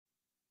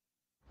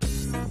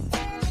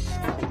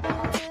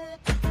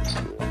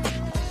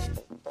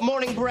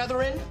morning,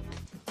 brethren,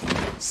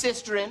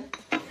 sisterin.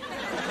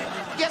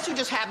 Guess who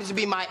just happens to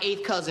be my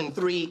 8th cousin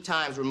 3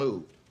 times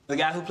removed? The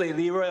guy who played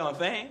Leroy on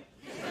Fame?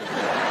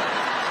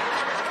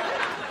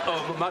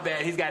 Oh, my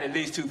bad. He's got at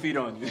least 2 feet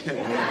on you.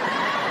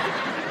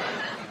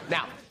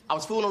 Now, I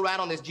was fooling around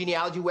on this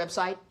genealogy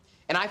website,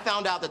 and I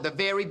found out that the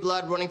very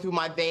blood running through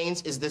my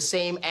veins is the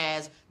same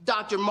as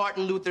Dr.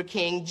 Martin Luther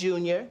King,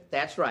 Jr.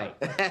 That's right.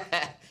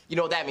 You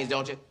know what that means,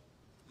 don't you?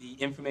 The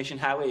information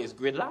highway is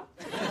gridlock?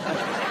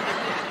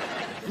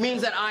 It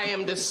means that I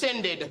am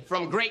descended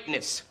from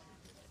greatness,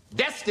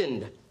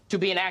 destined to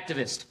be an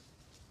activist.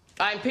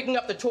 I am picking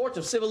up the torch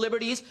of civil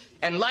liberties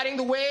and lighting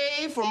the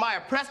way for my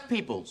oppressed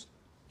peoples.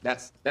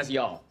 That's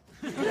y'all.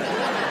 Well,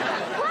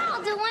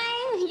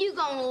 Dwayne, you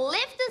gonna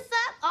lift us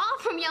up all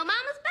from your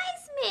mama's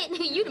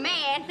basement. You the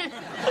man.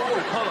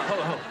 Hold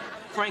on.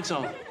 Frank's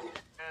on.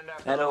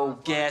 That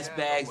old gas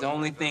bag's the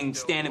only thing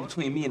standing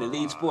between me and the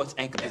lead sports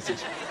anchor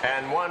position.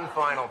 And one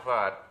final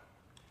thought.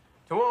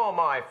 To all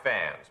my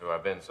fans who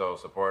have been so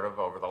supportive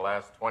over the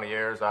last 20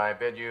 years, I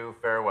bid you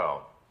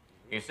farewell.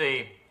 You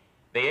see,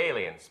 the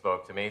aliens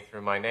spoke to me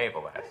through my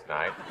navel last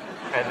night,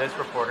 and this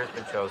reporter's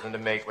been chosen to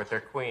mate with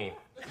their queen.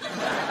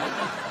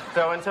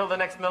 So until the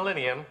next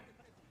millennium,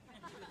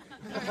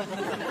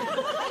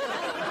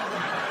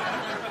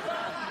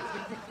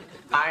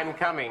 I'm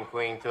coming,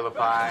 Queen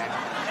Tulipi.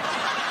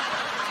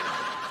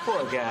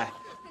 Poor guy.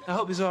 I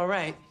hope he's all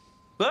right.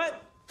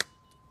 But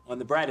on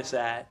the brighter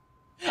side,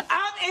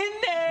 I'm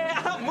in there.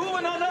 I'm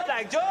moving on up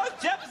like George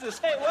Jefferson.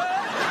 Say what?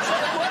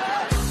 Say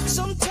what?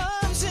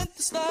 Sometimes in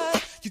this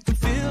life, you can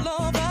feel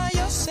all by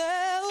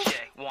yourself.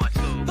 Check, 1,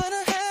 2. But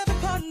I have a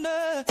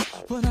partner,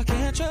 but I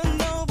can't trust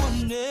no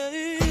one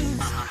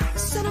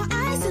else. So don't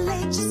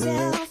isolate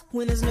yourself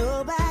when there's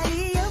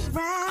nobody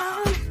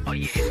around. Oh,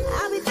 yeah.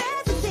 I'll be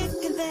there to thick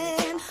and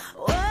thin.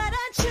 What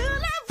a true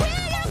love will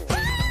you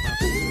find?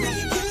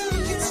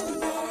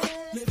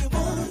 Maybe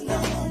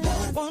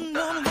one-on-one.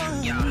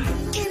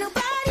 Can't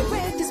nobody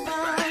break this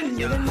bond.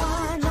 Living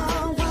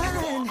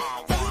one-on-one.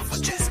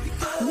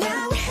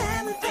 Now we're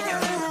having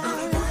fun.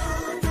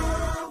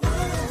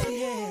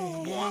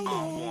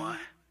 One-on-one.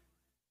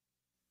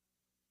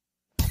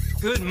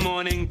 Good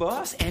morning,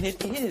 boss. And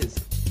it is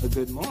a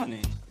good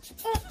morning.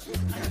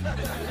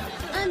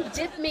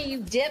 Undip me, you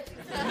dip.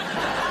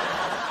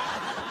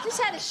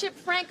 Just had to ship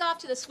Frank off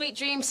to the Sweet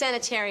Dream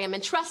Sanitarium,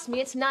 and trust me,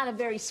 it's not a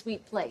very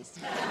sweet place.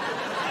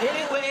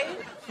 Anyway,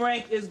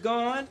 Frank is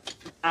gone.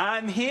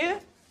 I'm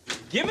here.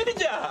 Give me the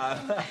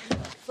job.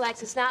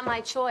 Flex, it's not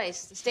my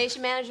choice. The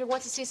station manager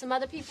wants to see some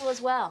other people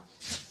as well.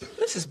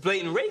 This is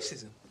blatant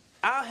racism.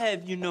 I'll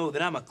have you know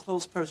that I'm a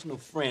close personal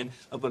friend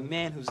of a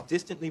man who's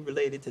distantly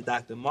related to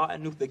Dr.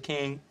 Martin Luther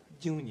King,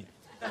 Jr.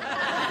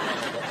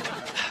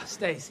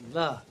 Stacy,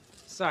 love.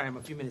 Sorry I'm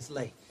a few minutes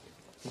late.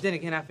 But then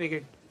again, I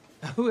figured,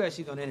 who else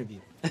you gonna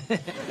interview?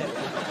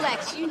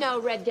 Flex, you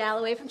know Red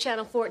Galloway from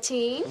Channel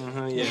 14.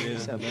 Yeah.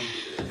 What's up, man?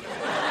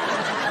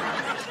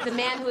 The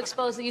man who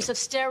exposed the use of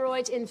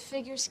steroids in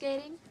figure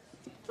skating.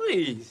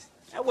 Please.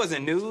 That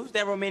wasn't news.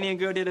 That Romanian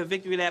girl did a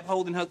victory lap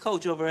holding her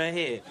coach over her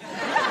head.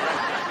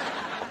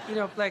 You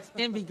know, Flex,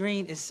 envy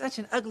green is such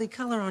an ugly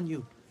color on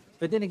you.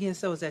 But then again,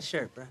 so is that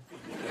shirt, bruh.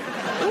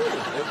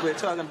 Ooh, if we're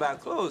talking about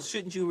clothes,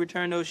 shouldn't you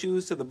return those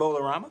shoes to the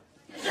Bowl-orama?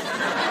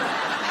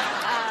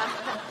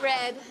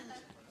 Red,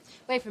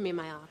 wait for me in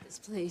my office,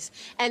 please.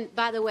 And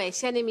by the way,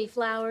 sending me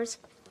flowers,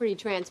 pretty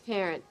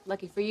transparent.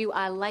 Lucky for you,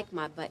 I like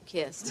my butt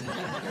kissed.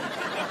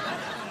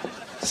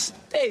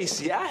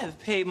 Stacy, I have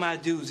paid my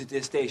dues at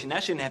this station. I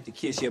shouldn't have to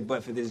kiss your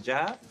butt for this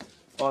job.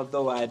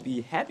 Although I'd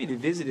be happy to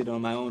visit it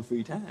on my own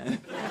free time.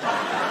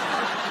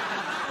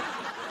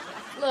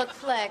 Look,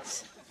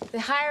 Flex, the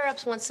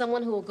higher-ups want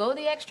someone who will go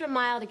the extra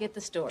mile to get the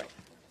story.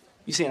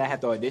 You saying I have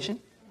to audition?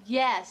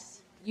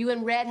 Yes. You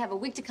and Red have a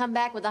week to come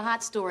back with a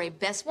hot story.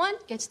 Best one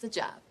gets the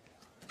job.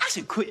 I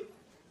should quit.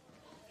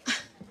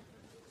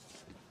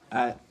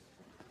 I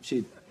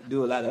should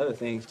do a lot of other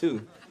things,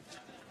 too.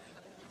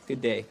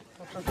 Good day.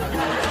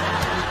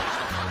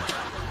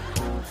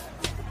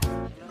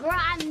 Girl,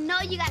 I know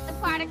you got the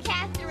part of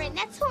Catherine.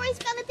 That Tory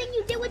Spelling thing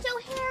you did with your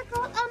hair,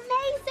 girl,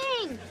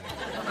 amazing.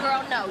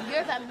 Girl, no,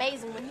 you're the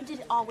amazing one. You did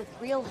it all with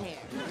real hair.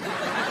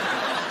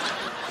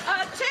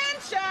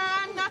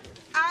 Attention!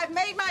 I've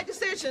made my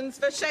decisions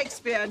for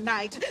Shakespeare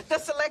night. The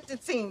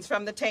selected scenes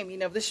from the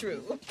Taming of the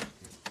Shrew.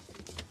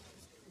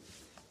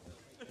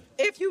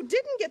 If you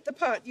didn't get the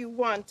part you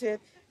wanted,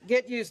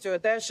 get used to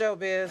it. That's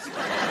showbiz.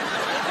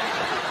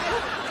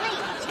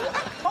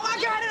 Oh,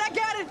 I got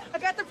it! I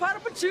got the part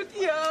of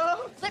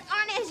Petruchio. But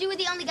Arnez, you were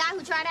the only guy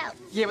who tried out.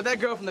 Yeah, but that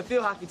girl from the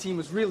field hockey team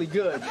was really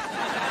good.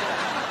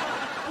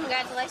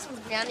 Congratulations,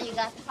 Brianna, you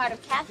got the part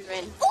of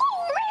Catherine.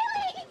 Oh,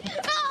 really?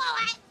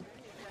 Oh,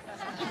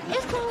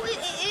 it's cool.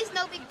 It's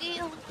no big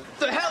deal.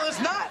 The hell it's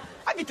not!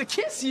 I get to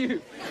kiss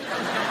you!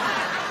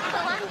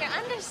 Well, I'm your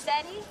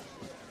understudy,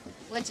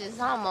 which is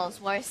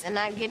almost worse than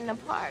not getting a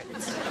part.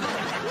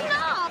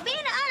 No, being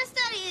an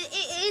understudy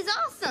is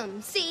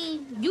awesome.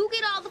 See, you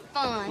get all the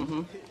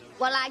fun,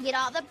 while I get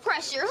all the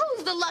pressure.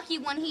 Who's the lucky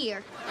one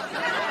here?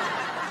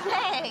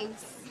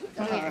 Thanks.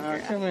 Come here, girl.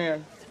 Come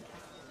here.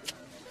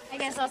 I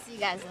guess I'll see you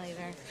guys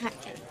later.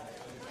 Okay.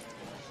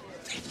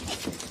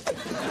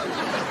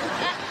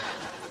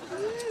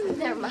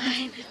 Never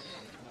mind.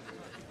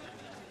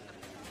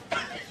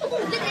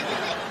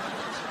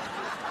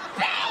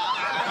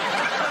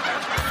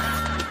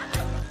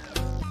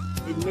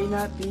 It may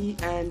not be,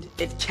 and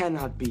it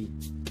cannot be.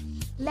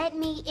 Let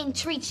me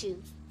entreat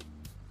you.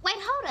 Wait,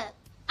 hold up.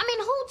 I mean,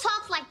 who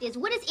talks like this?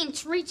 What does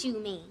entreat you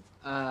mean?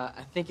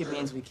 I think it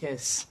means we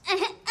kiss.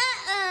 Understudy?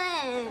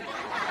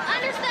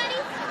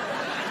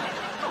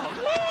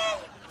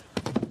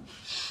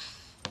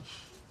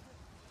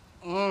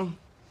 Mm.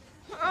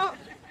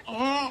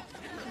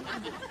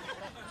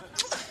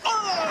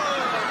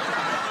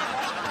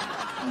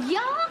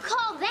 Y'all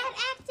call that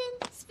acting?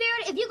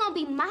 Spirit, if you're gonna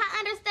be my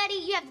understudy,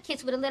 you have to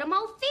kiss with a little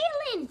more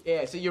feeling.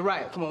 Yeah, so you're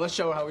right. Come on, let's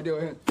show her how we do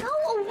it. Go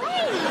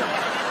away.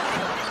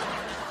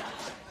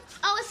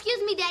 Oh,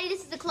 excuse me, Daddy.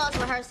 This is the close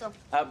rehearsal.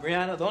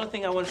 Brianna, the only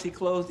thing I want to see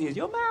closed is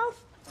your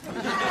mouth.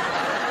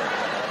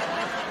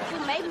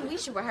 Well, maybe we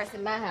should rehearse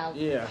in my house.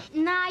 Yeah.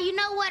 Nah, you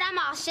know what? I'm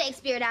all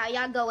Shakespeare'd out.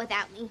 Y'all go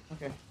without me.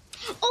 Okay.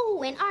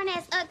 Oh, and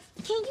Arnaz,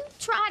 can you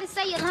try to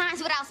say your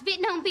lines without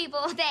spitting on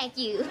people? Thank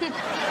you.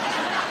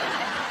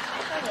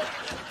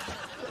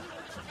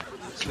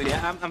 Sweetie,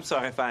 I'm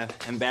sorry if I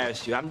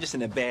embarrassed you. I'm just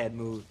in a bad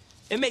mood.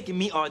 They're making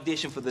me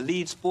audition for the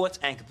lead sports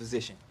anchor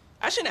position.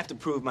 I shouldn't have to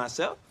prove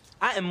myself.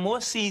 I am more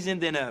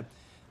seasoned than a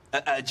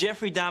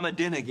Jeffrey Dahmer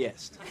dinner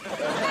guest. Same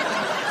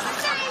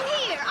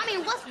here. I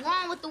mean, what's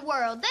wrong with the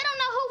world? They don't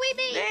know who we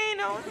be. They ain't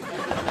know.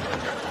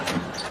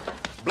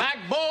 Black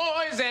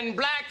boys and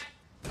black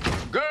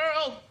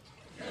girl,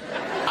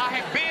 I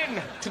have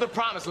been to the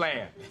promised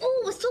land.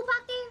 Ooh, was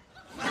Tupac there?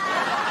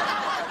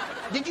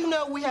 Did you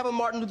know we have a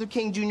Martin Luther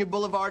King Jr.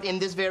 Boulevard in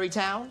this very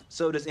town?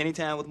 So does any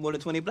town with more than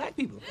 20 black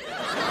people.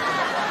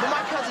 But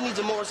my cousin needs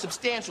a more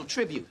substantial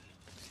tribute.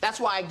 That's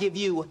why I give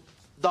you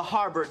the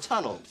Harbor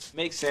Tunnel.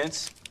 Makes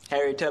sense.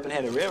 Harriet Tubman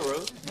had a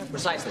railroad.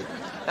 Precisely.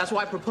 That's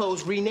why I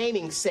propose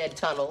renaming said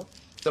tunnel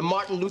the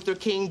Martin Luther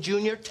King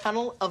Jr.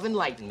 Tunnel of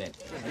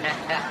Enlightenment.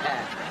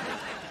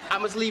 I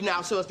must leave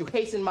now so as to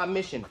hasten my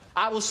mission.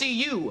 I will see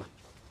you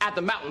at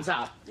the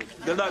mountaintop.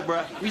 Good luck,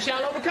 bro. We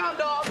shall overcome,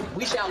 dog.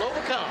 We shall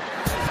overcome.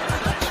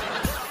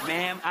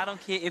 Ma'am, I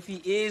don't care if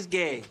he is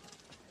gay.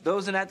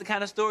 Those are not the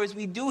kind of stories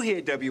we do here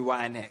at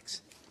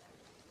WYNX.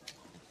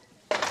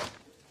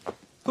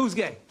 Who's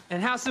gay?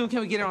 And how soon can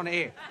we get it on the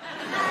air?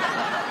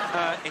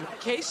 In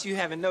case you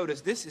haven't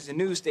noticed, this is a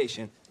news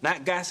station,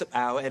 not gossip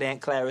hour at Aunt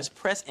Clara's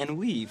Press and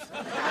Weave.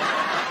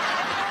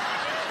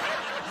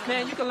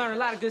 Man, you can learn a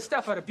lot of good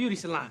stuff at a beauty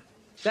salon.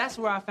 That's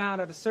where I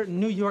found out a certain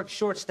New York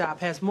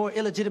shortstop has more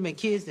illegitimate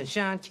kids than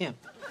Sean Kemp.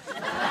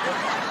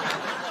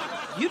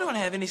 You don't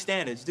have any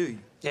standards, do you?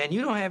 And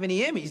you don't have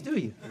any Emmys, do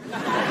you?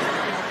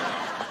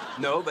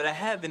 No, but I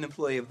have been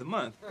Employee of the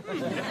Month.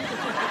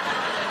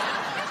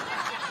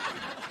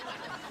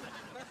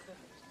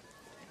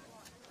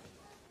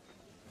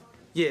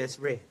 Yeah, it's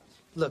red.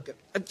 Look,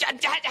 I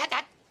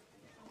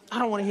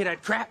don't want to hear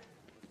that crap.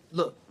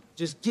 Look,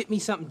 just get me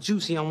something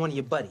juicy on one of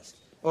your buddies.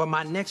 Or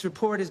my next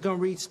report is going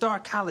to read star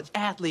college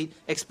athlete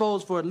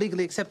exposed for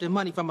illegally accepting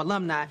money from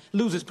alumni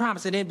loses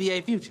promising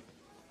NBA future.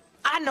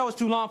 I know it's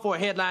too long for a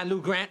headline,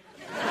 Lou Grant.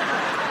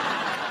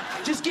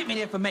 Just get me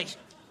the information.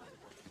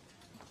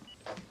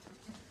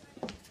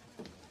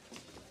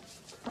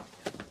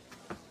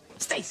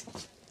 Stacy.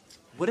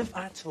 What if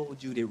I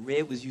told you that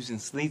Red was using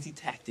sleazy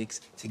tactics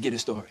to get a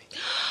story?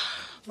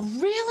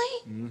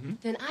 Really? Mm-hmm.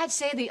 Then I'd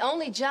say the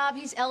only job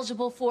he's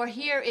eligible for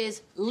here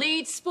is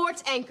lead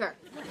sports anchor.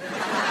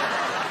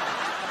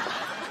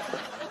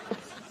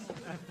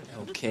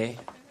 Okay.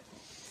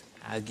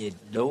 I'll get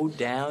low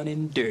down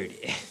and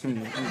dirty.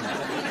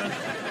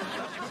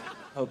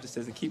 Hope this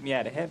doesn't keep me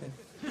out of heaven.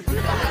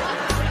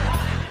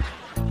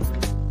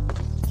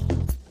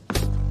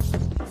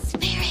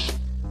 Spirit.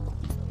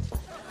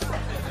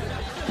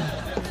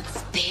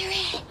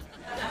 Spirit.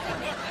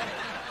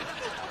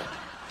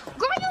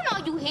 Girl, you know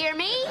you hear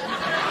me.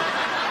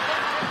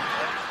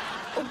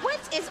 What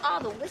is all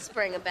the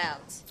whispering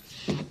about?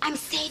 I'm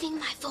saving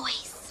my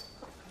voice.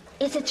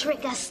 It's a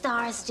trick us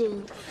stars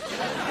do.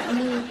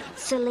 Me,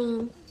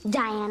 Celine,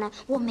 Diana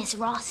will Miss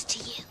Ross to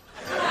you.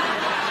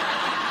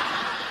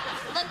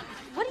 Look,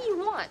 what do you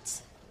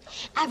want?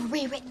 I've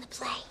rewritten the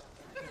play.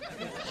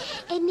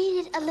 It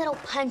needed a little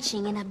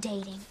punching and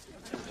updating.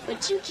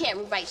 But you can't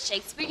rewrite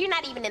Shakespeare. You're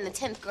not even in the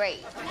 10th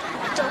grade.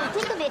 Don't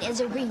think of it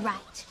as a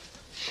rewrite.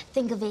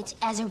 Think of it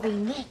as a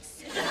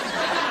remix.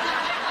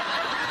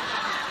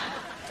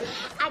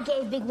 I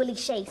gave Big Willie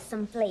Chase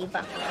some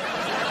flavor.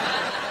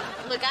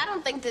 Look, I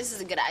don't think this is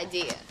a good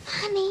idea.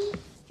 Honey,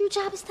 your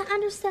job is to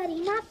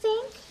understudy, not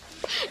think.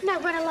 Now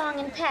run along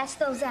and pass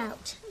those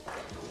out.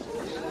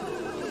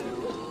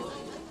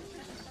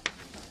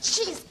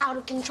 She's out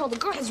of control. The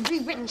girl has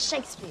rewritten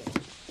Shakespeare.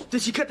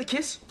 Did she cut the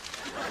kiss?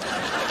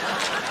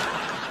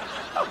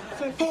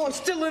 Oh, it's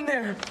still in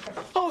there.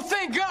 Oh,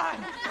 thank God.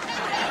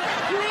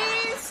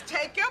 Please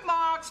take your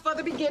marks for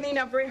the beginning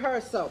of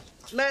rehearsal.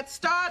 let's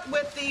start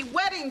with the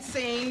wedding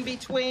scene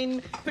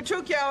between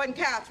Petruchio and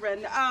Catherine.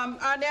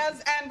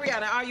 Inez and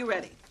Brianna, are you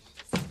ready?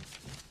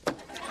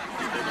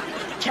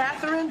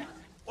 Catherine?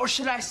 Or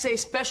should I say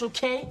Special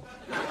K?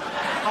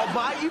 I'll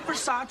buy you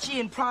Versace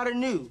and Prada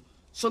new.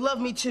 So love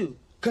me too,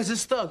 cause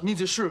this thug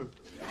needs a shrew.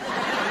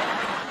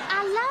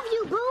 I love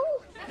you, boo.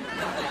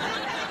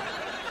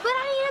 But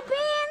I need a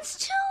Benz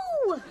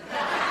too.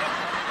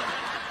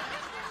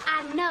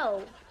 I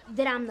know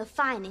that I'm the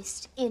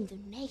finest in the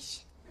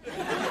nation.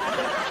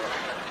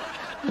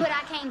 But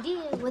I can't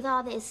deal with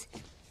all this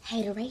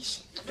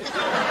hateration.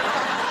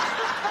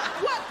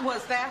 What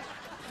was that?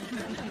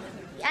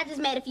 I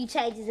just made a few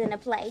changes in the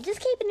play,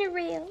 just keeping it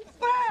real.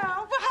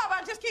 Well, but how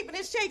about just keeping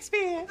it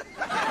Shakespeare?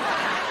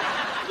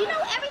 You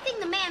know, everything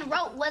the man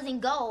wrote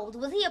wasn't gold.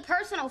 Was he a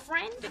personal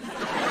friend?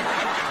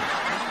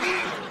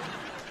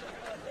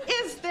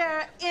 Is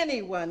there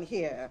anyone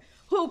here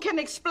who can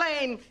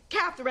explain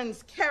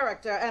Catherine's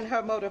character and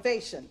her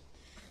motivation?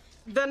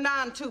 The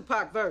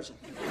non-Tupac version.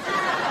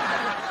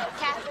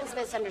 Catherine's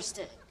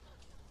misunderstood.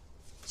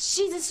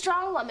 She's a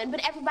strong woman,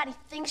 but everybody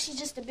thinks she's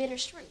just a bitter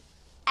shrew.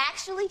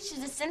 Actually,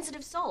 she's a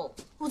sensitive soul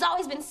who's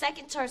always been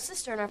second to her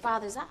sister in her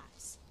father's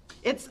eyes.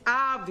 It's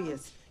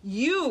obvious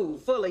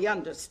you fully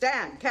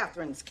understand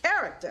Catherine's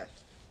character.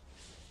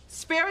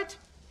 Spirit,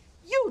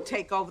 you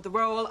take over the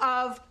role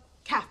of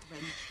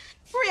Catherine.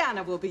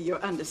 Brianna will be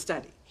your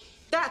understudy.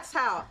 That's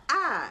how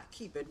I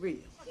keep it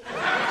real.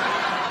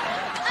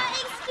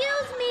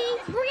 Excuse me,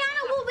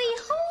 Brianna will be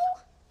who?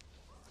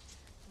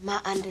 My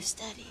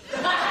understudy.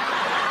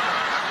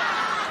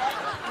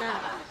 Now,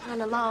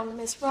 run along,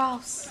 Miss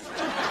Ross.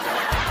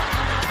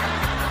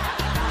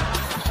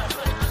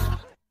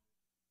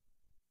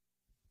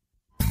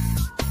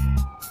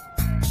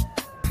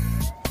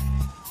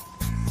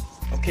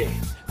 Okay,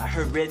 I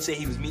heard Red say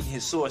he was meeting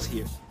his source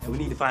here, and we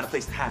need to find a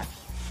place to hide.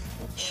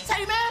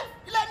 Say, man,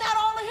 you letting out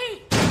all the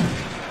heat.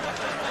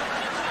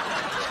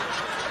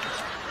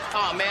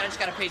 Oh, man, I just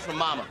got a page from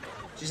Mama.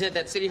 She said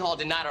that City Hall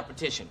denied our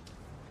petition.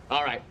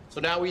 All right, so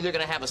now we're either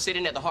gonna have a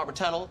sit-in at the Harbor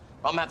Tunnel,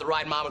 or I'm gonna have to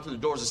ride Mama through the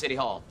doors of City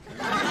Hall.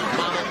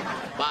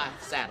 Mama, bye,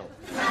 saddle.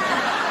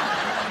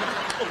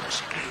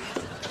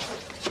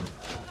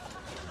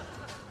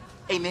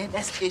 Hey, man,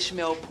 that's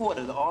Ishmael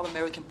Porter, the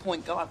All-American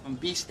point guard from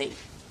B-State.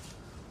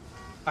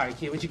 All right,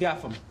 kid, what you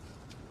got for me?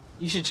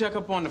 You should check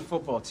up on the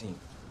football team.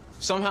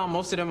 Somehow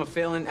most of them are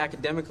failing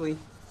academically,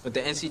 but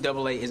the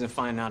NCAA isn't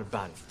finding out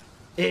about it.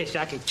 Ish,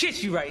 I can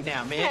kiss you right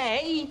now, man.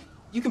 Hey.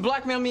 You can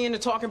blackmail me into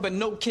talking, but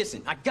no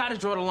kissing. I gotta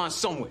draw the line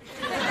somewhere.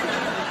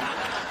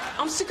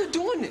 I'm sick of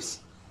doing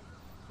this.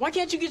 Why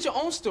can't you get your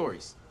own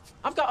stories?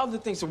 I've got other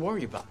things to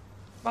worry about.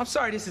 I'm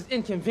sorry this is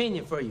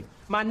inconvenient for you.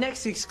 My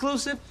next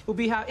exclusive will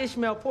be how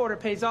Ishmael Porter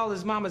pays all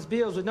his mama's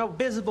bills with no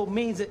visible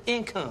means of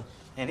income.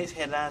 And his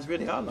headlines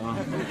really are long.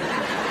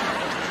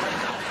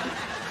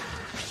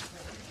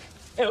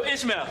 Hey,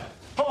 Ishmael.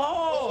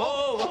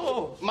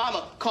 Oh.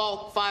 Mama,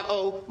 call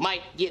 50,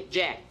 might get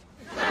jacked.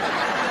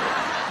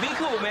 Be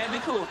cool, man, be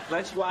cool.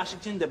 Fletch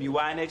Washington,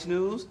 WYNX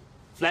News,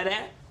 Flat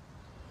App.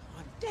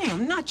 Oh,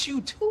 damn, not you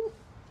too.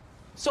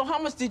 So how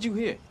much did you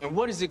hear? And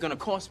what is it gonna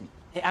cost me?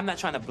 Hey, I'm not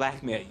trying to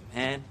blackmail you,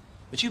 man,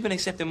 but you've been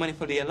accepting money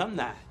for the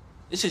alumni.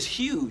 This is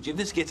huge. If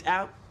this gets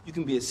out, you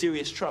can be in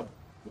serious trouble.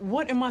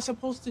 What am I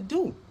supposed to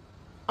do?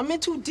 I'm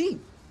in too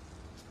deep.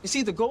 It's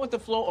either go with the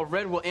flow or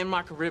Red will end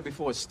my career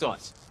before it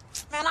starts.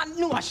 Man, I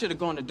knew I should have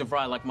gone to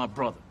DeVry like my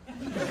brother.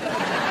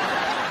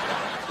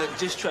 Look,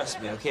 just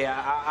trust me, okay?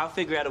 I'll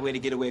figure out a way to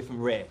get away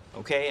from Red,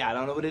 okay? I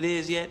don't know what it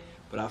is yet,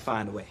 but I'll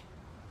find a way.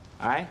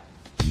 All right?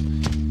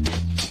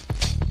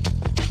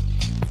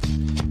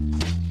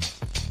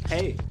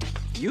 Hey,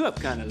 you up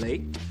kind of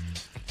late.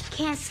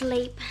 Can't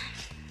sleep.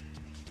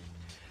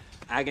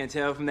 I can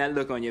tell from that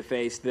look on your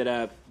face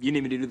that you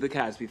need me to do the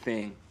Cosby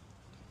thing.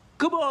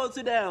 Come on,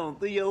 sit down,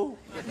 Theo.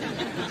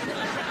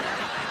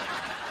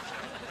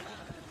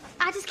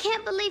 I just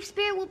can't believe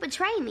Spirit will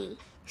betray me.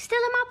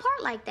 Stealing my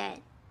part like that.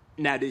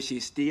 Now, did she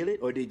steal it,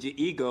 or did your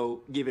ego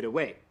give it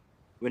away?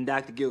 When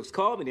Dr. Gilks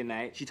called me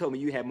tonight, she told me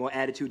you had more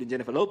attitude than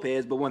Jennifer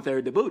Lopez, but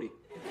 1/3 the booty.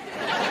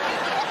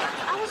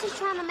 I was just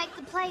trying to make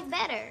the play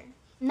better.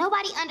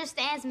 Nobody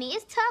understands me.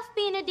 It's tough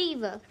being a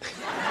diva.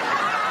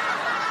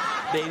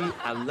 Baby,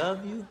 I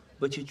love you,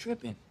 but you're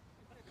tripping.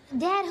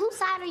 Dad, whose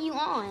side are you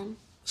on?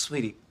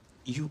 Sweetie,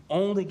 you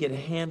only get a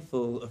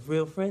handful of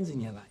real friends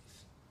in your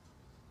life.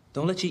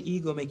 Don't let your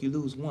ego make you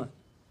lose one.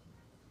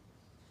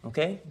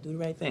 Okay? Do the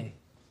right thing.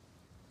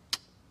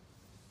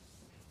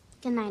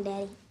 Good night,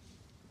 Daddy.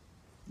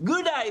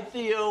 Good night,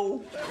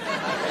 Theo.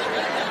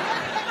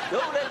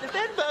 Don't let the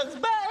bed bugs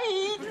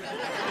bite.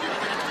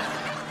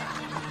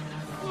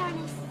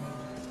 Ernest.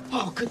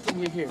 Oh, good thing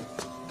you're here.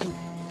 Come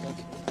here. Look,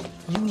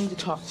 you need to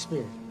talk to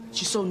Spirit.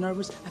 She's so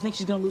nervous, I think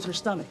she's gonna lose her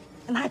stomach.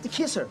 And I have to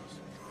kiss her.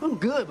 I'm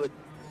good, but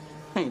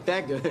ain't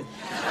that good.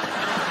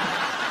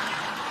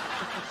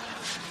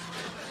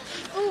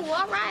 Ooh,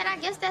 all right, I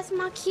guess that's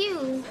my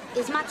cue.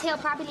 Is my tail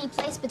properly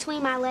placed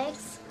between my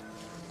legs?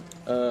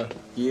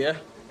 Yeah.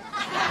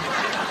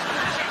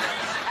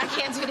 I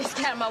can't do this.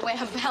 Get out of my way.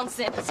 I'm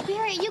bouncing.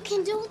 Spirit, you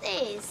can do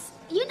this.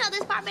 You know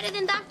this part better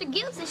than Dr.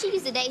 Gibson. She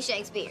used to date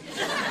Shakespeare.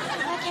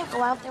 I can't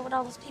go out there with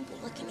all those people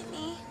looking at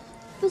me.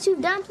 But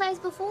you've done plays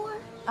before.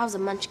 I was a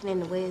munchkin in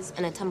the Wiz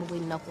and a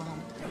tumbleweed in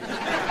Oklahoma. But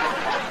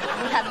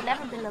I've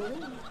never been a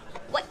lead.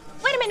 Wait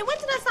a minute. When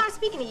did I start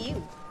speaking to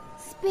you?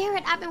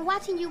 Spirit, I've been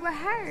watching you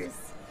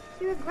rehearse.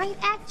 You're a great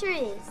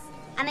actress.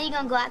 I know you're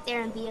gonna go out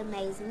there and be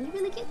amazing. You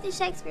really get this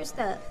Shakespeare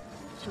stuff.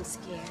 I'm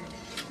scared.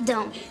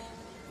 Don't be.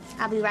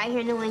 I'll be right here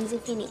in the wings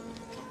if you need me.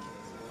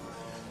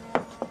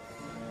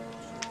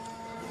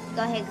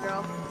 Go ahead,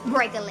 girl.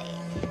 Break a leg.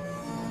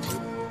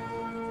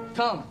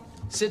 Come,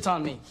 sit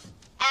on me.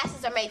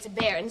 Asses are made to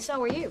bear, and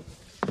so are you.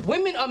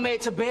 Women are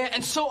made to bear,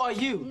 and so are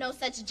you. No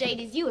such jade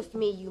as you, if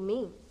me you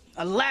mean.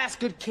 Alas,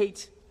 good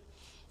Kate,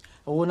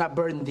 I will not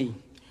burden thee,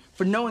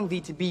 for knowing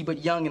thee to be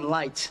but young and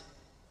light.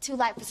 Too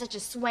light for such a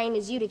swain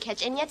as you to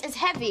catch, and yet as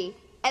heavy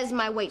as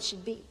my weight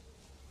should be.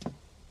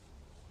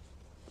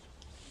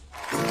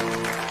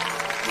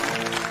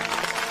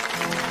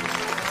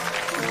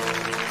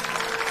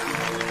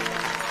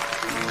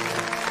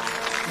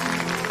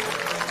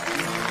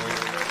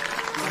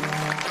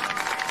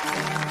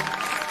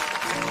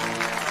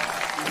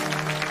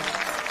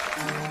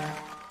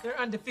 They're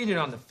undefeated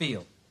on the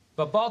field,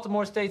 but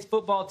Baltimore State's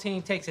football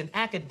team takes an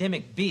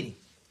academic beating,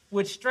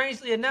 which,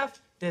 strangely enough,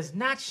 does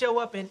not show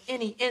up in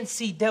any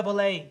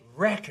NCAA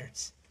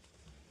records.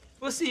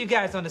 We'll see you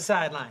guys on the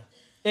sideline.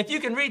 If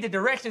you can read the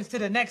directions to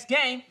the next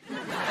game.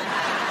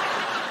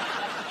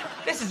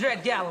 This is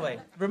Red Galloway,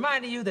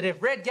 reminding you that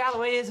if Red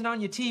Galloway isn't on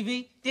your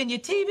TV, then your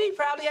TV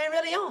probably ain't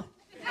really on.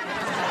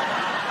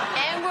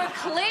 And we're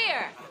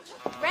clear.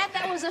 Red,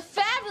 that was a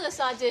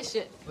fabulous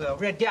audition. Well,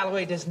 Red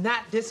Galloway does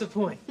not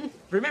disappoint.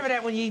 Remember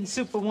that when you're eating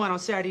soup for one on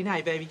Saturday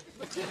night, baby.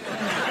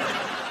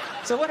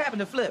 So what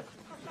happened to Flip?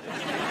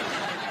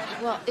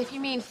 Well, if you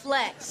mean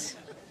Flex,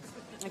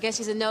 I guess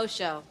he's a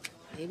no-show.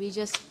 Maybe he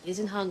just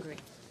isn't hungry.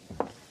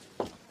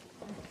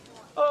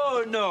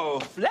 Oh, no.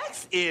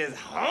 Flex is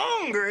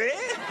hungry.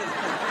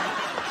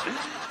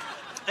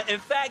 In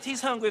fact,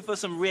 he's hungry for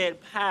some red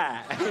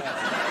pie.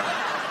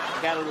 I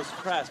got a little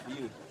surprise for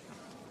you.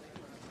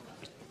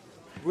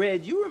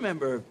 Red, you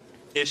remember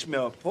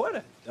Ishmael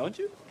Porter, don't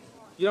you?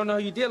 You don't know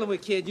who you're dealing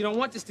with, kid. You don't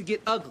want this to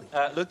get ugly.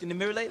 Looked in the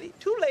mirror lately?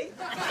 Too late.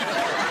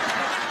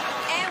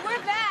 And we're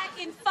back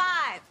in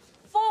 5,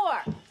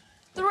 4,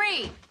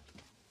 3.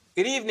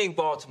 Good evening,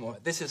 Baltimore.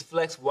 This is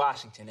Flex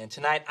Washington, and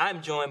tonight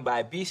I'm joined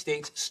by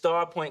B-State's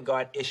star point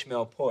guard,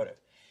 Ishmael Porter.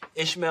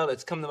 Ishmael,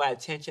 it's come to my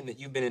attention that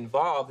you've been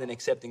involved in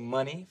accepting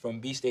money from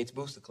B-State's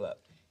Booster Club.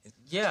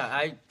 Yeah,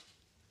 I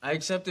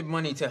accepted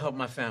money to help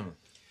my family.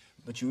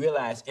 But you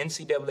realize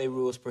NCAA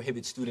rules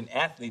prohibit student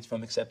athletes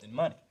from accepting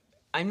money.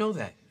 I know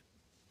that,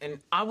 and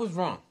I was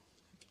wrong.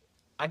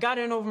 I got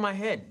in over my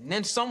head, and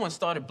then someone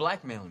started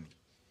blackmailing me.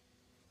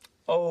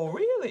 Oh,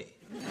 really?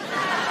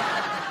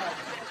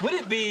 Would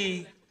it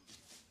be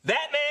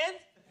that man?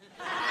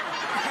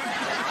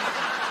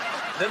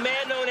 The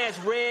man known as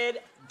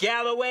Red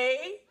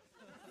Galloway?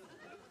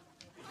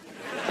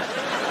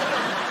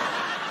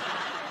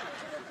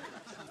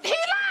 He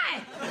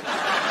lied!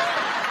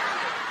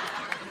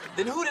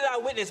 Then who did I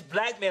witness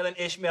blackmailing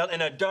Ishmael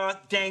in a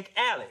dark, dank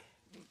alley?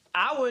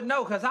 I wouldn't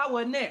know, because I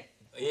wasn't there.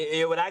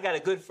 Yeah, well, I got a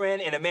good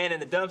friend and a man in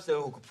the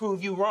dumpster who could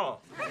prove you wrong.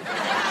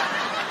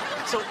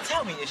 So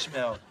tell me,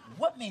 Ishmael,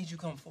 what made you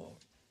come forward?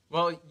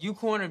 Well, you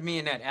cornered me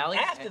in that alley.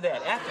 After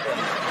that.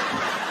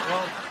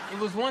 Well, it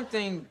was one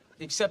thing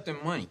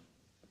accepting money.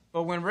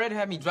 But when Red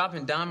had me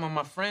dropping dime on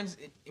my friends,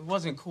 it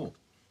wasn't cool.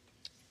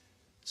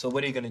 So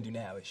what are you going to do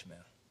now,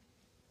 Ishmael?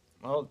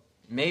 Well,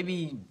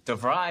 maybe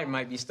DeVry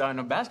might be starting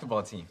a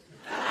basketball team.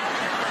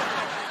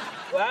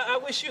 Well, I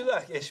wish you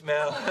luck,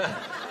 Ishmael.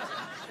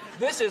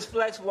 This is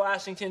Flex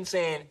Washington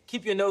saying,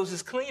 keep your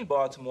noses clean,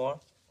 Baltimore,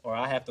 or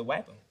I have to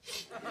wipe them.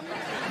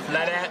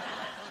 Like that?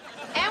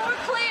 And we're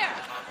clear.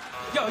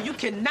 Yo, you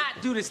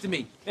cannot do this to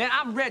me. Man,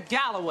 I'm Red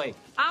Galloway.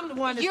 I'm the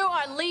one that... You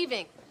are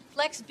leaving.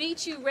 Flex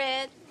beat you,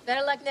 Red.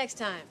 Better luck next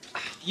time.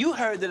 You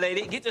heard the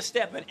lady. Get to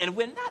stepping, and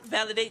we're not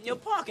validating your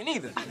parking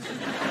either.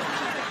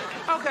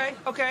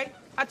 Okay.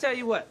 I tell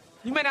you what.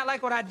 You may not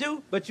like what I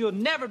do, but you'll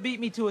never beat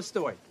me to a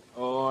story.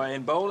 Or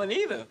in bowling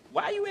either.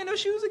 Why are you in those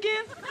shoes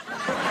again?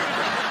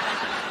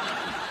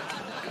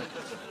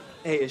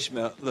 Hey,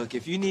 Ishmael, look,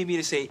 if you need me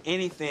to say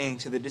anything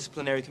to the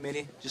disciplinary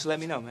committee, just let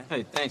me know, man.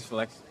 Hey, thanks,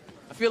 Flex.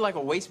 I feel like a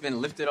weight's been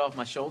lifted off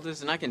my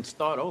shoulders, and I can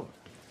start over.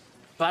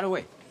 By the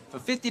way, for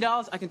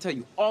 $50, I can tell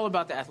you all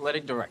about the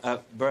athletic director.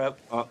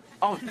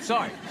 Oh,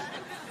 sorry.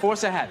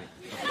 Force of habit.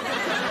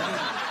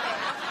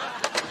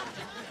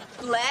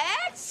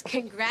 Flex,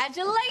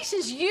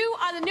 congratulations. You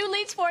are the new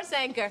lead sports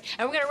anchor,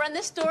 and we're going to run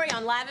this story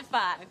on Live at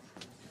 5.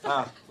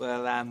 Oh,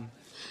 well, I'm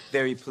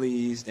very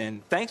pleased,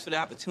 and thanks for the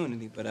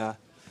opportunity, but I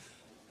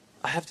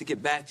have to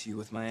get back to you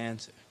with my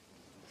answer.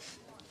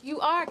 You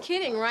are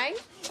kidding, right?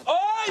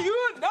 Oh,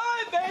 you know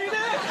it, baby!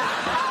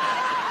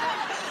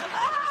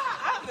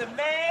 I'm the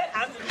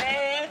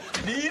man,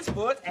 lead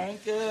sports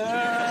anchor.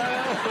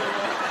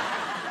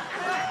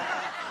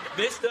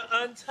 Mr.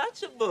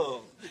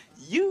 Untouchable.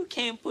 you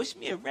can't push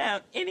me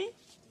around anymore.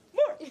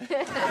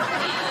 Yes,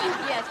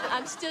 but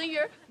I'm still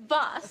your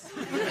boss.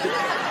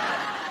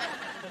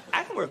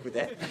 I can work with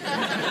that.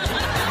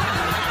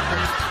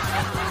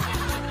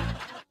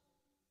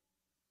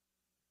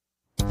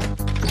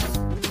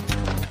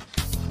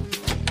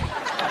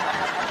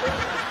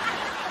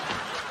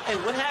 Hey,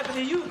 what happened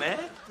to you, man?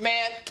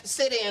 Man,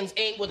 sit-ins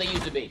ain't what they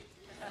used to be.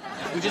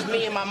 It was just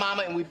me and my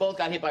mama, and we both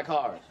got hit by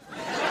cars.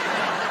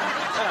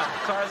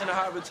 Cars in the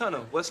Harbor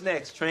Tunnel. What's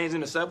next? Trains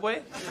in the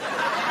subway?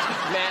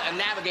 Man, a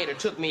navigator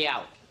took me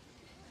out.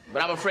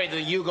 But I'm afraid the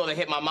Yugo that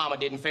hit my mama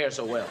didn't fare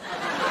so well.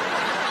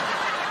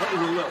 Hey,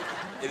 look.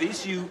 At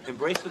least you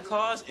embraced the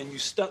cause and you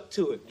stuck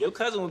to it. Your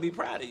cousin would be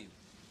proud of you.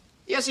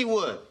 Yes, he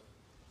would.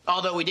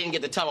 Although we didn't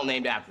get the tunnel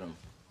named after him.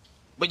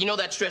 But you know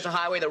that stretch of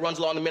highway that runs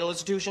along the mental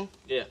institution?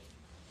 Yeah.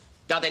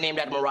 Got they named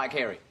after Mariah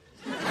Carey.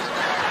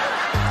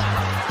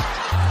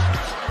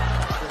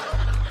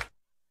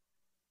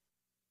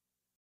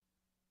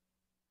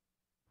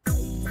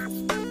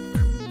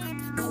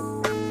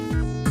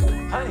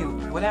 Honey,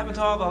 what happened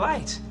to all the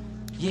lights?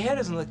 Your hair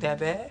doesn't look that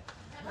bad.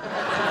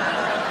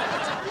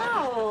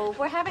 No,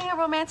 we're having a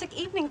romantic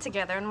evening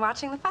together and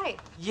watching the fight.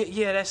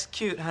 Yeah, that's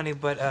cute, honey,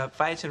 but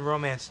fights and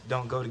romance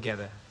don't go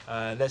together.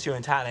 Unless you're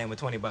in Thailand with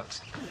 $20.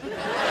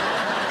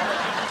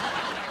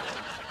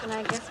 And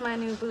I guess my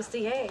new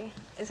bustier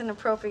isn't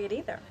appropriate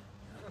either.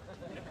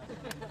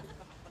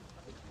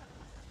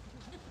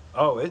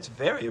 Oh, it's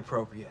very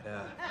appropriate.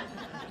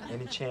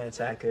 Any chance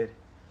I could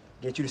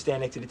get you to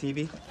stand next to the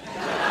TV?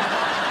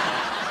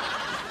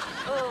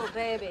 Oh,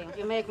 baby,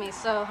 you make me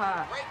so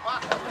hot.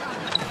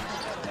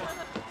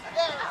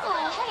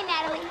 Oh, hey,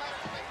 Natalie.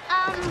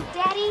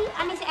 Daddy,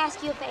 I need to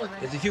ask you a favor.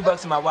 There's a few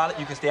bucks in my wallet.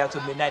 You can stay out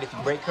till midnight. If you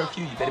break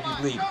curfew, you better be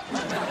bleeding.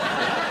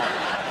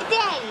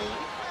 Daddy,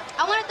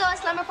 I want to throw a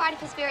slumber party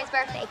for Spirit's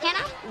birthday. Can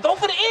I? Go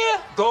for the ear.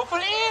 Go for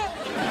the ear.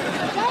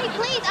 Daddy,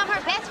 please. I'm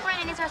her best friend,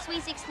 and it's her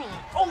sweet 16.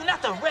 Oh,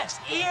 not the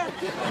rest, ear.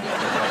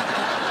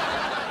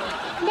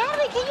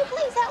 Natalie, can you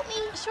please help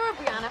me? Sure,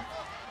 Brianna.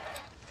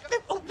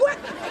 What?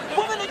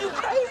 Woman, are you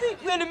crazy?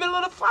 We're in the middle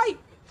of the fight.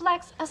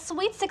 Flex, a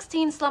sweet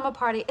 16 slumber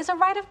party is a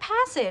rite of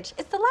passage.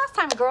 It's the last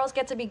time girls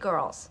get to be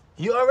girls.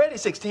 You're already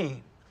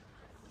 16,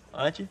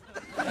 aren't you?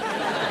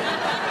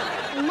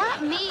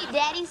 Not me,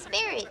 Daddy.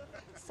 Spirit.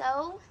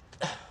 So?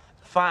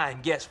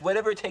 Fine, guess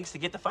whatever it takes to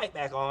get the fight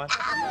back on.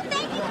 Oh,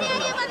 thank you,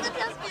 Daddy. I'm about to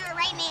tell Spirit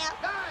right now.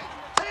 9,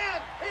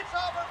 10, it's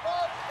over,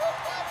 folks. The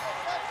fabulous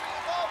century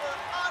is over.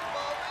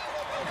 Unbelievable.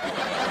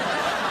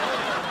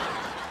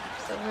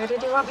 So where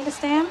did you want me to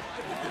stand?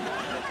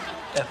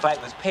 That fight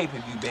was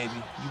pay-per-view,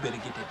 baby. You better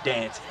get to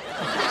dancing.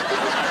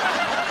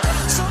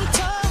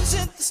 Sometimes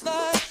in this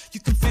life you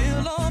can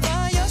feel all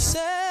by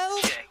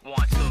yourself. Check, 1,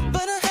 2.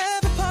 But I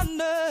have a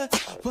partner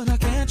when I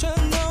can't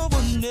trust no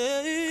one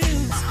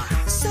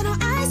else. So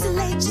don't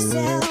isolate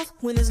yourself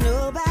when there's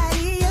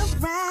nobody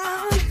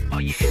around. Oh,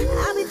 yeah.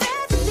 I'll be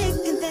there to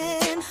think and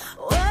then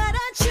what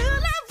a true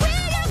love we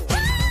have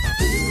found.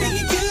 Me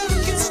and you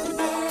against the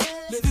world,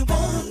 living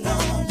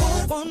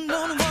one-on-one,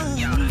 one-on-one.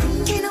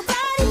 Can't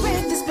nobody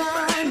break this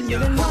bond,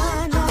 living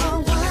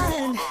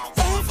one-on-one.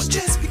 That was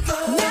just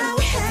because Now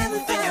we're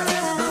having fun.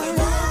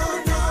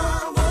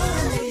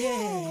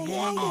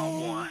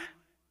 one-on-one.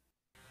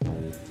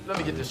 Let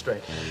me get this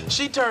straight.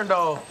 She turned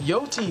off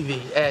your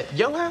TV at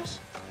your house?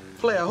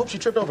 Flair, I hope she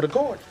tripped over the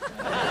cord.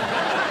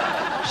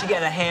 She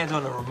got her hands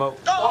on the remote.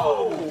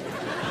 Oh!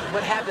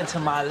 What happened to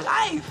my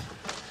life?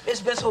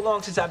 It's been so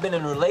long since I've been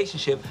in a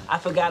relationship, I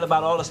forgot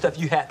about all the stuff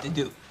you have to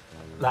do.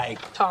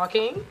 Like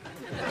Talking?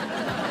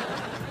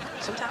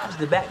 sometimes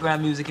the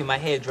background music in my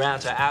head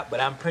drowns her out, but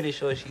I'm pretty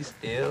sure she's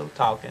still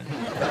talking.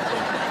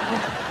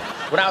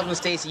 When I was with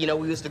Stacy, you know,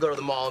 we used to go to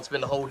the mall and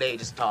spend the whole day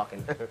just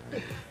talking.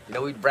 You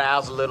know, we'd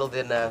browse a little,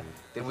 then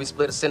we'd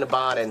split a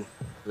Cinnabon and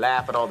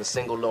laugh at all the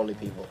single, lonely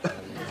people.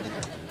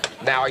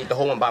 Now I eat the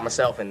whole one by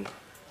myself and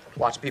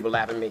watch people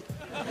laugh at me.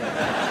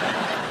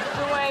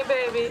 Dwayne,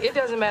 baby, it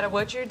doesn't matter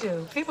what you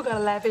do. People gonna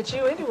laugh at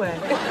you anyway.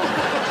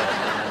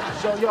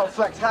 So, yo,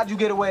 Flex, how'd you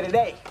get away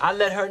today? I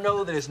let her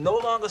know that it's no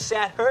longer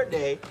Sat her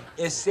day,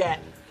 it's Sat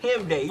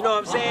him day. You know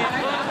what I'm saying?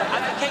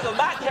 I'm the king of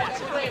my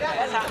castle.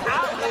 That's how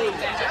I play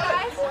that.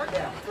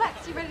 Guys,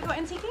 Flex, you ready to go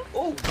antiquing?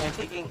 Oh,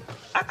 antiquing?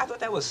 I thought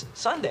that was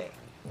Sunday.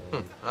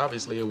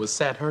 Obviously, it was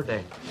Sat her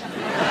day.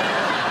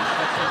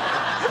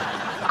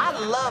 I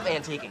love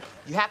antiquing.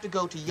 You have to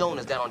go to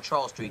Yona's down on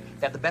Charles Street.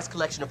 They have the best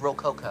collection of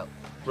Rococo.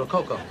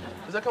 Rococo.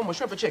 Does that come with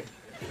shrimp or chicken?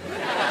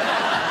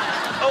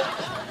 Oh,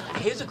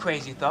 here's a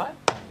crazy thought.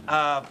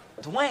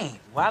 Dwayne,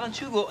 why don't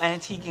you go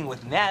antiquing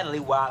with Natalie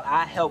while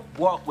I help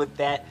Walt with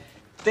that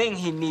thing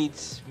he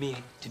needs me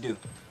to do?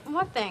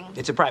 What thing?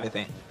 It's a private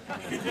thing.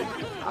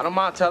 I don't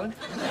mind telling.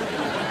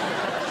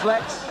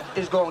 Flex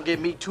is gonna give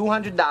me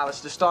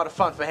 $200 to start a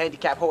fund for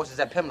handicapped horses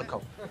at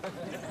Pimlico.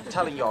 I'm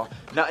telling y'all,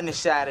 nothing is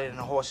sadder than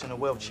a horse in a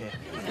wheelchair.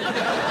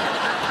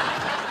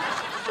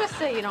 Just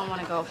say you don't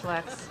want to go,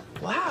 Flex.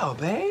 Wow,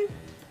 babe.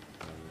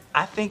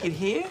 I think it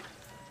here,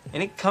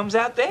 and it comes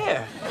out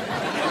there.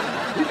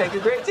 We make a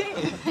great team.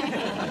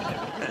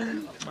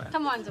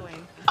 Come on,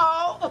 Dwayne.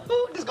 Oh,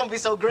 this is gonna be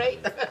so great.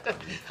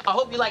 I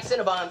hope you like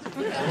Cinnabons.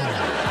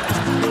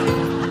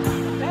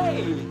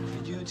 Hey,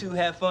 did you two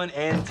have fun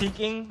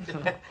antiquing?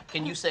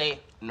 Can you say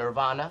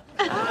Nirvana?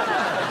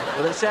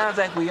 Well, it sounds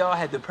like we all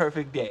had the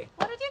perfect day.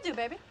 What did you do,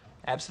 baby?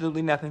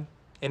 Absolutely nothing.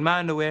 In my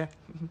underwear.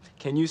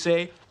 Can you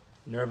say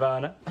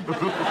Nirvana?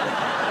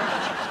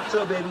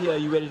 So, baby, are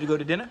you ready to go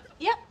to dinner?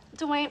 Yep,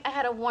 Dwayne, I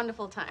had a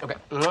wonderful time. Okay.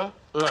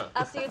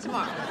 I'll see you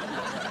tomorrow.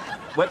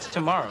 What's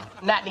tomorrow?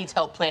 Nat needs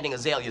help planting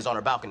azaleas on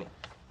her balcony.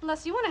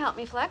 Unless you want to help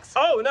me, Flex.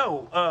 Oh,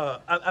 no.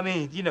 I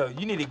mean, you know,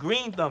 you need a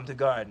green thumb to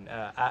garden.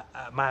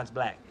 Mine's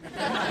black.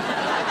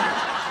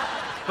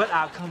 But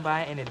I'll come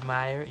by and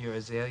admire your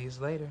azaleas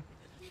later.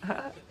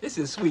 This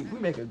is sweet. We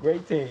make a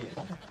great team.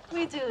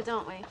 We do,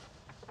 don't we?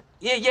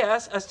 Yeah,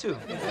 us too.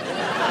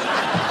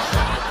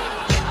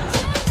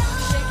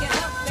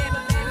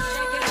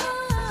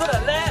 For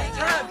the last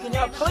time, can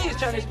y'all please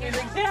turn this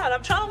music down?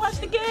 I'm trying to watch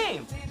the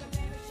game.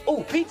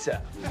 Oh,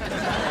 pizza.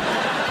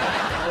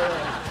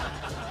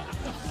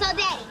 So,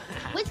 Daddy,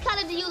 which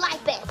color do you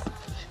like best?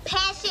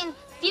 Passion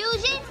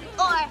fusion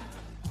or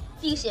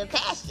fuchsia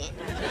passion?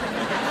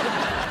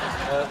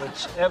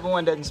 Whichever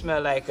one doesn't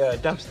smell like a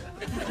dumpster.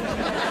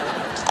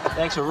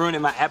 Thanks for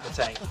ruining my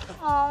appetite.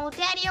 Oh,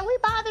 Daddy, are we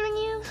bothering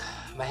you?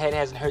 My head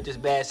hasn't hurt this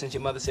bad since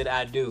your mother said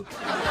I do.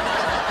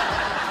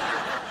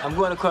 I'm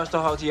going across the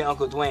hall to your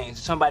Uncle Dwayne's.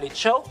 If somebody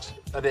chokes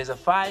or there's a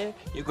fire,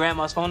 your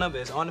grandma's phone number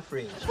is on the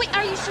fridge. Wait,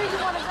 are you sure you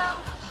want to go?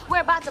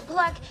 We're about to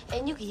pluck,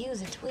 and you can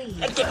use a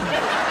tweeze. I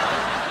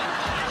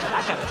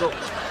gotta go.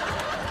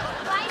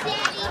 Bye,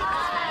 Daddy.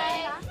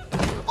 Bye.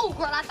 Oh,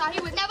 girl, I thought he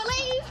would never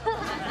leave.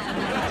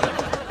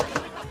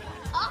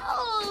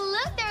 Oh,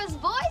 look, there's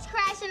boys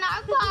crashing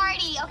our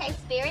party. Okay,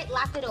 Spirit,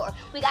 lock the door.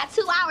 We got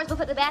 2 hours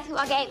before the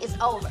basketball game is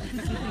over.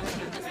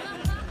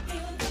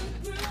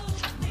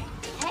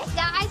 Hey,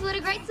 guys, what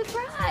a great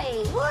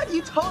surprise. What?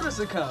 You told us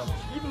to come.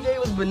 You even gave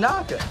us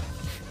Banaka.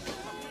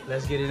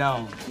 Let's get it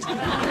on.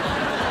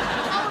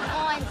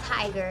 Hold on,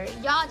 Tiger.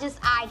 Y'all just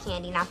eye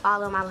candy. Now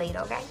follow my lead,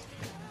 okay?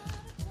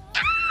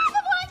 Ah,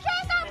 the boys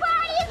crash our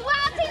party. It's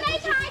wild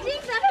teenage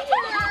hijinks up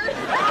here.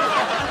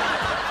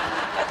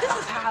 This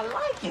is how I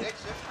like it.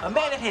 A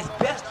man and his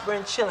best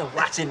friend chilling,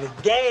 watching the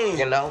game.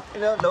 You know,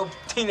 no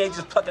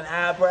teenagers plucking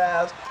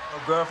eyebrows, no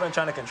girlfriend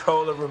trying to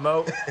control a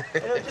remote.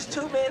 Just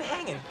two men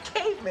hanging,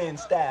 caveman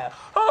style.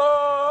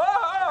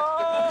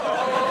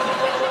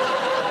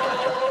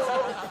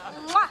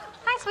 Mwah.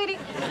 Hi, sweetie.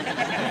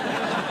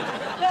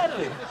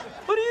 Natalie,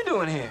 what are you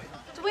doing here?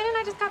 Dwayne and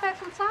I just got back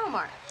from Flower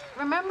Mart.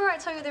 Remember I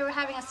told you they were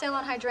having a sale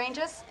on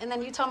hydrangeas? And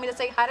then you told me to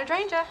say hi to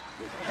Hydrangea.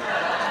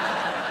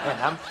 Man,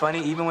 I'm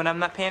funny even when I'm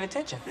not paying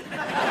attention. Man,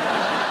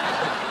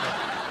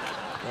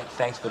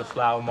 thanks for the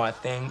Flower Mart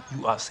thing.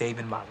 You are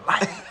saving my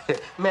life.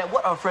 Man,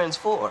 what are friends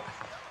for?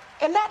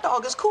 And that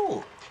dog is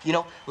cool. You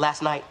know,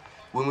 last night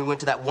when we went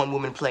to that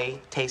one-woman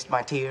play, Taste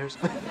My Tears,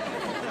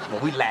 well,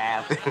 we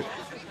laughed,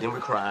 then we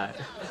cried.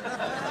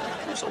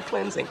 It was so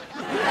cleansing.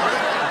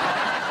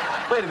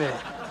 Wait a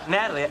minute.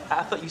 Natalie,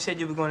 I thought you said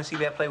you were going to see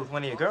that play with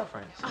one of your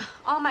girlfriends.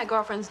 All my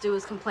girlfriends do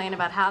is complain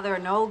about how there are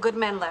no good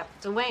men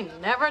left. Dwayne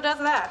never does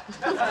that.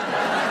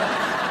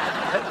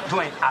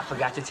 Dwayne, I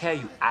forgot to tell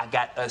you, I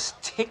got us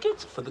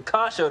tickets for the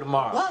car show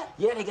tomorrow. What?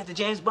 Yeah, they got the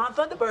James Bond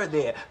Thunderbird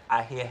there.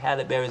 I hear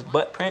Halle Berry's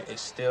butt print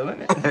is still in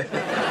it.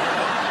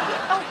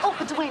 Oh,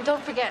 but Dwayne,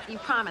 don't forget, you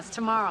promised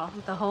tomorrow,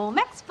 the Home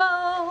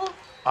Expo.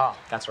 Oh,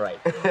 that's right.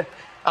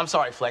 I'm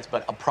sorry, Flex,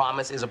 but a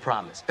promise is a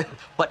promise.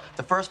 But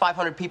the first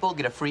 500 people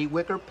get a free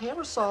wicker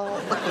parasol.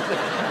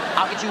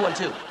 I'll get you one,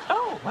 too.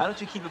 Oh, why don't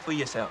you keep it for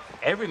yourself?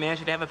 Every man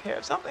should have a pair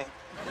of something.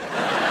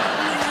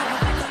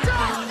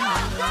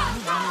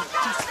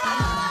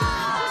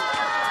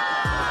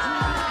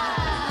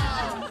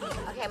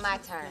 Okay, my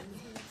turn.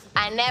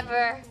 I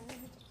never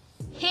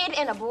hid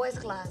in a boy's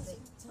closet.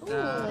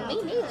 Ooh,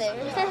 me neither.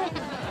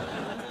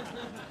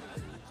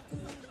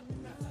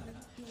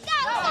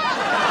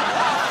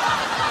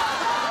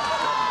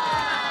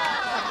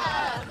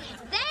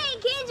 Dang,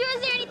 Kendra,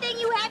 is there anything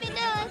you haven't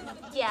done?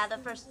 Yeah, the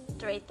first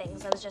 3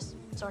 things. I was just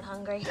sort of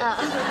hungry. Okay,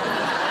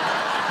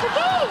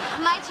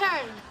 my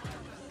turn.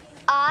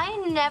 I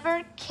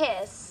never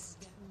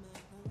kissed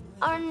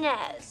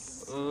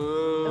Arnez. All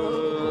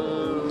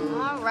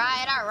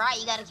right.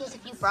 You gotta kiss a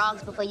few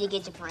frogs before you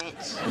get your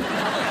prince. Stop.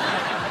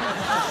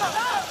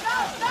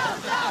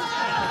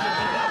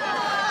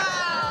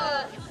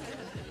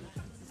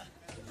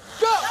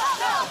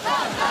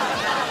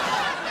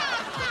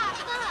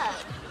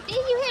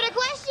 Didn't you hear the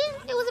question?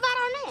 It was about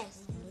Arnez.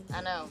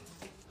 I know.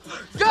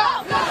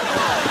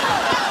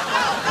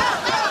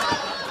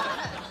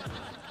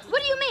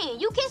 What do you mean?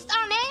 You kissed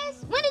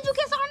Arnez? When did you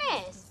kiss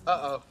Arnez?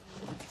 Uh-oh.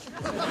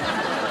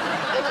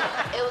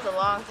 It was a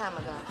long time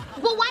ago.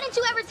 Well, why didn't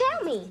you ever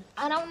tell me?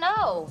 I don't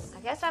know.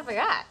 I guess I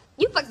forgot.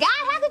 You forgot?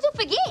 How could you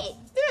forget?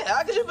 Yeah,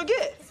 how could you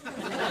forget?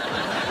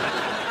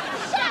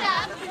 Shut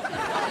up.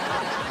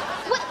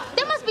 What?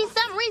 There must be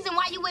some reason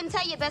why you wouldn't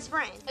tell your best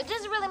friend. It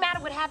doesn't really matter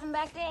what happened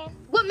back then.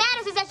 What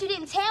matters is that you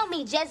didn't tell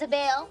me,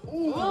 Jezebel.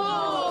 Ooh.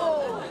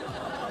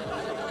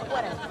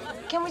 Whatever.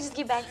 can we just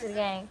get back to the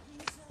game?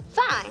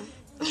 Fine.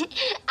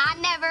 I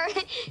never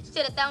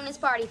should have thrown this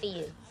party for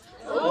you.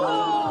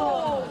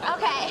 Ooh.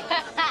 Okay,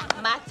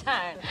 my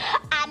turn.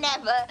 I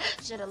never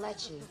should have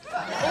let you.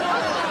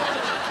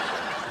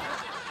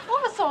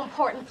 What was so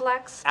important,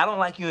 Flex? I don't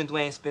like you and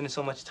Dwayne spending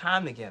so much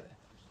time together.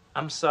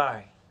 I'm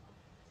sorry,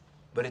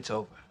 but it's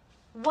over.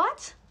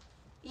 What?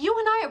 You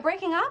and I are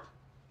breaking up?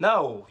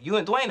 No, you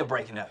and Dwayne are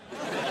breaking up.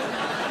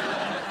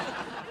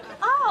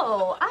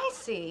 Oh, I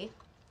see.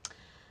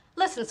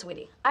 Listen,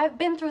 sweetie, I've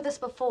been through this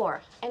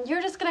before, and you're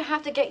just gonna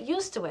have to get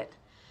used to it.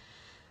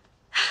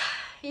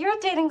 You're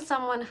dating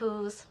someone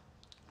who's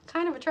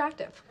kind of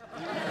attractive.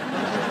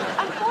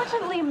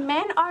 Unfortunately,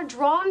 men are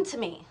drawn to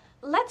me.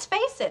 Let's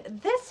face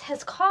it, this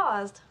has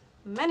caused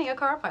many a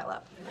car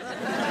pileup.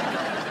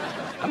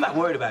 I'm not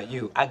worried about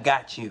you. I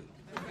got you.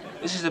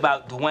 This is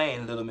about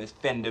Dwayne, little Miss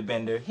Fender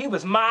Bender. He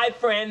was my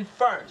friend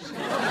first.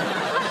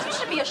 Flex, you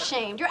should be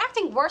ashamed. You're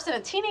acting worse than a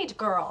teenage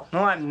girl. No,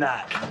 I'm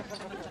not.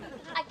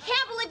 I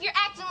can't believe you're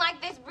acting like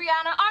this,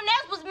 Brianna.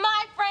 Arnez was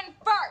my friend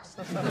first.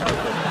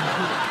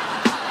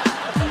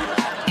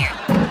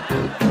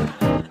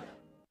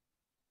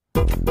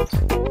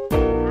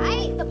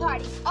 Alright, the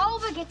party's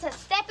over. Get to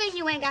stepping.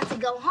 You ain't got to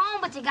go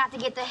home, but you got to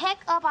get the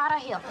heck up out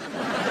of here.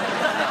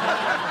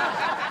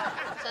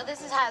 So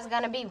this is how it's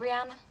gonna be,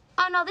 Brianna?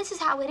 Oh, no, this is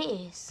how it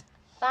is.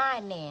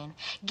 Fine, then.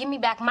 Give me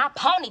back my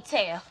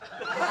ponytail.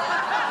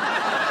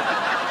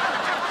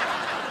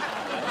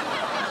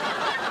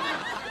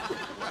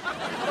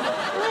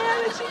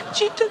 Well,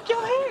 she took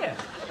your hair.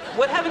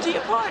 What happened to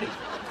your party?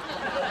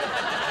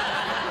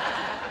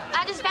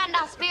 I just found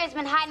out Spirit's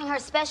been hiding her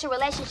special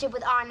relationship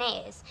with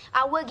Arnez.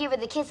 I would give her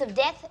the kiss of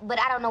death, but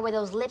I don't know where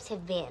those lips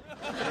have been.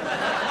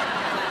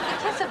 The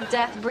kiss of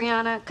death,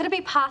 Brianna. Could it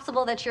be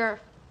possible that you're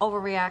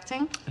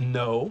overreacting?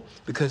 No,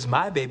 because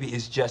my baby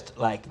is just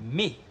like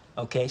me,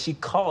 okay? She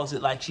calls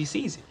it like she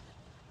sees it.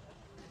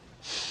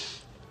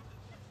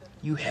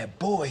 You have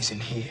boys in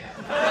here.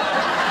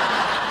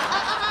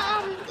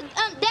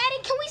 Daddy,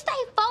 can we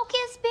stay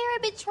focused?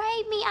 Spirit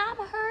betrayed me. I'm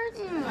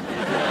hurting.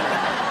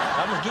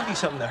 I'm gonna give you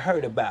something to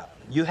hurt about.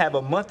 You have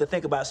a month to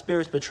think about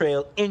Spirit's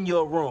betrayal in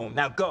your room.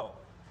 Now go.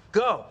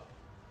 Go.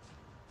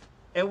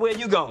 And where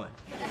you going?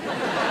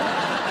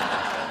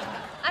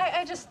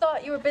 I just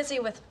thought you were busy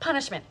with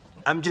punishment.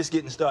 I'm just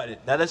getting started.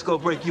 Now let's go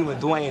break you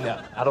and Dwayne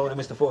up. I don't want to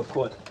miss the fourth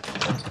quarter.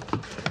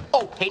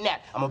 Oh, hey,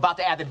 Nat, I'm about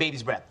to add the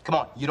baby's breath. Come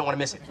on, you don't want to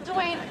miss it.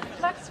 Dwayne,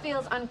 Flex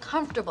feels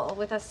uncomfortable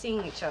with us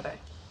seeing each other.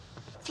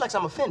 Flex,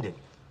 I'm offended.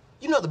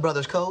 You know the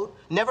brother's code.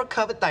 Never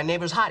covet thy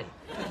neighbor's hottie.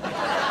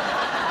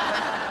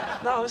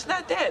 No, it's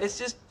not that. It's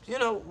just, you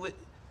know, when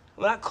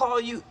I call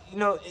you, you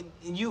know,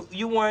 and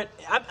you weren't,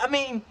 I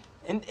mean,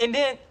 and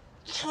then,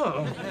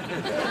 Dwayne,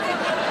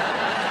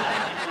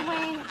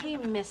 he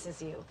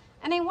misses you,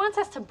 and he wants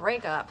us to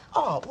break up.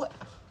 Oh, what?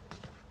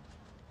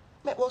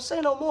 Man, well,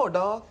 say no more,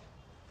 dog.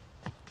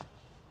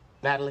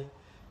 Natalie,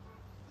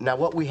 now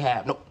what we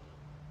have, no,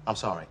 I'm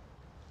sorry,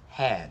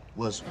 had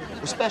was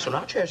special,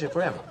 and I'll cherish it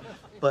forever.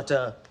 But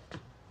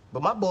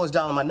my boy's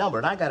dialing my number,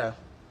 and I gotta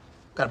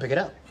pick it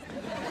up.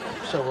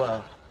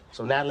 So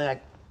Natalie,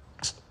 I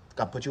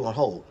gotta put you on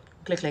hold.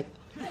 Click, click.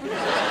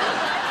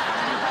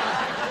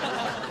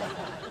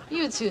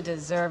 You two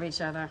deserve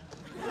each other.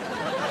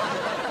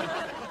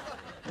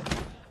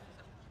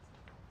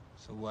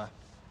 So,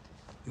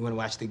 you want to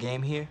watch the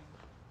game here?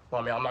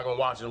 Well, I mean, I'm not gonna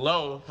watch it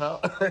alone, huh?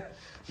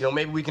 You know,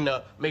 maybe we can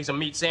make some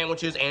meat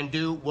sandwiches and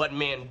do what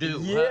men do.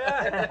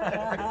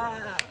 Yeah.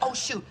 Huh? Oh,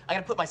 shoot, I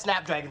gotta put my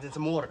snapdragons in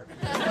some water.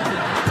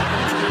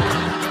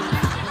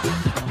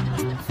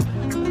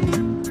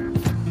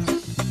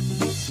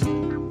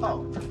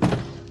 Oh.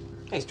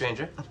 Hey,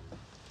 stranger.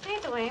 Hey,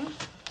 Dwayne.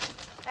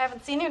 I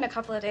haven't seen you in a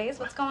couple of days.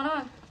 What's going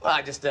on? Well,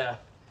 I just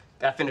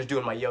got finished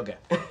doing my yoga.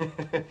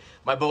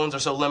 My bones are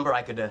so limber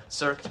I could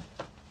circ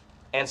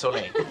and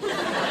sonate.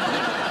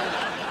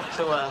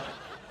 So,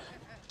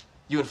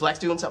 you and Flex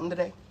doing something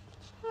today?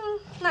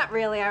 Not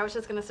really. I was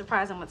just gonna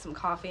surprise him with some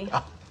coffee.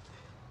 Oh.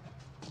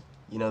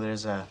 You know,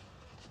 there's a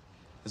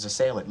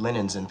sale at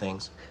Linens and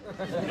things.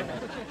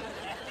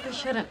 You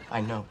shouldn't.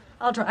 I know.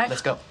 I'll drive.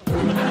 Let's go.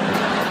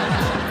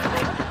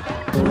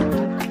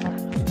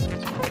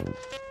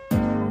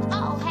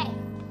 Oh, hey.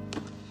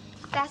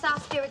 That's all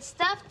Spirit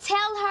stuff. Tell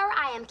her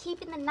I am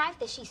keeping the knife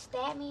that she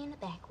stabbed me in the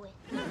back with.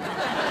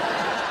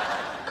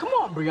 Come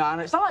on,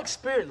 Brianna. It's not like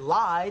Spirit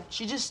lied.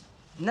 She just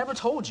never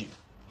told you.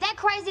 That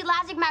crazy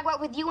logic might work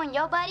with you and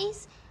your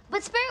buddies,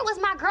 but Spirit was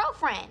my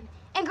girlfriend.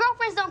 And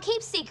girlfriends don't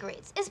keep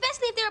secrets,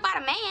 especially if they're about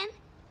a man.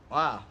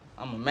 Wow,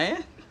 I'm a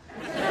man?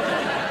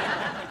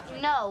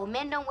 No,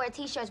 men don't wear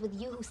t-shirts with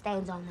you who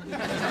stains on them.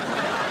 And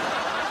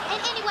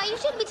anyway, you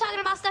shouldn't be talking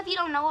about stuff you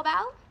don't know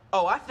about.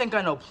 Oh, I think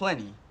I know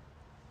plenty.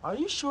 Are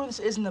you sure this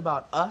isn't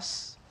about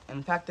us and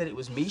the fact that it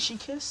was me she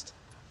kissed?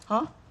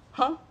 Huh?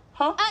 Huh?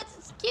 Huh?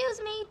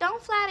 Excuse me,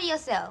 don't flatter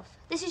yourself.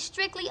 This is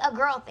strictly a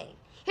girl thing.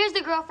 Here's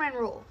the girlfriend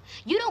rule.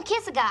 You don't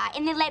kiss a guy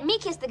and then let me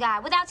kiss the guy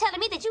without telling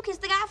me that you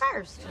kissed the guy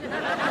first.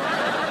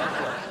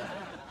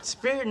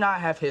 Spirit and I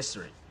have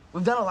history.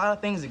 We've done a lot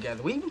of things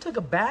together. We even took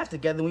a bath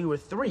together when we were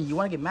 3. You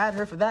want to get mad at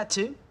her for that,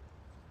 too?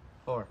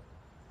 Or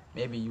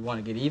maybe you want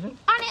to get even?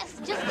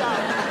 Honest, just go.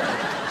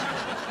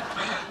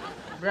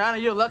 Brianna,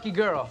 you're a lucky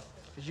girl.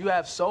 Because you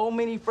have so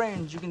many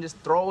friends, you can just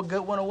throw a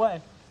good one away.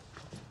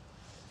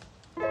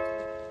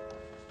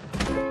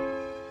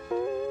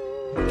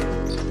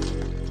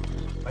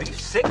 Are you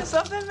sick or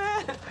something,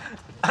 man?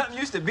 I'm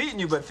used to beating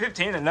you, but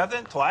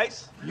 15-0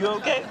 twice. You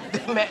okay?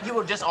 Man, you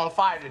were just on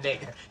fire today.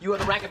 You were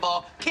the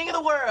racquetball king of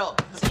the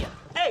world.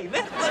 Hey,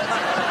 man,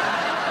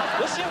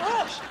 what's your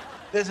rush?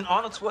 There's an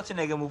Arnold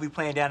Schwarzenegger movie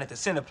playing down at the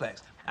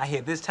Cineplex. I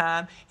hear this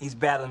time he's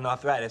battling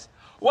arthritis.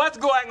 What's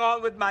going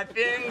on with my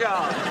finger?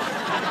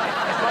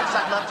 As much as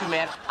I'd love to,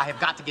 man, I have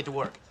got to get to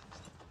work.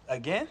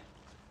 Again?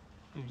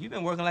 You've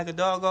been working like a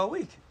dog all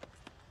week.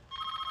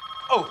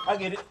 Oh, I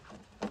get it.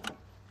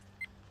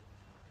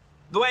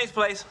 Dwayne's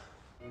place.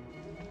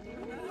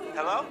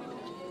 Hello?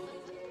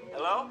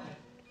 Hello?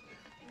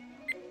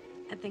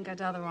 I think I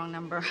dialed the wrong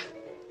number.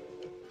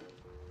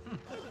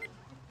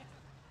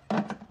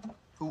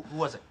 Who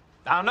was it?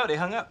 I don't know. They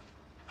hung up.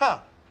 Huh.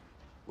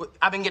 Well,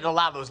 I've been getting a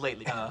lot of those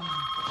lately.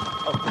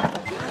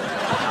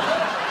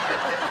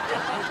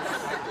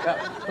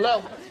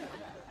 Hello?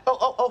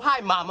 Oh,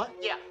 hi, Mama.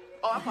 Yeah.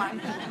 Oh, I'm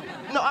fine.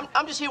 No,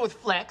 I'm just here with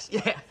Flex.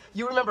 Yeah.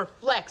 You remember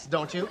Flex,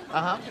 don't you?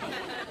 Uh-huh.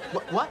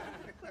 What?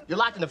 You're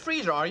locked in the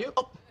freezer, are you?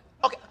 Oh,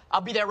 okay.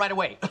 I'll be there right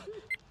away.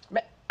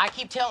 I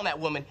keep telling that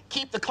woman,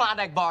 keep the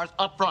Klondike bars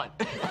up front.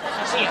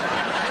 See ya.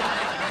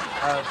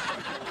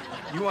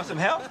 You want some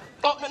help?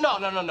 Oh,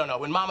 no.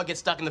 When Mama gets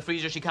stuck in the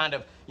freezer, she kind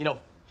of,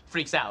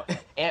 freaks out.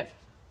 And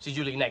she's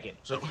usually naked,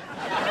 so.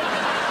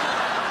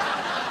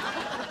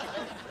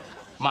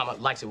 Mama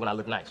likes it when I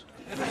look nice.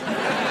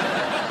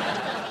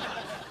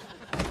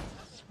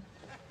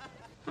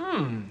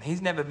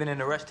 He's never been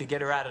in a rush to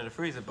get her out of the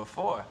freezer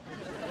before.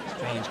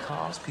 Strange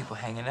calls, people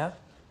hanging up.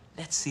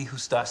 Let's see who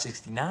Star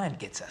 69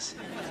 gets us.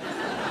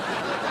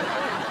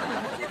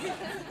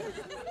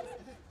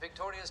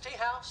 Victoria's Tea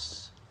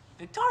House.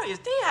 Victoria's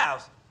Tea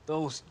House?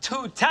 Those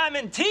 2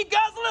 Tame tea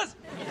guzzlers?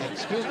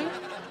 Excuse me?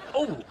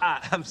 Oh,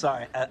 I'm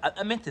sorry.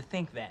 I meant to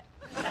think that.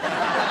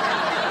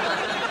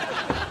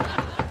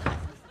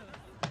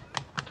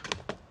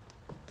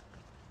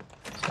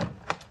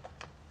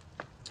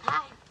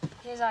 Hi.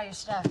 Here's all your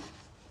stuff.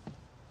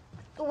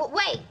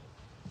 Wait.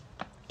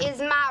 Is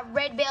my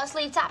red bell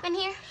sleeve top in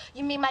here?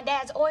 You mean my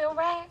dad's oil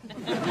rag?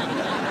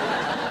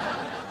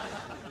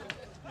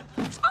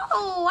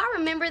 Oh, I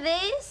remember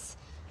this.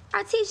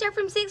 Our T-shirt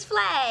from Six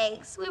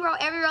Flags. We rode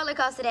every roller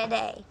coaster that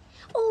day.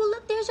 Oh,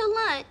 look, there's your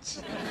lunch.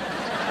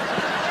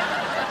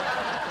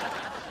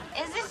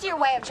 Is this your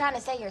way of trying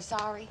to say you're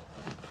sorry?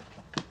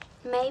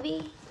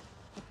 Maybe.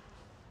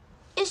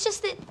 It's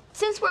just that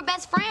since we're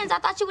best friends, I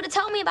thought you would have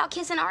told me about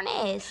kissing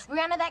Arnez.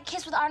 Brianna, that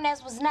kiss with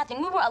Arnez was nothing.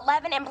 We were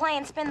 11 and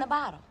playing spin the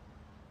bottle.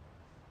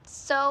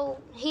 So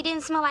he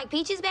didn't smell like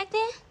peaches back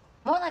then?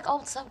 More like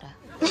old soda.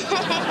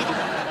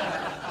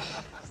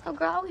 So,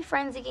 girl, are we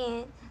friends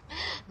again?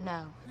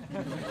 No.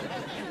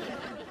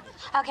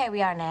 Okay,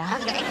 we are now.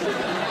 Okay.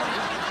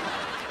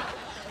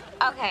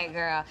 Okay,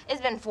 girl.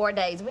 It's been 4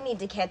 days. We need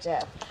to catch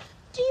up.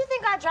 Do you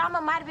think our drama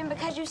might have been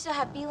because you still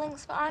have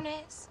feelings for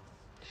Arnez?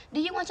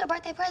 Do you want your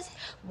birthday present?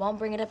 Won't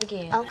bring it up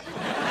again. Okay.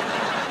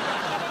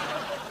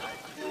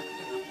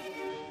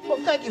 Well,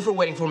 thank you for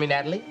waiting for me,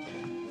 Natalie.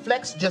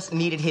 Flex just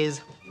needed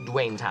his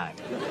Dwayne time.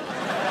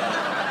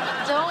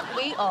 Don't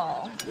we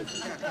all?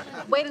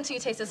 Wait until you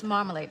taste this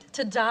marmalade.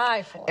 To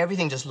die for.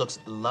 Everything just looks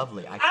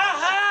lovely.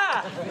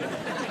 Aha!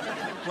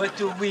 What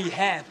do we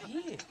have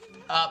here?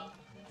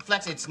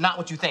 Flex, it's not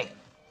what you think.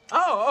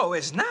 Oh,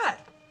 it's not?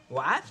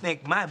 Well, I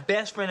think my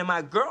best friend and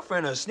my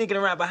girlfriend are sneaking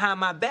around behind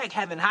my back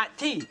having hot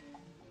tea.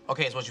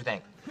 Okay, it's what you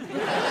think.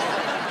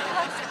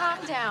 Let's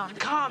calm down.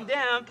 Calm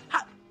down?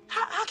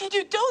 How can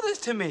you do this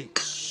to me?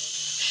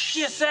 Shh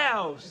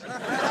yourselves.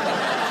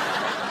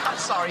 I'm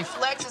sorry,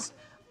 Flex.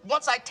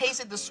 Once I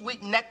tasted the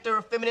sweet nectar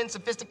of feminine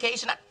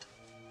sophistication, I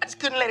just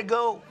couldn't let it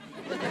go.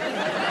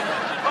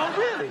 Oh,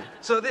 really?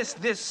 So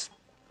this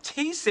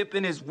tea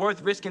sipping is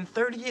worth risking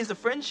 30 years of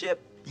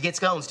friendship? You get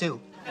scones, too.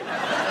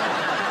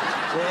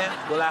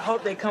 Yeah, well, I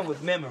hope they come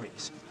with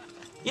memories.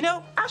 You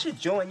know, I should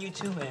join you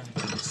two and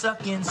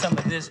suck in some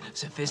of this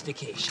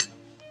sophistication.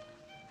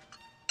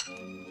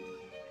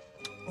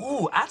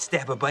 Ooh, I'd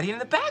stab a buddy in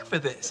the back for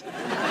this.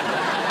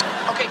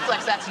 Okay,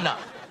 Flex, that's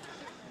enough.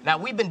 Now,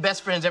 we've been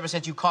best friends ever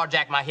since you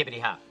carjacked my hippity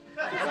hop.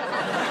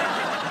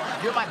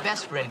 You're my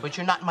best friend, but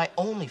you're not my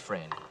only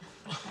friend.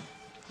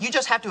 You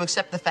just have to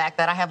accept the fact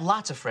that I have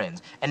lots of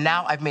friends, and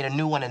now I've made a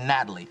new one in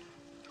Natalie,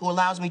 who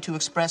allows me to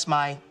express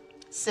my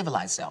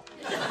civilized self.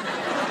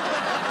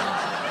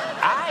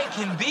 I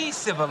can be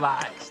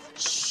civilized.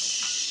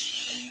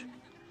 Shh.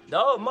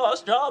 No more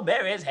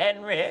strawberries,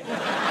 Henry.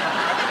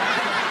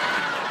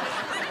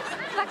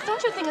 Flex,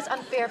 don't you think it's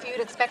unfair for you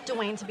to expect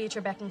Dwayne to be at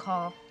your beck and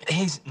call?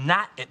 He's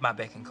not at my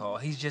beck and call.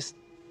 He's just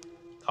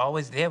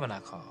always there when I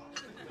call.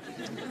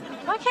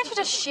 Why can't you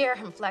just share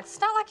him, Flex?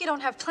 It's not like you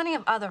don't have plenty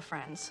of other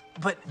friends.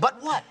 But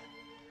what?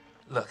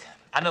 Look,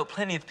 I know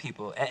plenty of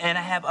people, and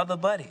I have other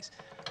buddies,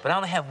 but I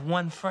only have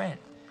one friend.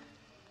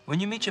 When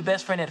you meet your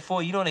best friend at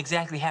 4, you don't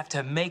exactly have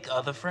to make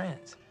other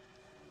friends.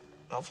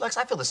 Well, Flex,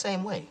 I feel the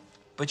same way.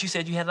 But you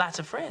said you had lots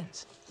of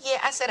friends. Yeah,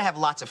 I said I have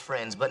lots of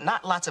friends, but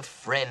not lots of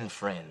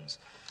friends.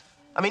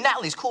 I mean,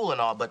 Natalie's cool and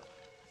all, but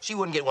she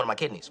wouldn't get one of my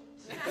kidneys.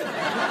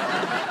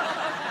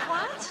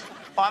 What?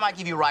 Oh, I might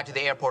give you a ride to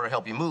the airport or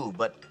help you move,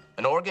 but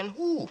an organ?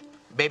 Ooh,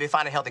 baby,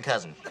 find a healthy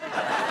cousin.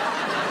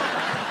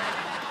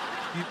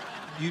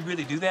 You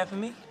really do that for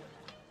me?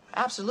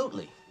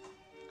 Absolutely.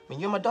 I mean,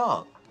 you're my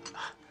dog.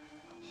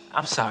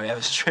 I'm sorry, I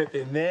was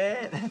tripping,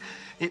 man.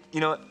 You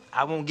know what?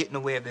 I won't get in the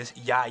way of this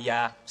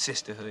ya-ya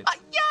sisterhood.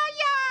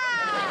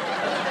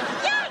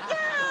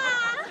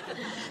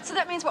 So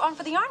that means we're on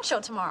for the yarn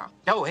show tomorrow.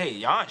 Oh, hey,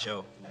 yarn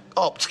show.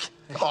 Oh,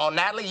 come on,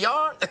 Natalie,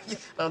 yarn?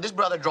 This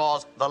brother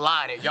draws the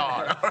line at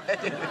yarn.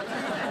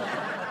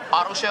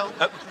 Auto show?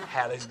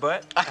 Hallie's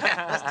butt.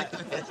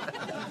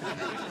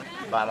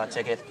 Buy my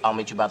ticket. I'll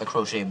meet you by the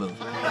crochet booth.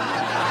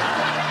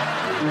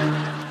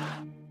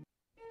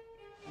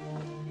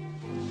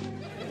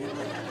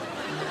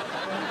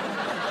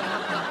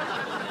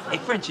 Hey,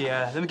 Frenchie,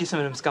 let me get some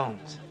of them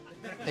scones.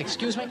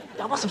 Excuse me?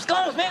 I want some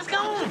scones, man,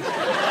 scones!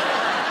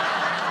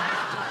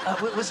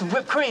 With some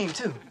whipped cream,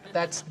 too.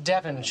 That's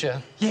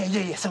Devonshire.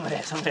 Yeah, some of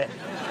that.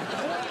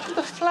 Where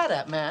the flat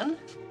at, man?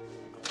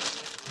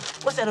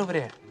 What's that over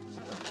there?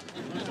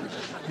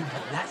 You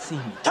have not seen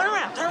me. Turn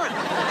around!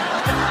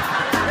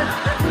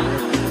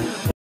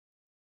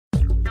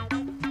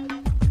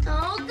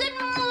 Oh, good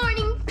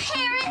morning,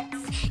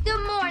 parrots.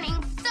 Good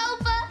morning,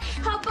 sofa.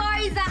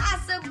 Habariza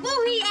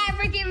asabuhi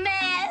African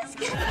mask.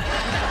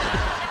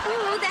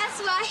 Oh, that's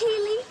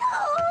Swahili.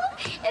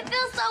 Oh, it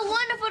feels so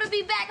wonderful to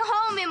be back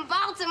home in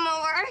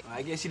Baltimore.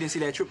 I guess you didn't see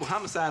that triple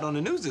homicide on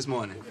the news this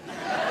morning.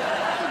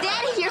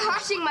 Daddy, you're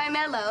harshing my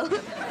mellow.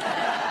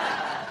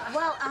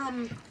 Well,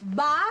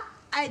 ba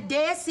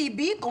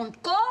DCB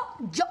conco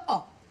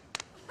jo.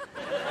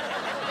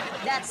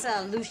 That's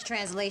a loose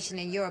translation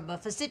in Yoruba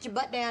for sit your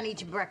butt down,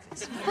 eat your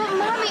breakfast. But,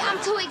 Mommy, I'm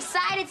too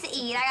excited to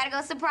eat. I gotta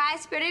go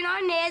surprise Spirit and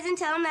Arnez and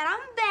tell them that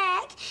I'm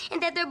back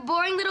and that their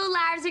boring little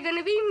lives are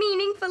gonna be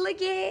meaningful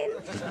again.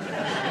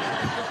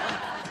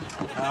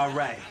 All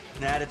right.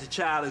 Now that the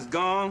child is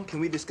gone, can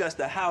we discuss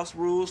the house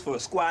rules for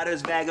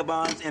squatters,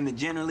 vagabonds, and the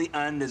generally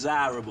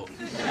undesirable?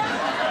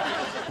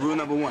 Rule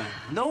number 1,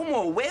 no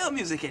more whale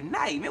music at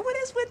night. Man, what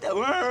is with the...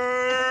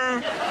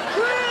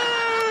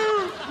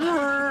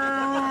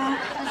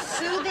 The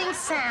soothing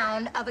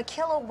sound of a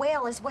killer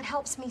whale is what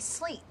helps me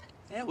sleep.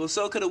 Yeah, well,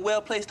 so could a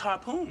well-placed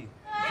harpoon.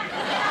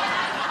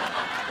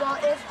 Well,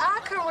 if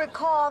I can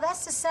recall,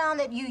 that's the sound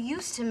that you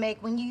used to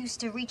make when you used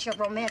to reach your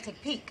romantic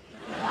peak.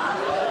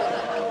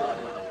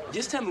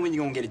 Just tell me when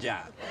you're gonna get a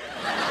job.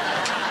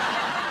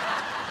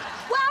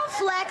 Well,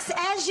 Flex,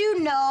 as you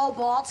know,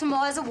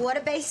 Baltimore is a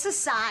water-based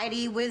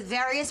society with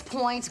various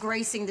points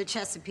gracing the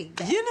Chesapeake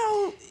Bay. You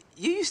know,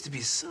 you used to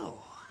be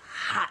so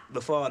hot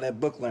before all that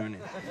book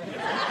learning.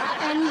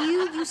 And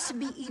you used to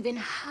be even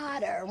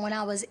hotter when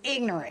I was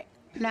ignorant.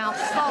 Now,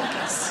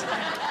 focus.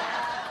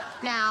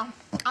 Now,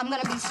 I'm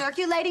gonna be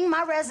circulating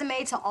my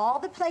resume to all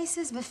the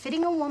places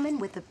befitting a woman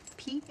with a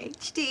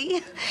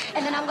PhD,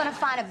 and then I'm gonna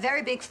find a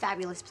very big,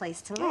 fabulous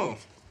place to live. Oh,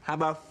 how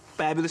about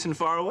fabulous and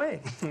far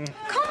away?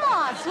 Come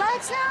on,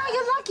 Flex, now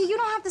you're lucky. You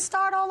don't have to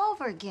start all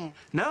over again.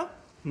 No,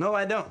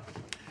 I don't.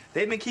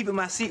 They've been keeping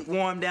my seat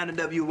warm down to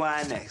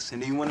WYNX.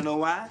 And do you want to know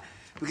why?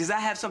 Because I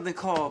have something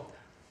called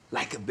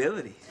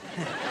likability.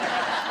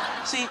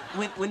 See,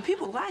 when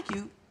people like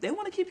you, they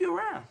want to keep you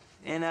around.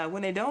 And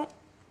when they don't,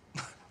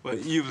 well,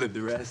 you've lived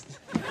the rest.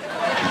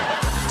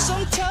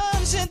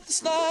 Sometimes in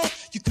this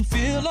life, you can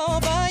feel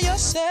all by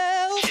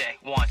yourself. Check,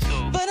 1,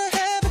 2. But I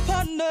have a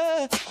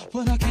partner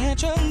when I can't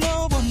trust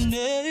no one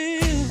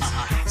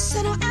else.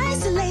 So don't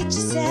isolate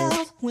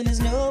yourself when there's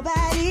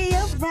nobody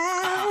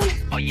around.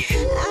 Oh, yeah.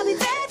 I'll be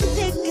there to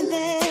thick and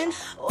thin.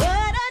 What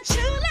a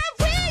true love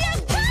we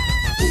have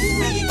found.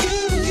 Me and you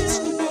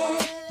against the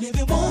world,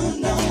 living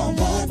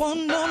one-on-one,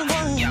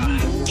 one-on-one.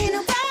 Can't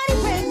nobody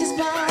break this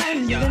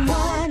bond, living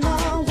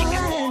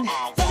one-on-one.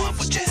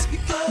 That's just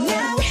because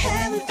Now we're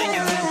having fun.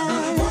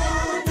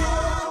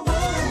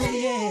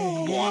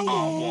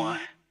 One-on-one.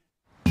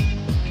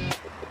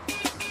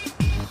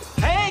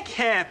 Hey,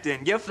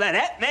 Captain, your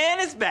flat man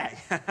is back.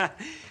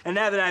 And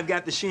now that I've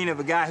got the sheen of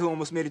a guy who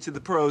almost made it to the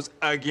pros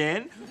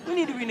again, we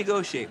need to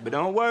renegotiate. But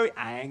don't worry,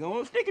 I ain't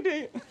gonna stick it to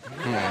you.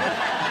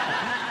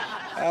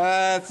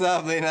 That's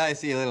awfully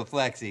nice of you, little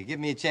Flexi. Give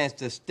me a chance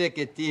to stick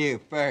it to you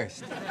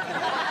first.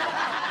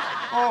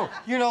 Oh,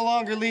 you're no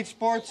longer lead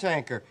sports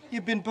anchor.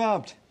 You've been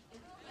bumped.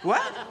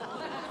 What?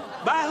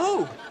 By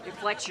who? Hey,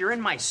 Flex, you're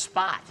in my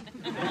spot.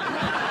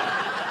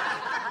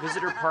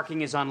 Visitor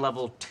parking is on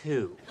level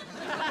 2.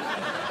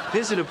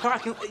 Visitor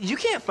parking? You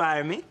can't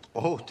fire me.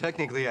 Oh,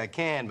 technically I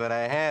can, but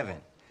I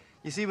haven't.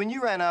 You see, when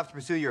you ran off to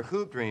pursue your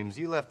hoop dreams,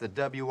 you left the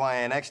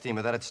WYNX team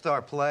without its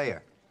star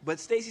player. But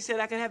Stacy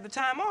said I could have the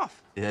time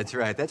off. Yeah, that's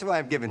right. That's why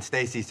I'm giving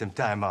Stacy some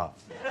time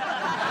off.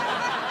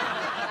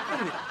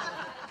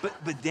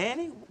 But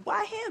Danny,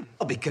 why him?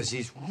 Oh, because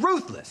he's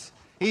ruthless.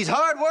 He's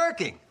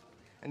hardworking.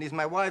 And he's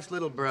my wife's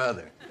little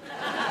brother.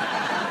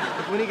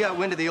 But when he got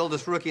wind of the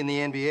oldest rookie in the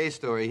NBA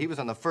story, he was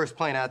on the first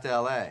plane out to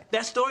L.A.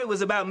 That story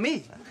was about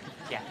me.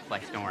 Yeah,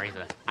 Flex, don't worry.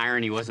 The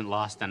irony wasn't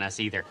lost on us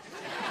either.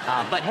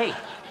 But hey,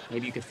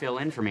 maybe you could fill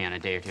in for me on a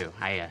day or two.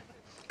 I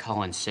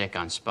call in sick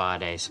on spa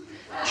days.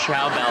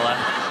 Ciao, Bella.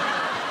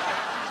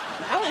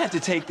 I don't have to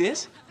take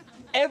this.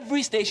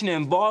 Every station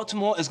in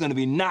Baltimore is going to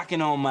be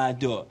knocking on my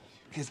door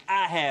because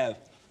I have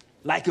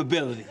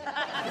likability.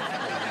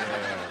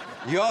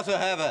 You also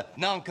have a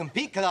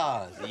non-compete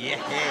clause.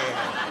 Yeah.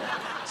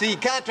 See, your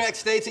contract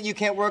states that you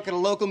can't work at a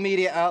local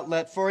media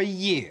outlet for a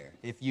year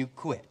if you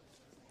quit.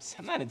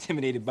 I'm not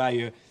intimidated by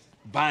your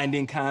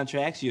binding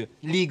contracts, your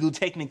legal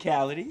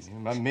technicalities.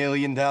 My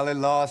million-dollar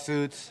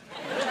lawsuits.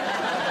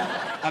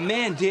 A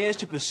man dares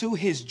to pursue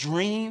his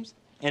dreams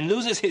and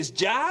loses his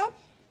job?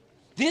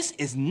 This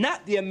is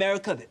not the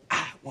America that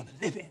I want to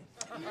live in.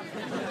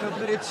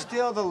 But it's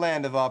still the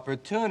land of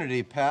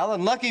opportunity, pal,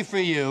 and lucky for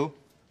you,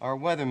 our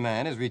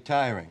weatherman is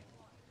retiring.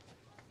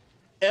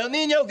 El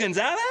Nino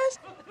Gonzalez?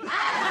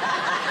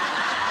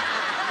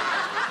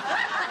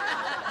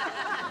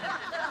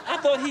 I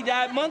thought he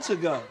died months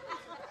ago.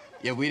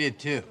 Yeah, we did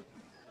too.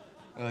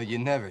 Well, you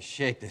never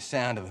shake the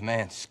sound of a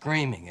man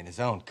screaming in his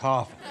own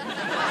coffin.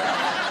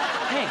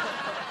 Hey,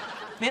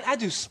 man, I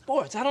do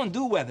sports. I don't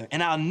do weather,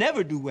 and I'll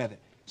never do weather.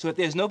 So if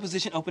there's no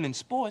position open in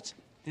sports,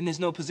 then there's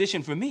no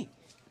position for me.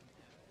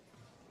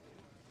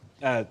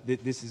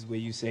 This is where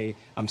you say,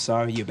 I'm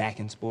sorry, you're back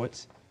in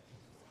sports?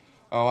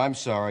 Oh, I'm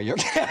sorry. You're...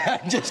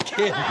 I'm just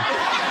kidding.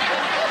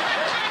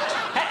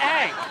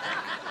 Hey!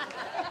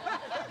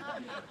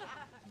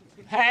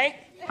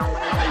 Hey!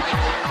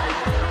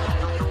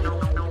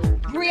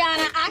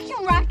 Brianna, I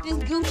can rock this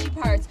Gucci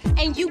purse,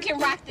 and you can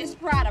rock this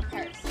Prada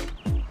purse.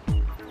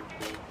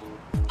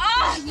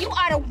 Oh, you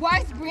are the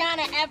worst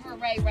Brianna ever,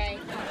 Ray Ray.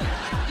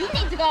 You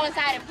need to go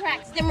inside and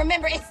practice. Then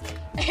remember, it's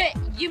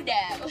you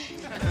know.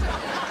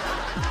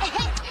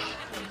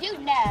 You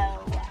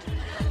know.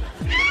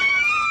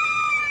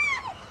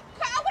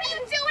 Carl, what are you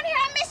doing here?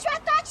 I missed you. I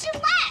thought you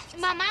left.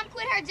 My mom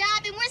quit her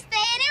job and we're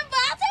staying in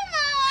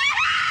Baltimore.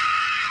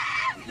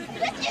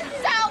 This is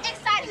so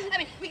exciting. I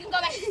mean, we can go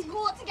back to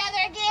school together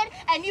again,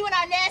 and you and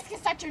Arnaz can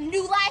start your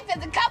new life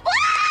as a couple.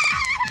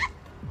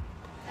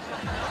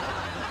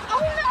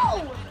 Oh,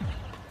 no.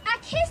 I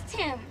kissed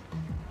him.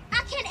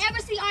 I can't ever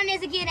see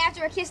Arnaz again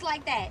after a kiss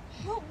like that.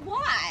 But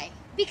why?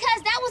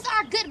 Because that was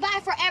our goodbye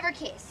forever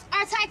kiss.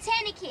 Our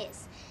Titanic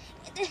kiss.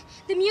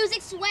 The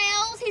music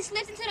swells, he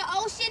slips into the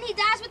ocean, he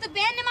dies with a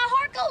band, and my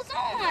heart goes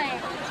on.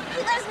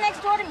 He lives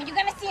next door to me. You're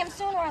gonna see him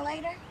sooner or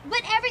later.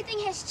 But everything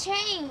has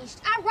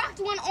changed. I rocked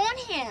one on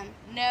him.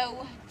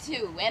 No,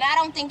 two. And I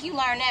don't think you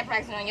learned that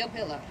practicing on your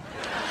pillow.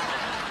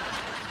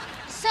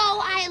 So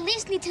I at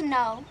least need to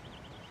know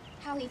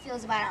how he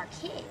feels about our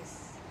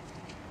kiss.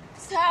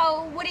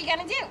 So, what are you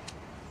gonna do?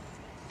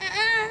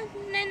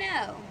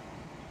 No.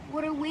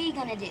 What are we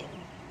gonna do?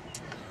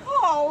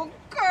 Oh,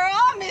 girl,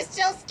 I missed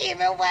your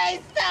scheming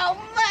ways so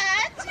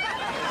much.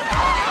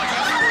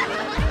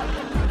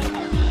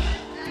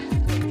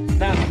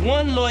 Now,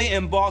 one lawyer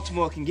in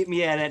Baltimore can get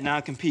me out of that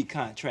non-compete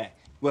contract.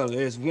 Well,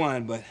 there's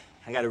one, but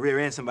I gotta rear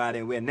end somebody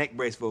and wear a neck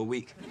brace for a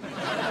week.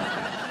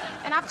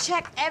 And I've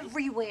checked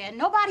everywhere.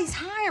 Nobody's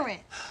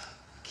hiring.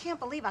 Can't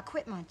believe I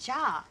quit my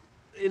job.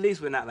 At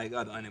least we're not like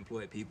other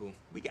unemployed people.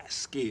 We got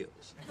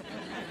skills.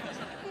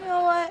 You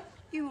know what?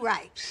 You're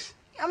right.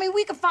 I mean,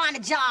 we could find a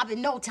job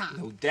in no time.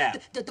 No doubt.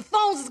 The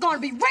phones is gonna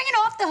be ringing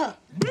off the hook.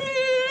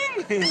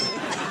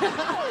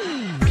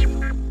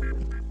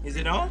 Is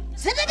it on?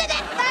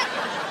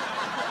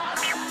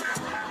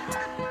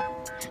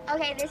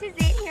 Okay, this is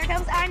it. Here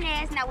comes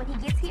Arnaz. Now, when he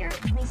gets here,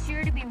 be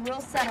sure to be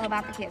real subtle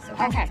about the kiss,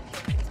 okay?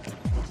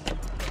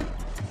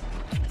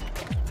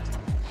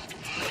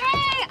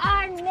 Hey,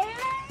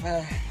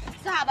 Arnaz.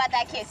 So how about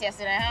that kiss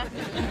yesterday, huh?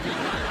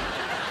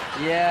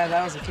 Yeah,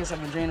 that was a kiss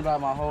I've been dreaming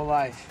about my whole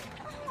life.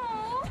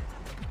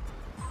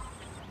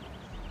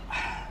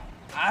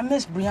 I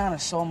miss Brianna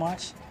so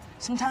much.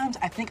 Sometimes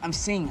I think I'm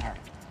seeing her.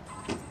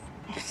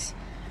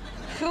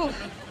 Whew,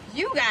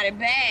 you got it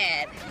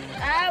bad.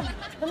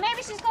 But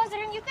maybe she's closer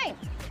than you think.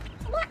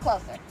 A lot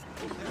closer.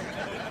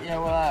 Yeah,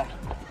 well,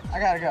 I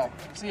gotta go.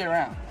 See you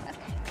around.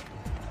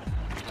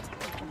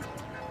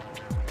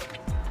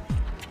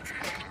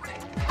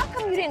 How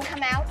come you didn't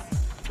come out?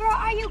 Girl,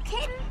 are you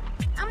kidding?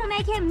 I'm gonna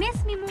make him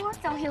miss me more,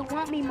 so he'll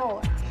want me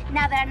more.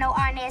 Now that I know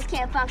Arnaz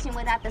can't function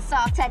without the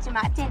soft touch of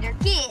my tender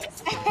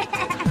kiss.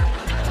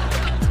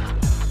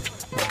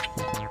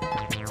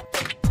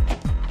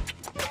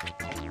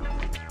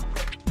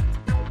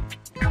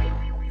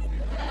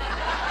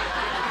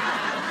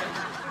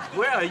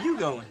 Where are you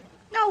going?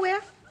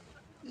 Nowhere.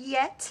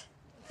 Yet.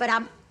 But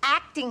I'm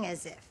acting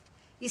as if.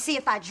 You see,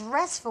 if I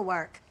dress for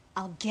work,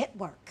 I'll get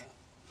work.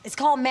 It's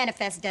called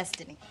manifest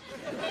destiny.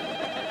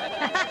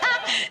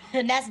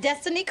 And that's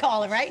destiny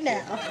calling right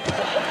now.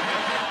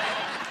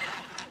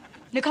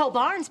 Nicole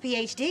Barnes,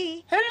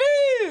 PhD.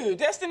 Hello,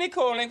 Destiny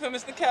calling for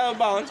Mr. Carol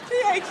Barnes,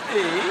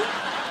 PhD.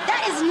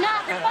 That is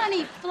not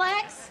funny,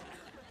 Flex.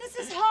 This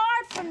is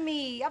hard for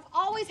me. I've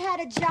always had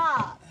a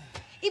job.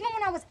 Even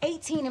when I was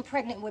 18 and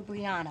pregnant with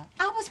Brianna,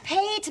 I was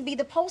paid to be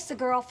the poster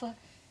girl for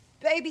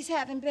babies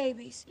having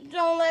babies.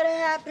 Don't let it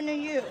happen to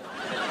you.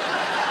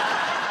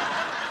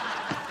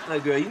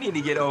 Look, girl, you need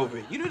to get over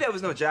it. You knew there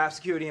was no job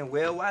security in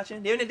whale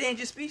watching? They're an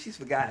endangered species,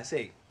 for God's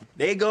sake.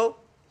 They go,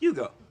 you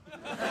go.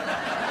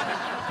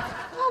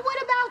 Well,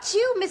 what about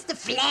you, Mr.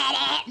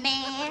 Flat-Hat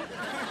Man?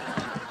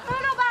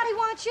 Don't nobody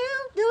want you,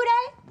 do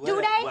they?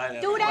 Do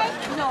they? Do they?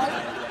 No.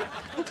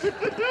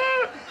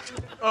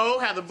 Oh,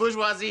 how the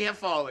bourgeoisie have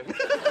fallen.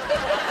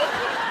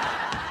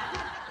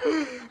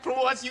 For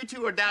once, you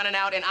two are down and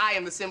out, and I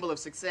am the symbol of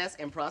success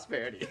and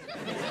prosperity.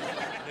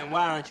 Then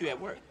why aren't you at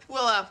work?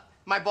 Well,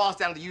 my boss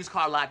down at the used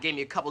car lot gave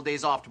me a couple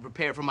days off to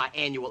prepare for my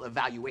annual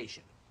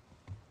evaluation.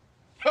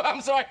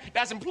 I'm sorry,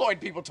 that's employed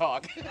people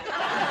talk.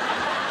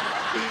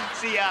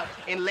 See,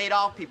 in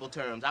laid-off people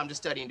terms, I'm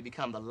just studying to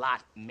become the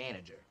lot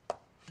manager.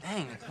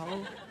 Dang,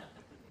 Nicole.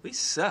 We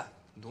suck.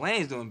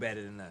 Dwayne's doing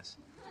better than us.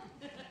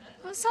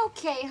 It's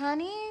okay,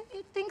 honey.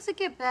 Things will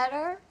get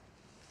better.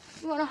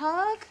 You want a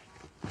hug?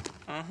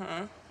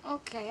 Uh-huh.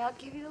 Okay, I'll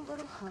give you a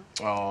little hug.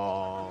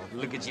 Oh,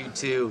 look at you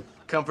two,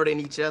 comforting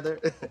each other.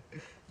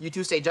 You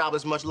two stay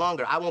jobless much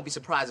longer. I won't be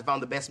surprised if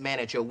I'm the best man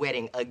at your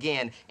wedding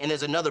again, and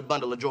there's another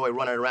bundle of joy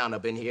running around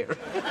up in here.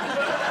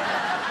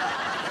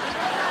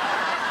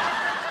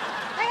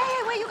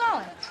 Hey, where you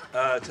going?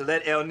 To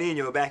let El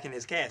Nino back in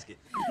his casket.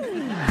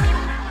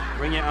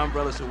 Bring your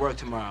umbrellas to work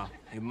tomorrow.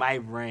 It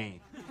might rain.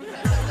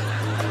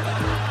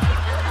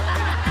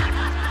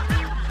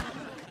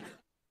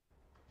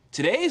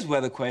 Today's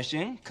weather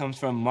question comes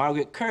from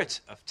Margaret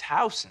Kurtz of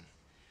Towson.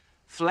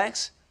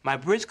 Flex, my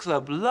bridge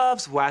club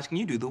loves watching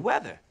you do the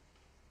weather.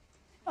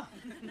 Oh,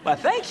 well,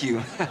 thank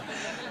you.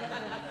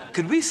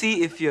 Could we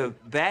see if your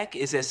back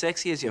is as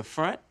sexy as your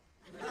front?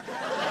 And what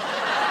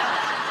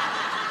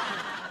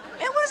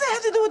does that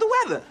have to do with the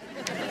weather?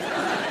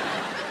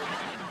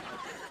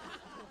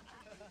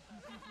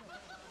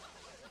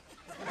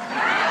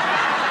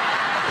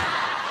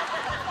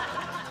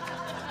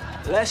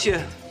 That's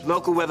your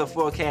local weather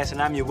forecast,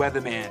 and I'm your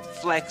weatherman,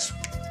 Flex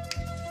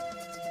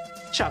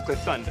Chocolate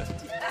Thunder.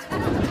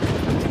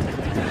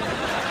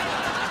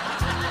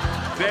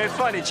 Very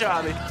funny,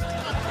 Charlie.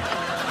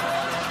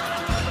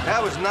 That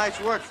was nice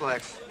work,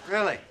 Flex.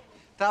 Really.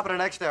 Top of the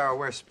next hour,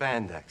 wear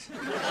spandex.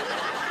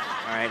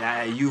 All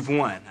right, you've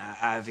won.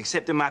 I've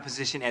accepted my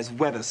position as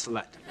weather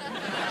slut.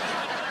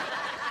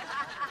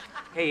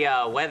 Hey,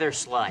 weather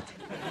slut.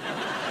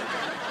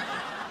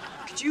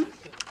 Could you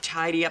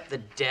tidy up the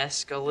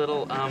desk a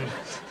little?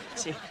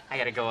 See, I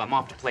gotta go. I'm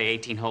off to play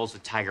 18 holes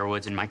with Tiger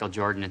Woods and Michael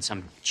Jordan in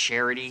some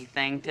charity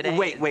thing today.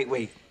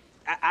 Wait.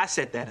 I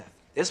set that up.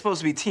 They're supposed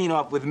to be teeing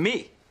off with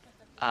me.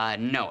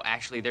 No,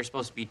 actually, they're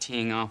supposed to be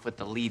teeing off with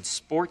the lead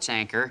sports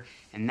anchor,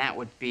 and that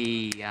would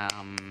be,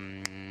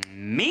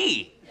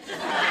 me.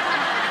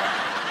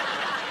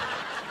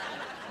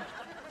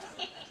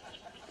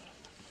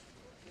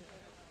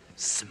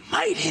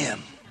 Smite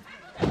him.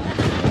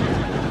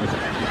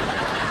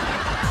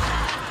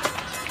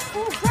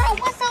 Ooh, girl,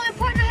 what's so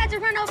important I had to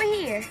run over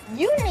here?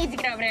 You need to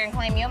get over there and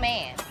claim your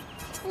man.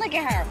 Look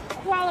at her,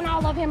 crawling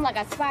all over him like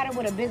a spider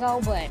with a big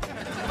old butt.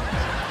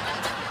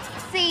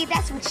 See,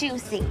 that's what you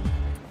see.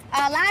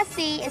 All I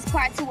see is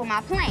part 2 of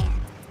my plan.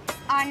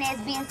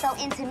 Arnez being so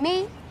into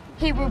me,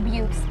 he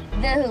rebukes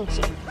the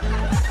hoochie.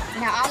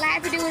 Now all I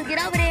have to do is get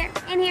over there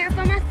and hear it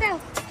for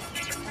myself.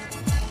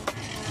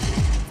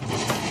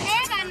 Hey,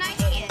 I got an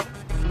idea.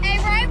 Hey,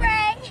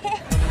 Ray.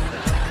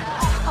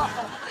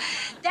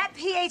 That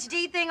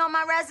PhD thing on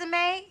my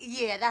resume,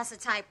 yeah, that's a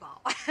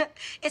typo.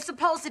 It's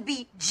supposed to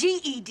be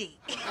GED.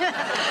 Yeah,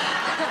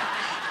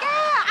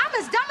 I'm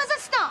as dumb as a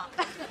stump.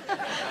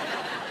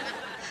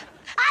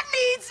 I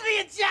needs me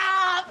a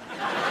job.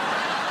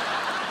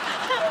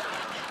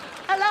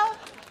 Hello?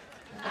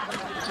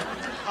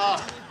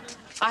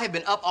 I have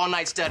been up all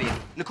night studying.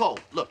 Nicole,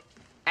 look,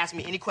 ask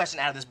me any question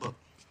out of this book.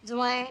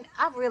 Dwayne,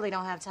 I really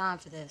don't have time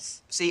for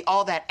this. See,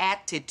 all that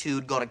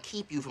attitude gonna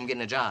keep you from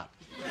getting a job.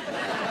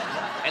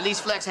 At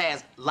least Flex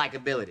has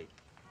likability.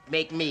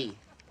 Make me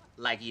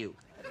like you.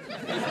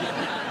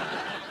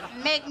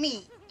 Make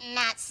me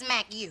not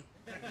smack you.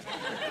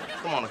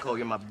 Come on, Nicole,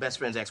 you're my best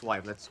friend's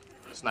ex-wife. Let's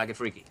not get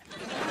freaky.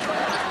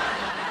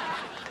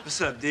 What's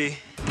up, D?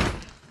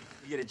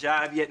 You get a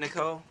job yet,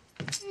 Nicole?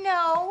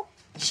 No,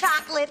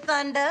 Chocolate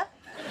Thunder.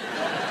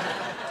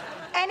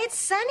 And it's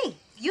sunny.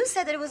 You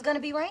said that it was gonna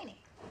be raining.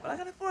 Well, I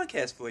got a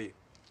forecast for you.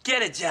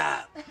 Get a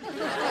job.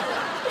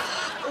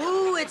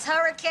 Ooh, it's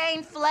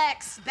Hurricane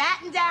Flex.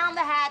 Batten down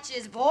the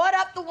hatches, board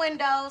up the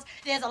windows.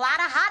 There's a lot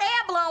of hot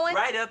air blowing.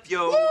 Right up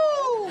your...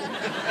 Woo!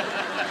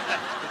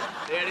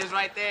 There it is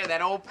right there,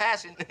 that old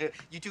passion.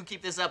 You two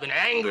keep this up and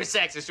angry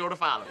sex is sure to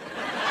follow.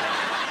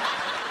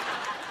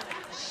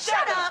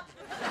 Shut up!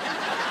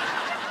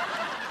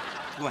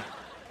 What?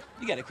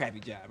 You got a crappy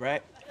job,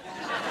 right?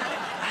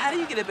 How do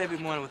you get up every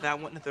morning without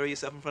wanting to throw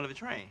yourself in front of a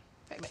train?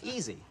 Hey, man,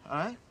 easy, all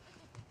right?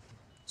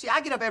 See,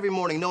 I get up every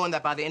morning knowing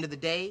that by the end of the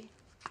day,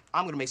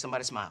 I'm gonna make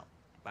somebody smile.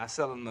 by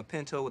selling them a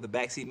Pinto with a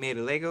backseat made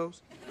of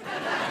Legos.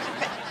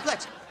 Hey,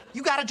 Flex,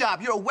 you got a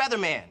job. You're a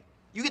weatherman.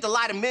 You get to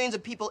lie to millions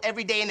of people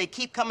every day, and they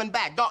keep coming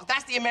back. Dog,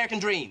 that's the American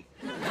dream.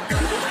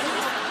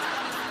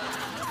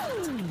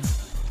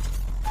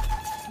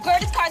 Girl,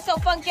 this car's so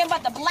funky, I'm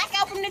about to black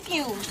out from the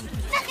fumes.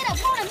 Suck it up,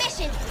 go on a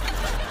mission.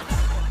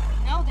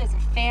 No, there's a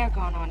fair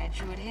going on at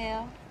Druid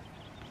Hill.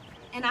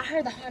 And I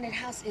heard the haunted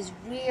house is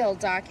real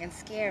dark and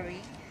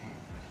scary.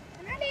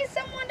 And I need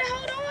someone to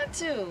hold on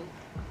to.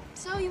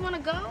 So, you want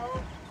to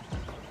go?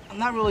 I'm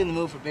not really in the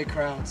mood for big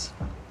crowds.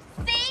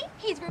 See?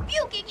 He's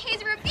rebuking.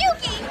 He's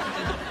rebuking.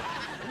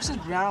 Ever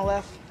since Brianna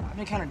left, I've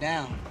been kind of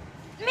down.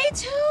 Me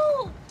too.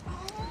 Oh,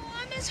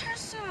 I miss her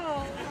so.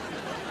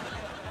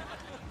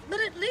 But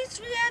at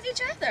least we have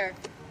each other.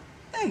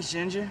 Thanks,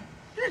 Ginger.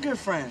 You're a good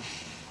friend.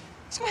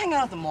 Let's go hang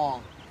out at the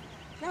mall.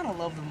 I don't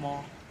love the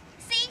mall.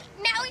 See?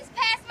 Now he's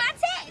passed my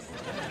test.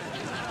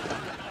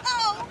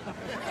 Oh.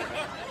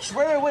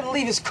 Shrew wouldn't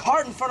leave his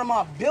cart in front of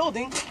my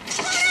building.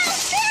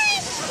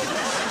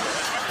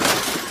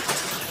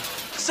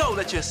 So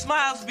let your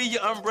smiles be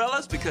your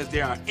umbrellas because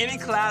there aren't any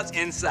clouds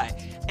in sight.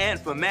 And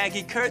for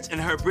Maggie Kurtz and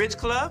her bridge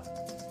club,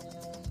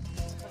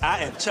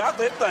 I am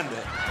Chocolate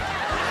Thunder.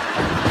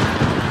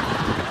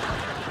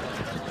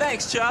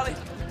 Thanks, Charlie.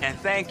 And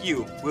thank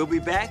you. We'll be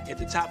back at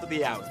the top of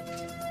the hour.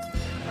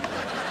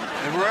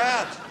 And we're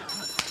out.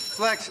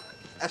 Flex,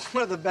 that's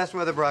one of the best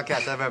weather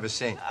broadcasts I've ever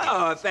seen.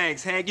 Oh,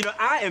 thanks, Hank. You know,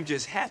 I am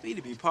just happy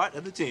to be part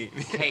of the team.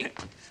 Hey,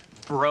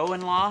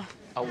 bro-in-law,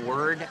 a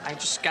word. I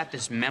just got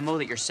this memo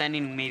that you're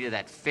sending me to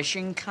that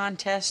fishing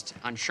contest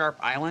on Sharp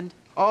Island.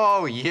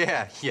 Oh,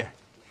 yeah.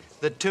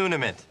 The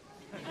tournament.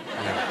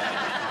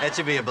 That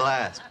should be a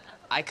blast.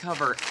 I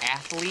cover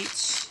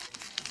athletes,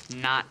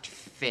 not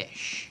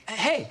fish.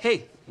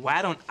 Hey,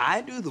 why don't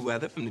I do the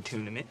weather from the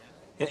tournament?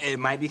 It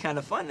might be kind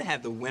of fun to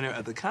have the winner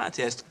of the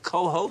contest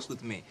co-host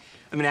with me.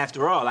 I mean,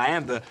 after all, I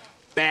am the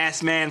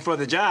best man for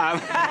the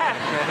job.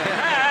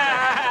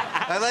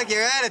 I like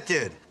your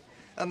attitude.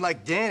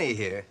 Unlike Danny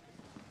here.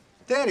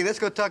 Danny, let's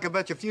go talk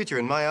about your future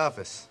in my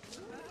office.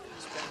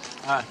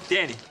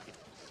 Danny,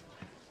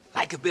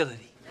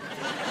 likability.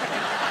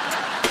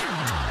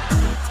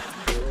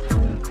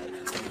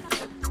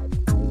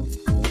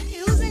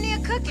 Who's in there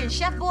cooking?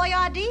 Chef Boy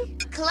RD?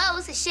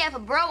 Close, Chef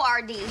Bro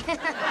RD.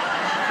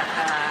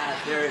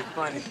 Very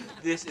funny.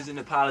 This is an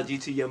apology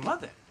to your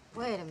mother.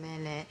 Wait a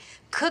minute.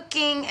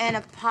 Cooking and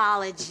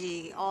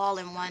apology all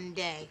in one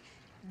day.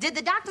 Did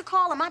the doctor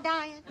call? Am I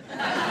dying?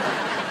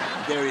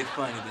 Very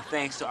funny, but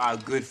thanks to our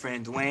good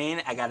friend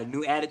Dwayne, I got a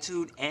new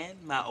attitude and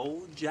my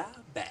old job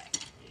back.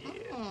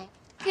 Yeah.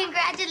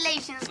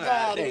 Congratulations,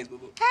 Daddy. Thanks,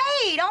 boo-boo.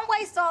 Hey, don't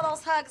waste all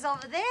those hugs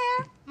over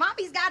there.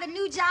 Mommy's got a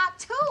new job,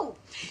 too.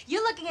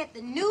 You're looking at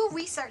the new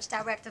research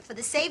director for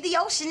the Save the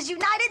Oceans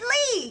United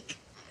League.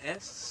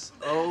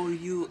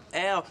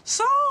 S-O-U-L.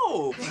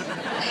 So!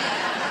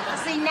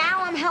 See,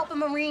 now I'm helping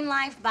marine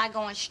life by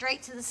going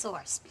straight to the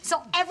source.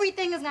 So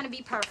everything is going to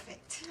be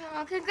perfect.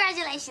 Oh,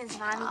 congratulations,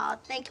 Mommy. Oh,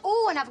 thank you.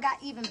 Oh, and I've got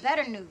even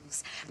better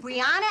news.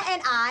 Brianna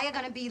and I are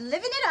going to be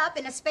living it up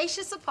in a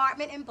spacious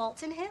apartment in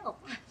Bolton Hill.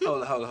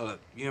 Hold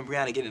up. You and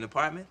Brianna get an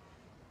apartment?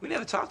 We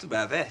never talked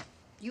about that.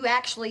 You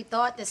actually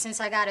thought that since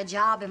I got a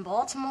job in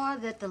Baltimore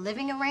that the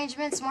living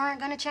arrangements weren't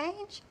going to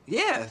change?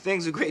 Yeah,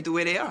 things are great the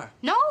way they are.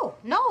 No,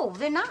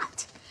 they're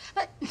not.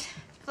 But,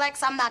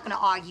 Flex, I'm not going to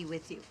argue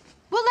with you.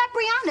 We'll let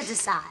Brianna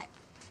decide.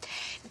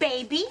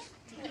 Baby,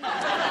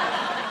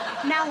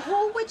 now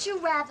who would you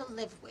rather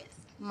live with,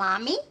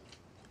 Mommy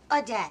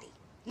or Daddy?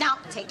 Now,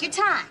 take your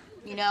time.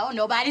 You know,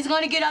 nobody's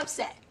going to get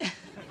upset.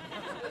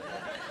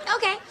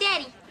 Okay,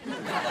 Daddy.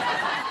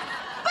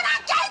 But I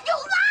gave you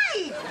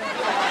life!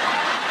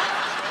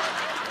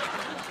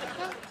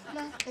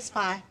 No, it's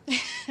fine.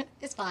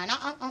 It's fine.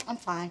 I'm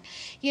fine.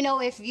 You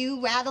know, if you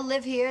rather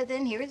live here,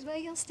 then here is where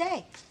you'll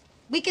stay.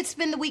 We could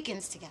spend the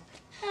weekends together.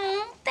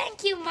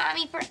 Thank you,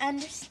 Mommy, for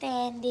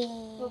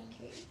understanding.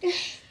 Okay.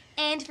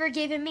 And for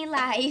giving me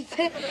life.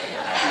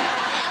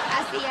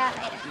 I'll see y'all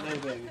later. Good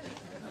night, baby.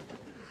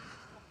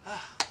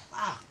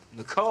 Wow,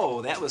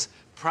 Nicole, that was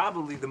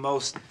probably the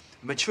most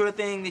mature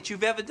thing that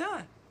you've ever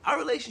done. Our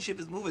relationship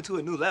is moving to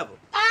a new level.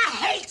 I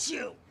hate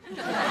you! You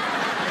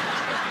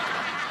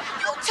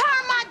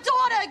turned my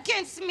daughter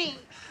against me!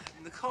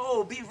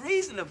 Nicole, be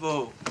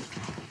reasonable.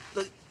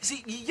 Look,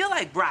 see, you're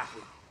like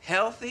broccoli.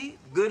 Healthy,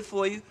 good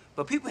for you,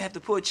 but people have to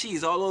pour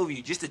cheese all over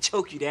you just to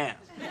choke you down.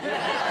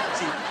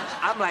 See,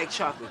 I'm like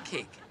chocolate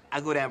cake.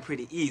 I go down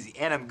pretty easy,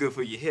 and I'm good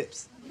for your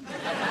hips.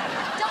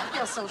 Don't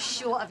feel so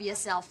sure of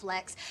yourself,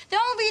 Flex. The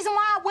only reason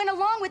why I went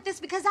along with this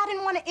because I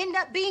didn't want to end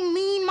up being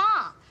mean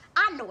mom.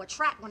 I know a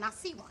trap when I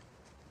see one.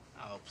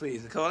 Oh,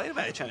 please, Nicole, ain't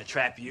nobody trying to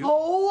trap you.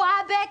 Oh,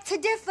 I beg to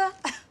differ.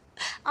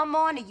 I'm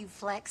on to you,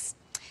 Flex.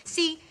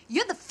 See,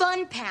 you're the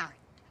fun parent,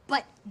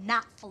 but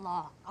not for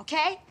long,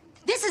 okay?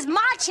 This is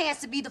my chance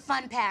to be the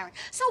fun parent.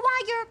 So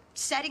while you're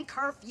setting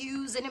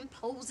curfews and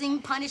imposing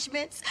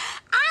punishments,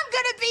 I'm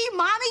gonna be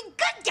Mommy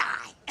Good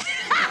Guy.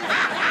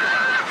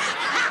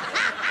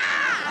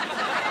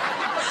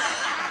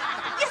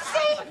 You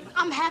see,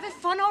 I'm having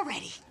fun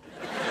already.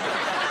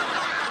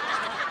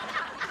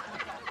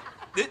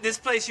 This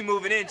place you're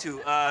moving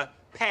into,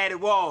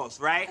 padded walls,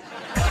 right? Here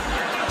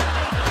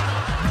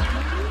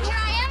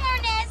I am,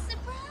 Ernest.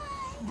 Surprise.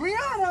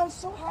 Brianna, I'm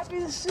so happy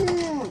to see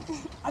you.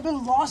 I've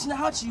been lost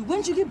without you.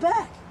 When did you get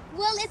back?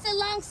 Well, it's a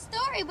long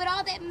story, but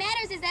all that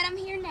matters is that I'm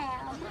here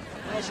now.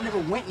 Man, she never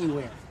went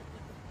anywhere.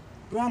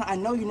 Brianna, I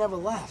know you never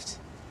left.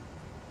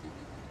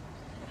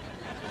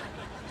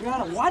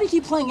 Brianna, why do you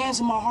keep playing games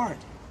in my heart?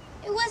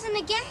 It wasn't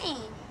a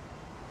game.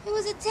 It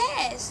was a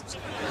test.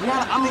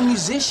 Brianna, I'm a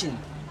musician.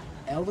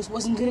 Elvis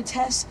wasn't good at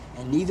tests,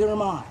 and neither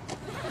am I.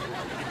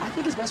 I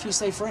think it's best we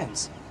stay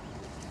friends.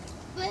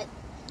 But,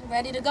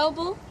 ready to go,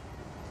 Boo?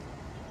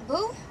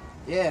 Boo?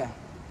 Yeah,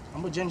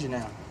 I'm with Ginger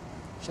now.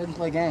 She doesn't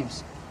play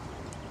games.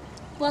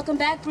 Welcome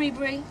back, Bree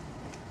Bree.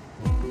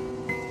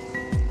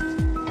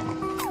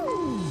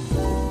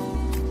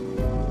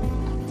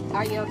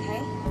 Are you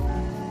okay?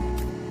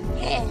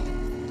 Yeah.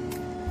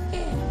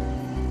 Yeah.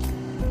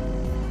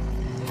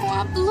 Oh,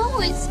 I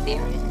blew it,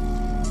 Spirit.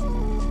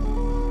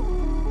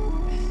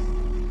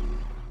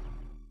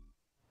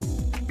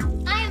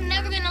 I am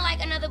never gonna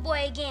like another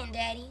boy again,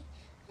 Daddy.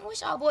 I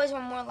wish all boys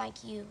were more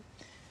like you.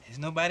 There's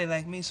nobody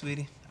like me,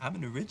 sweetie. I'm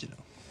an original.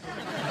 I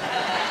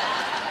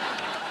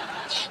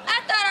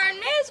thought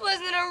Ernest was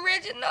an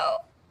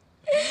original.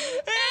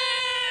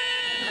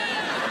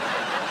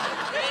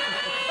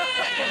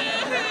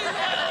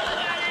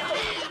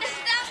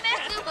 Stop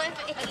messing with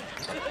me.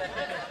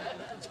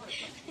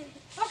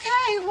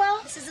 Okay, well,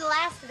 this is the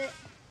last of it.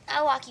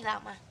 I'll walk you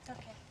out, Ma.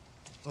 Okay.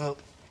 Well,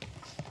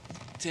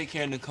 take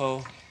care,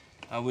 Nicole.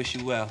 I wish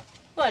you well.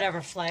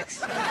 Whatever,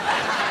 Flex.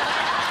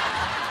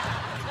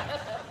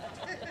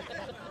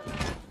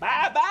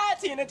 Bye-bye,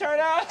 Tina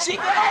Turner. She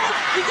goes,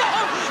 she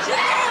goes, she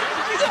goes,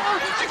 she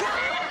goes, she goes.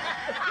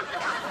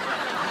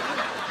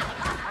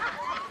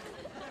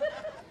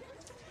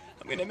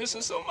 I'm gonna miss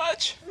her so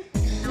much.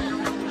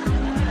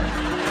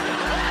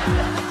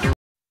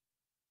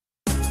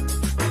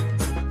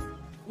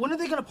 When are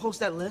they gonna post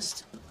that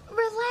list?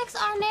 Relax,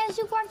 Arnaz.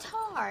 You worked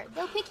hard.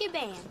 They'll pick your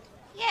band.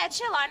 Yeah,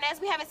 chill, Arnaz.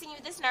 We haven't seen you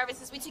this nervous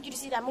since we took you to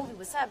see that movie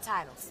with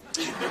subtitles.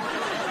 You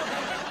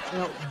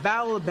know,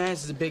 Battle of the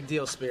Bands is a big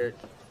deal, Spirit.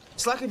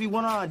 It's like if you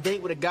went on a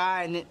date with a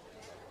guy and it...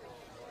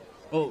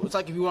 Oh, it's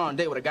like if you went on a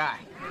date with a guy.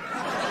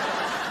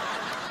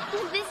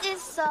 This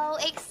is so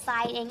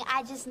exciting.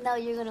 I just know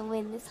you're gonna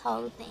win this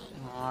whole thing.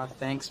 Aw,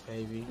 thanks,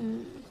 baby.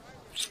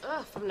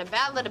 Ugh, from the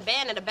battle of the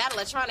band to the battle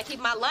of trying to keep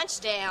my lunch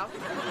down.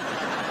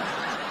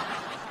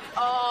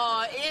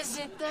 Oh,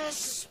 isn't that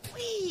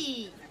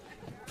sweet?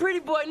 Pretty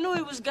boy knew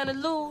he was gonna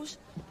lose,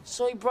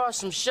 so he brought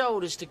some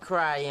shoulders to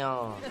cry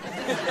on.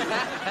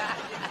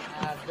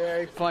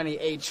 Very funny,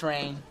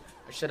 A-Train.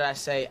 Or should I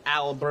say,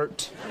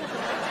 Albert.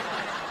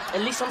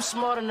 At least I'm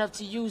smart enough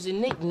to use a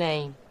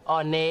nickname,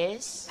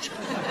 Arnaz.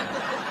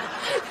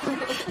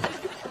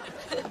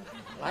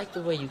 Like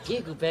the way you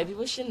giggle, baby.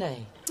 What's your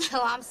name?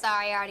 Oh, I'm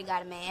sorry. I already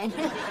got a man.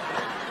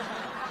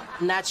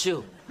 Not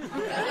you.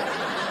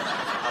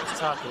 I was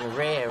talking to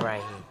Red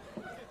right here.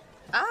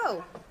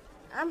 Oh,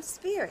 I'm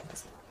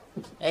Spirit.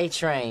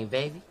 A-Train,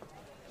 baby.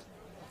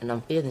 And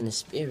I'm feeling the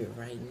spirit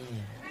right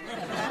now.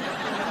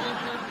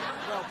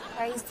 Well,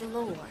 praise the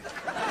Lord.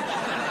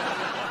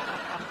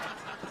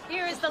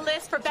 Here is the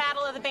list for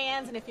Battle of the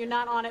Bands, and if you're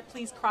not on it,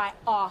 please cry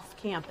off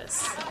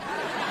campus.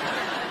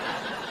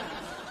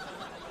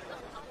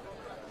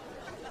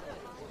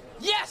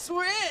 Yes,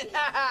 we're in!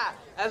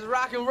 That's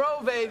rock and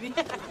roll, baby.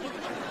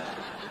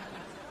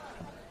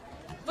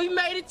 We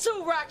made it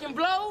too, Rock and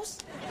Blows.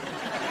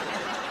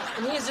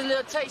 And here's a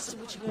little taste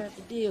of what you're gonna have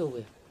to deal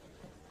with.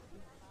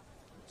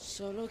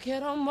 Solo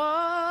quiero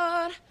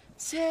amarte,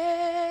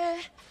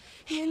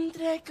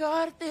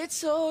 entregarte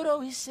todo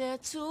y ser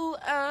tu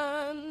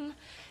ángel.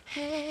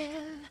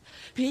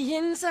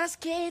 Piensas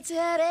que te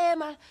haré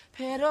mal,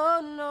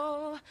 pero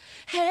no.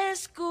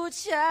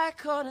 Escucha,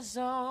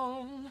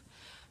 corazón.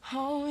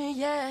 Oh,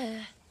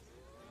 yeah.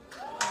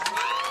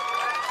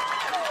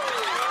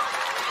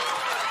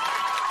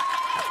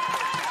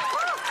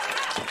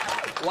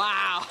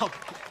 Wow.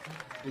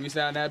 Do you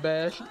sound that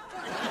bad?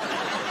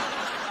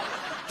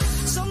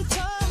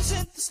 Sometimes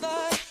in this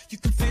life, you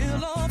can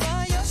feel all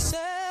by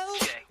yourself.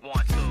 Check,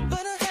 1, 2.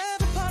 But I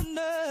have a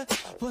partner,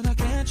 but I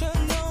can't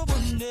trust no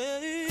one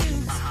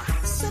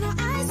else. So don't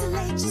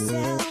isolate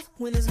yourself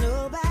when there's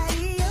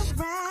nobody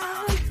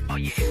around. Oh,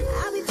 yeah.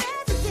 I'll be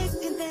back to thick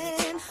and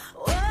thin.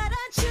 Why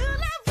don't you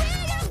let me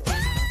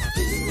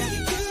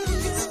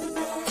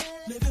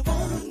Maybe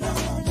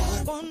one-on-one.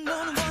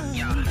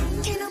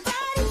 Ain't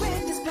nobody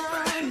break this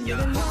bond.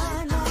 Living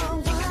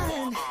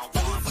one-on-one.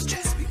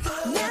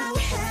 Now we're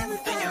having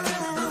fun.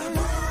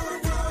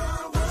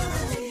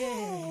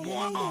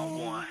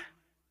 One-on-one.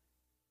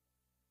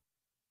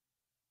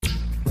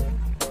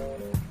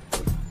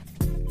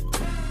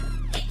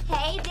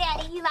 Hey,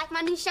 Daddy, you like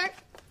my new shirt?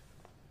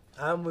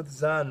 I'm with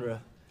Zanra.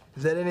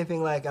 Is that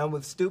anything like I'm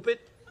with Stupid?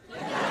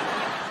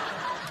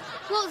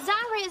 Well,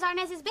 Zara is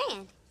Arnez's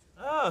band.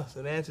 Oh,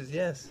 so the answer is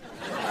yes.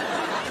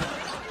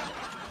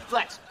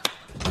 Flex,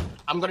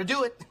 I'm gonna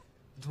do it.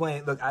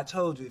 Dwayne, look, I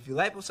told you, if you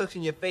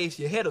liposuction your face,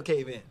 your head will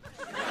cave in.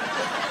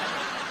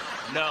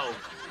 No.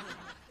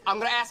 I'm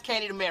gonna ask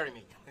Candy to marry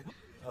me.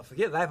 Oh,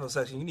 forget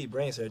liposuction. You need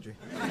brain surgery.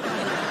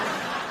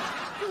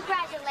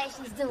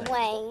 Congratulations,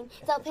 Dwayne.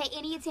 Don't pay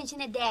any attention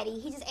to Daddy.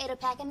 He just ate a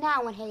pack of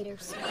Now One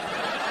haters.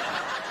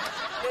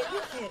 Man,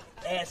 you can't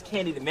ask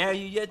Candy to marry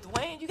you yet,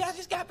 Dwayne. You guys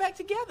just got back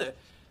together.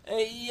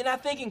 You're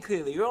not thinking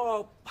clearly. You're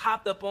all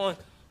hopped up on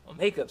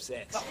makeup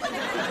sex.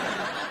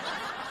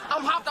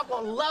 I'm hopped up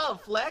on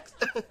love, Flex.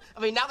 I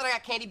mean, now that I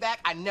got Candy back,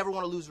 I never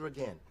want to lose her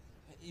again.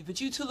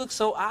 But you two look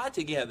so odd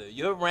together.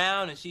 You're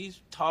round and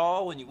she's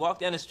tall. When you walk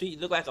down the street, you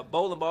look like a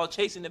bowling ball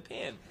chasing the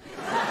pin.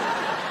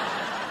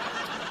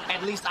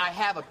 At least I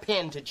have a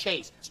pin to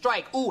chase.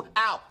 Strike, ooh,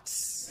 out.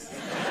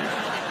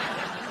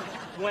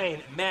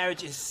 Dwayne,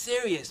 marriage is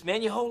serious,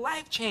 man. Your whole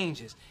life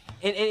changes.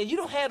 And you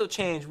don't handle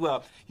change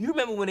well. You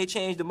remember when they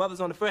changed the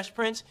mothers on The Fresh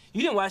Prince?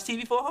 You didn't watch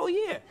TV for a whole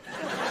year.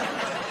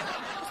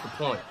 What's the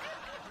point?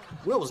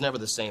 Will was never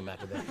the same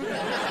after that.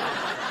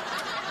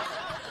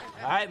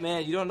 All right,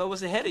 man, you don't know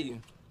what's ahead of you.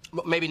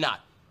 Maybe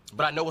not,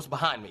 but I know what's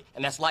behind me,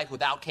 and that's life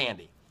without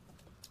Candy.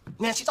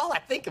 Man, she's all I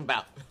think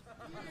about.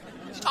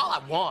 She's all I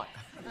want.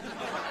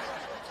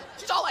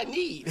 She's all I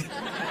need.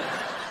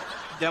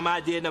 Dumb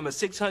idea number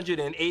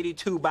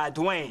 682 by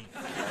Dwayne.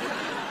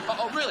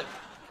 Oh, really?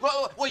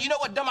 Well, you know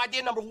what dumb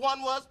idea number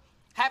 1 was?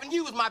 Having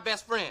you as my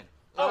best friend.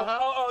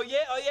 Oh, yeah?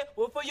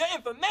 Well, for your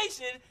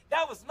information,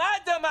 that was my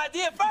dumb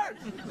idea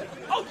first.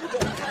 Oh, you go.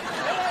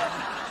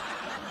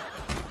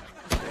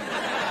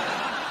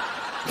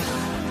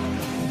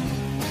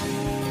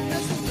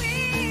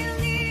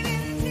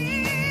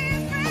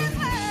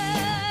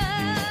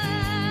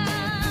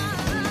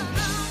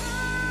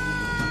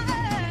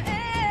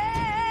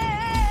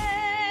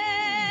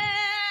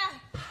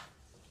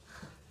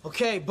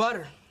 Okay,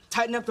 Butter,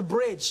 tighten up the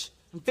bridge.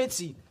 And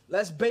Fitzy,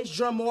 less bass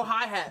drum, more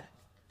hi-hat.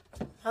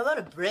 How about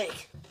a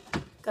break?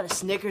 Got a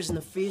Snickers in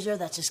the freezer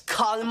that's just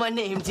calling my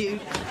name,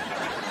 dude.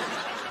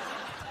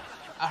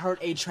 I heard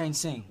A-Train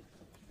sing.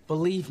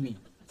 Believe me,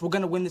 if we're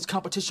gonna win this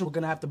competition, we're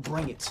gonna have to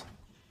bring it.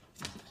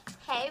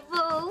 Hey,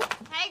 Boo.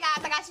 Hey,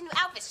 guys, I got your new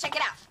outfits. Check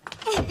it out.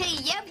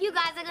 Yep, you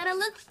guys are gonna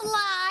look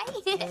fly.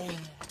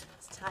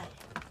 It's tight.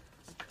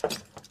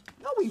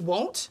 No, we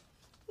won't.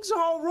 These are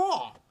all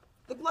wrong.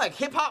 Look like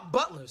hip-hop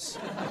butlers.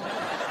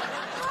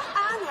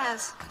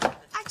 Honest.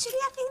 Actually,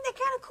 I think they're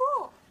kind of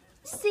cool.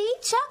 See,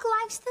 Chuck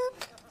likes them.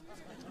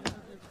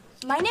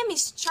 My name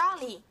is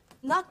Charlie,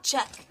 not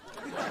Chuck.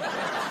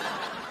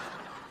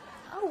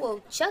 Oh,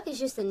 well, Chuck is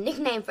just a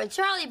nickname for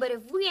Charlie, but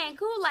if we ain't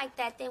cool like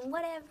that, then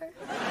whatever.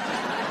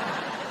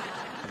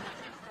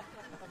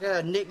 I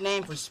got a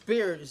nickname for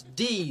Spirit. It's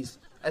D's,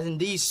 as in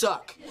D's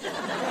suck. Good,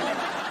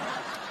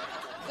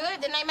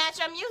 then they match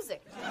your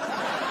music.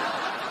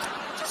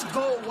 Just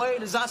go away.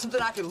 There's not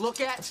something I can look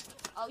at.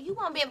 Oh, you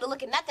won't be able to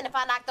look at nothing if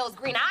I knock those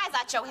green eyes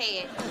out your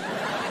head.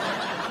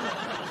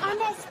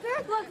 That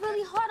Spirit worked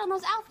really hard on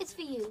those outfits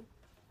for you.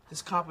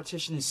 This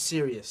competition is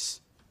serious.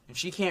 If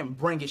she can't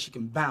bring it, she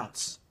can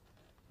bounce.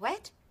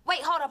 What? Wait,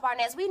 hold up,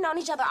 Arnez. We've known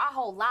each other our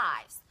whole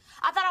lives.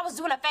 I thought I was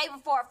doing a favor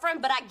for a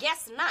friend, but I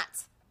guess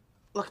not.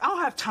 Look, I don't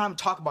have time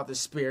to talk about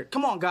this, Spirit.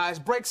 Come on, guys.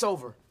 Break's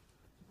over.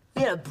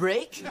 Yeah,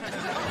 break?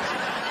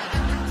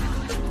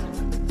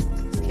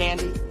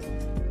 Candy,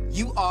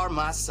 you are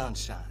my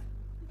sunshine.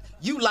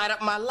 You light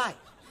up my life.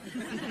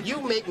 You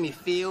make me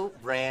feel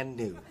brand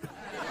new.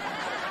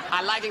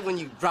 I like it when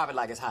you drop it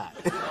like it's hot.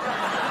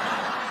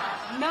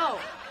 No.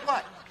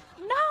 What?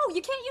 No,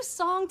 you can't use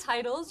song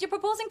titles. You're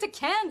proposing to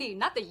Candy,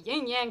 not the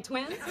Yin Yang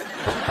Twins.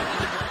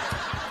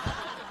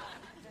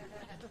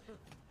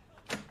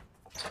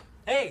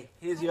 Hey,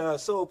 here's your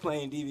Soul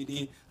Plane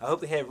DVD. I hope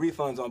they have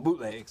refunds on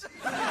bootlegs.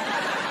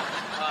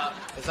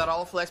 Is that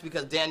all, Flex?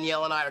 Because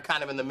Danielle and I are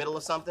kind of in the middle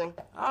of something?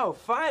 Oh,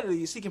 finally,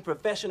 you're seeking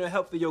professional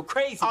help for your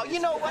craziness. Oh,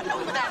 you know what? No,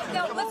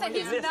 Listen,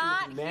 he's Listen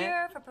not to me, man.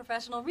 here for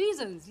professional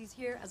reasons. He's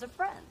here as a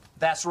friend.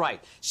 That's right.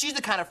 She's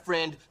the kind of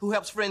friend who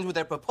helps friends with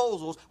their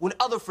proposals when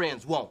other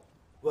friends won't.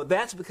 Well,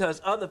 that's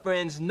because other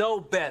friends know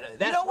better.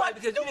 That's you know why, what?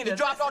 Because you need You to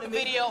dropped off the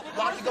video.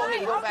 Why don't you go ahead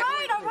and go back?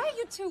 All right,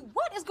 you two.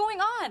 What is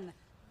going on?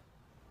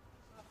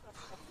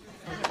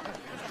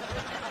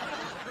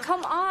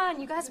 Come on,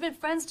 you guys have been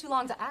friends too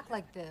long to act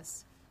like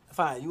this.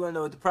 Fine, you wanna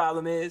know what the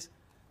problem is?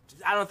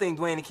 I don't think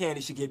Dwayne and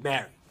Candy should get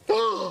married.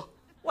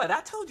 What?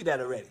 I told you that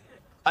already.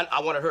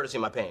 I wanted her to see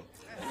my pain.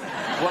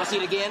 Want to see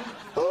it again?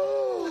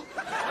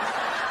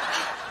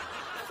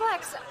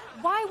 Flex,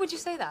 why would you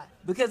say that?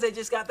 Because they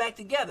just got back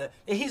together,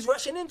 and he's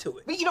rushing into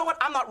it. But you know what?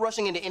 I'm not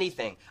rushing into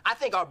anything. I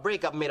think our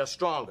breakup made us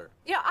stronger.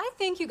 Yeah, I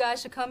think you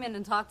guys should come in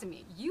and talk to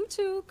me. You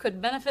two could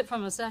benefit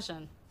from a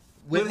session.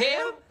 With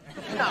him?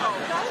 No,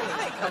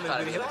 I ain't coming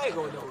with him. I ain't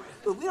going nowhere.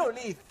 Look, we don't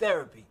need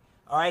therapy,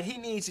 all right? He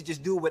needs to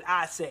just do what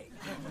I say.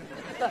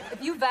 Look,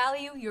 if you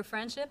value your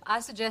friendship,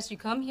 I suggest you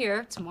come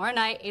here tomorrow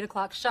night, 8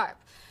 o'clock sharp.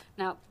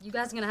 Now, you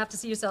guys are gonna have to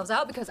see yourselves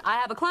out because I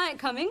have a client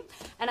coming,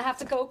 and I have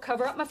to go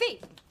cover up my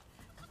feet.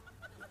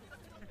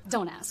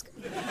 Don't ask.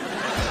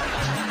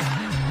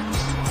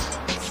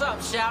 What's up,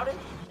 Shouty?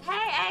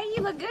 Hey,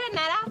 you look good in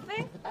that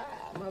outfit.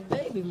 My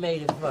baby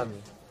made it for me.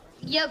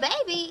 Your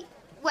baby?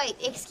 Wait,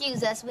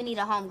 excuse us. We need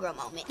a homegirl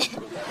moment.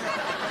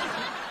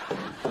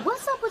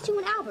 What's up with you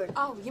and Albert?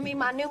 Oh, you mean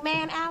my new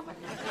man, Albert?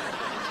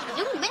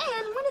 New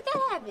man? When did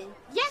that happen?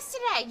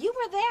 Yesterday. You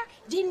were there.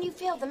 Didn't you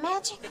feel the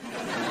magic?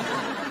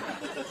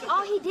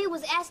 All he did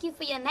was ask you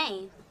for your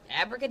name.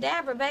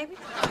 Abracadabra, baby.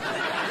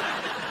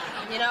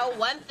 You know,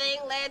 one thing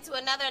led to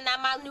another, and now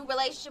my new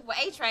relationship with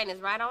A-Train is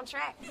right on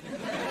track.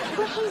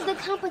 But he's the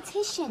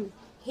competition.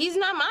 He's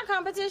not my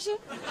competition.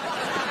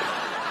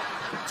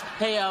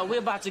 Hey, we're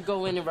about to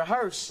go in and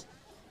rehearse.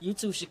 You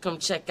two should come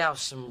check out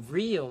some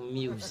real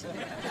music.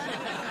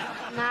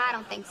 Nah, I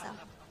don't think so.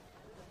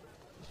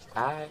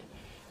 All right,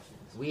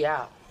 we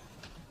out.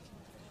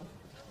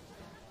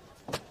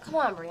 Come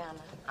on,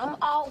 Brianna. I'm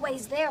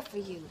always there for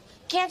you.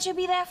 Can't you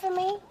be there for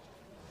me?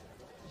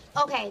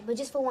 Okay, but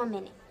just for 1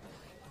 minute.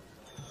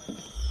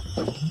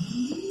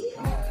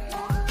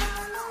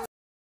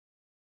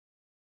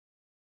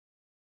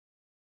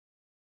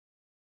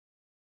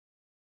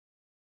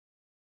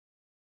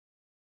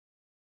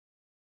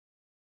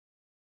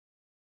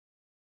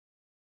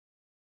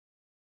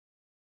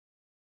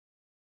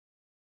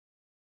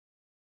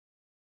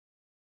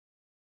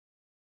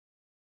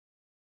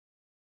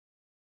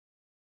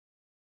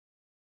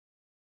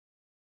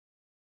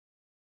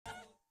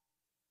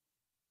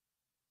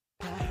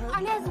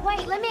 Arnez,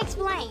 wait, let me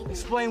explain.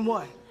 Explain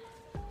what?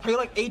 How you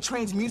like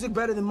A-Train's music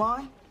better than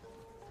mine?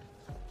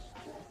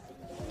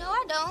 No,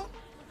 I don't.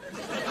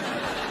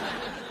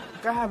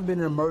 Like, I haven't been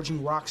an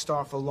emerging rock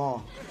star for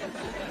long.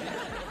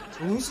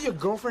 So when you see your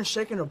girlfriend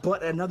shaking her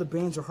butt at another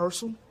band's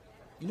rehearsal,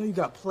 you know you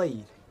got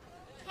played.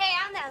 Hey,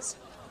 Arnez,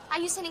 are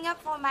you setting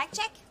up for a mic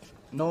check?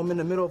 No, I'm in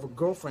the middle of a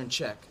girlfriend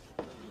check.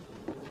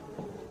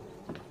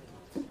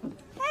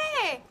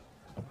 Hey,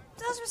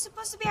 those were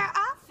supposed to be our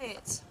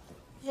outfits.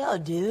 Yo,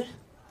 dude,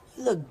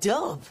 you look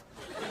dope.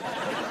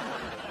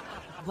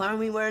 Why aren't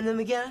we wearing them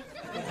again?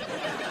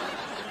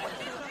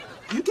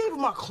 You gave her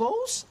my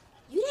clothes?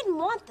 You didn't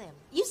want them.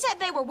 You said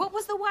they were, what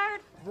was the word?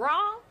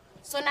 Wrong?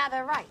 So now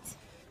they're right.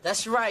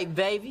 That's right,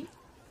 baby.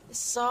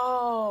 It's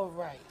all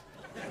right.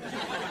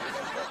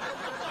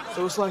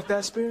 So it's like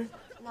that, Spirit?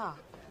 No,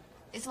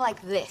 it's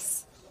like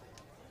this.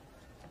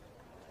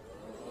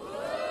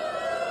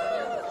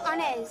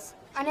 Arnez,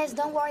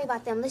 don't worry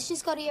about them. Let's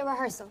just go to your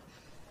rehearsal.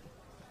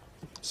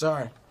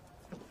 Sorry.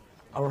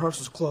 Our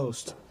rehearsal's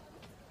closed.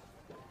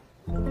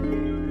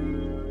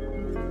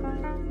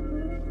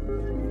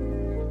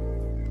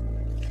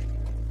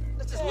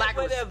 That's just lack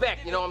of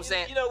respect, you know what I'm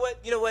saying? You know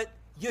what?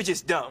 You're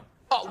just dumb.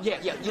 Oh, yeah.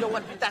 You know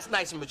what? That's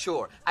nice and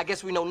mature. I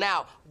guess we know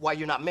now why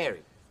you're not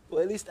married.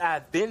 Well, at least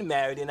I've been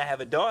married and I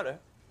have a daughter.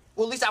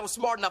 Well, at least I was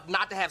smart enough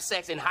not to have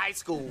sex in high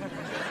school.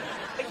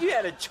 You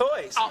had a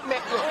choice. Oh,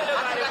 man, look,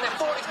 I got that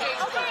 40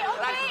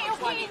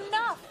 Okay,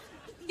 enough.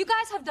 You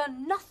guys have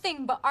done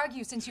nothing but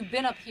argue since you've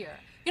been up here.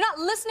 You're not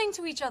listening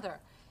to each other.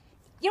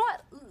 You know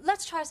what?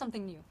 Let's try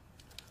something new.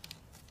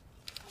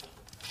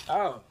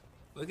 Oh,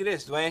 look at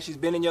this, Dwayne. She's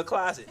been in your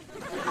closet.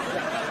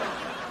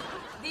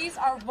 These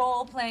are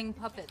role-playing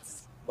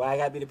puppets. Why I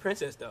gotta be the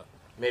princess, though?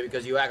 Maybe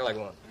because you act like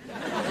one.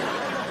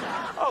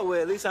 Oh,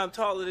 well, at least I'm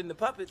taller than the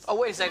puppets. Oh,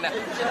 wait a second now. You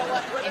know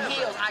what? In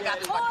heels, I got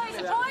this.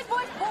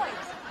 Boys.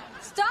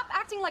 Stop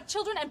acting like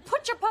children and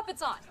put your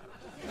puppets on.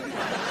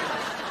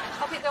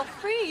 Okay, they'll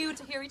free you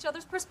to hear each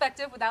other's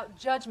perspective without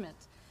judgment.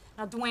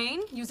 Now,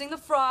 Dwayne, using the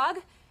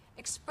frog,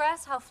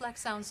 express how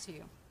Flex sounds to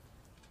you.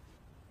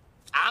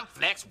 I'm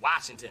Flex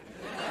Washington.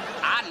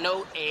 I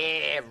know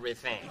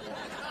everything.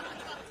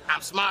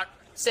 I'm smart,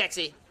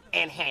 sexy,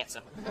 and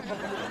handsome.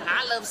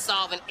 I love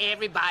solving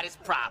everybody's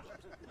problems.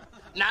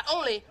 Not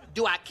only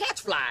do I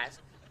catch flies,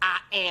 I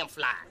am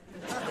fly.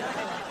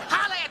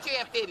 Holla at your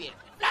amphibian.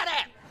 Flat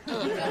out.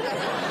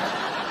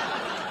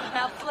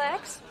 Now,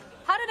 Flex,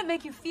 how did it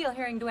make you feel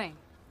hearing Dwayne?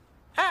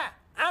 Hi,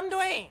 I'm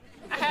Dwayne.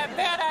 I have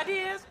bad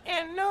ideas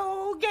and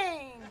no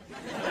game.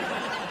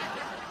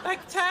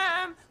 Like the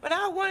time when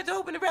I wanted to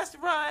open a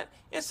restaurant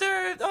and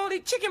served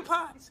only chicken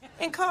pots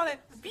and call it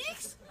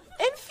beaks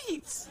and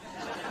feets.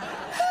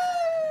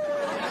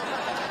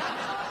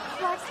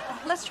 Flex,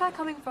 let's try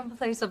coming from a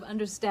place of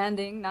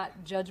understanding, not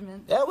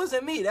judgment. That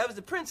wasn't me. That was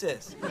the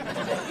princess.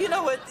 You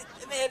know what?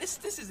 Man, this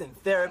isn't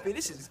therapy.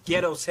 This is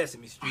ghetto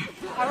Sesame Street.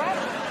 All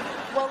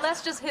right. Well,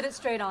 let's just hit it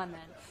straight on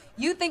then.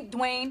 You think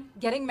Dwayne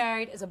getting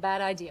married is a bad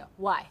idea.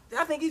 Why?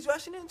 I think he's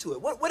rushing into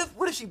it. What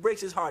if she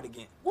breaks his heart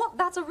again? Well,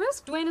 that's a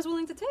risk Dwayne is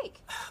willing to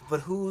take. But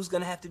who's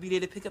gonna have to be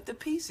there to pick up the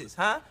pieces,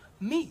 huh?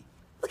 Me.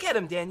 Look at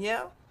him,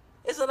 Danielle.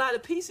 There's a lot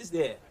of pieces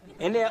there,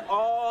 and they're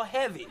all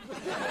heavy.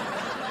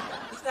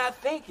 He's not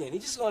thinking.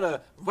 He's just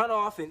gonna run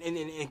off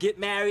and get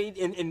married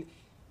and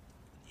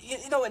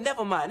you know what?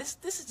 Never mind.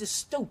 This is just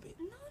stupid.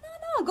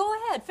 No. Go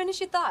ahead. Finish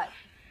your thought.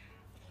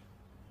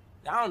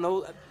 I don't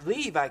know.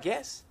 Leave, I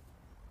guess.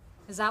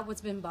 Is that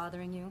what's been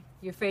bothering you?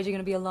 You're afraid you're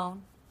gonna be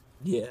alone?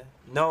 Yeah.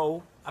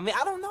 No. I mean,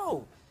 I don't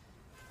know.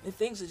 I mean,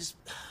 things are just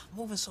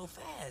moving so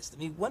fast. I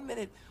mean, 1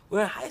 minute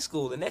we're in high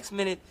school, the next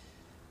minute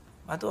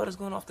my daughter's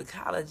going off to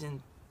college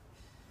and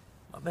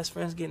my best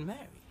friend's getting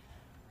married.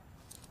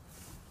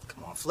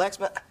 Come on, Flex,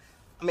 man.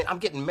 I mean, I'm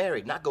getting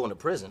married, not going to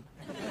prison.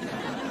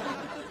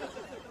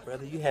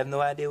 Brother, you have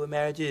no idea what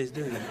marriage is,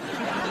 do you?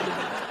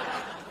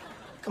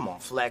 Come on,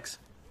 Flex.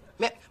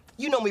 Man,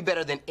 you know me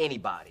better than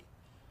anybody.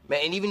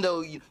 Man, and even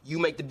though you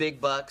make the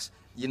big bucks,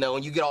 you know,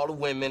 and you get all the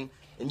women,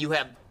 and you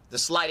have the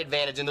slight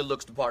advantage in the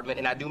looks department,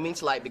 and I do mean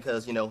slight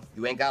because, you know,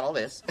 you ain't got all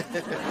this.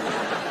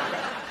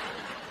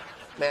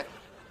 Man,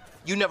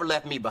 you never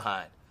left me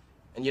behind.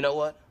 And you know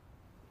what?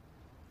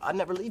 I'd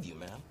never leave you,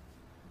 man.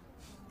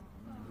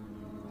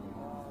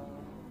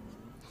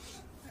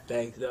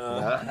 Thanks,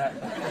 dog. Man,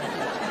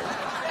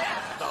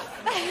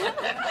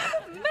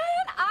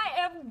 I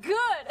am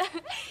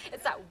good.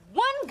 It's that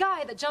one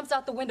guy that jumps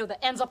out the window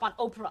that ends up on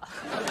Oprah.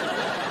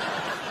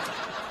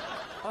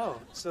 Oh,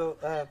 so,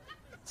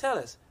 tell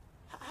us,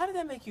 how did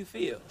that make you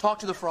feel? Talk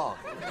to the frog.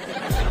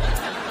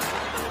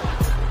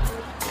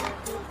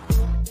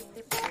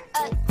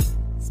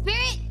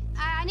 Spirit,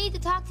 I need to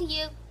talk to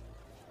you.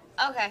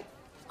 Okay.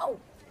 Oh.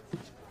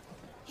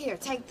 Here,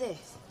 take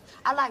this.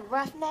 I like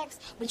roughnecks,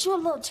 but you're a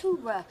little too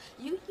rough.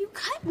 You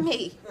cut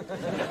me.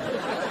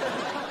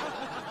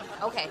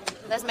 Okay,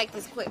 let's make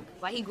this quick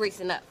while he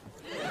greasing up.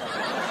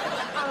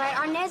 All right,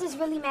 Arnez is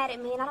really mad at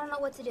me, and I don't know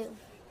what to do.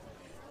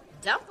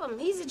 Dump him.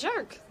 He's a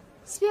jerk.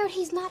 Spirit,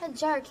 he's not a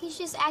jerk. He's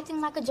just acting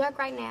like a jerk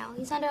right now.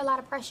 He's under a lot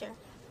of pressure.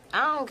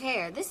 I don't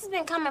care. This has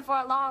been coming for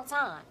a long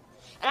time.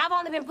 And I've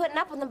only been putting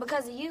up with him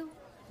because of you.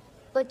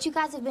 But you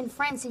guys have been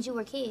friends since you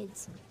were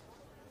kids.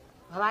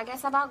 Well, I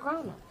guess I've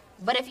outgrown him.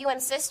 But if you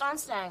insist on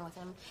staying with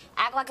him,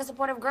 act like a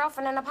supportive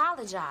girlfriend and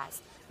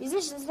apologize.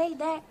 Musicians need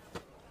that.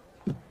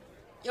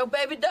 Yo,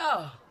 baby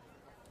doll.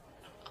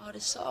 All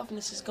this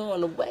softness is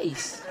going to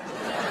waste.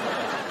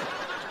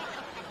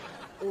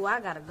 Ooh,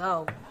 I gotta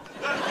go.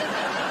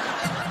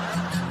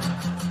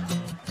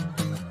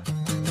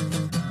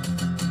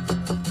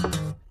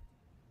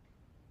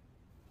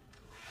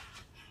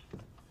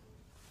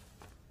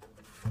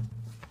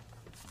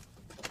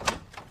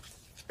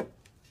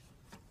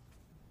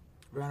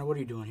 Brianna, what are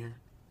you doing here?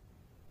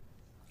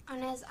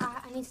 Arnez,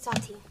 I need to talk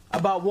to you.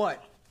 About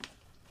what?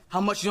 How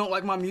much you don't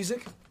like my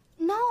music?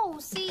 No,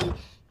 see...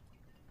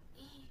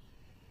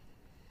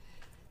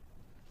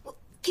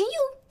 Can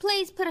you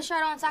please put a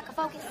shirt on so I can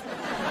focus?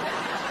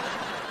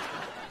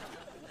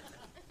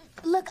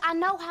 Look, I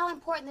know how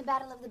important the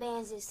Battle of the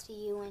Bands is to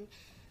you, and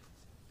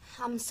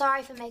I'm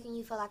sorry for making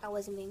you feel like I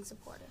wasn't being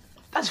supportive.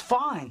 That's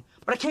fine,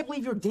 but I can't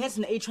believe you're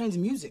dancing to A-Train's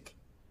music.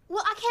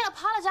 Well, I can't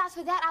apologize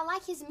for that. I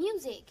like his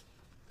music.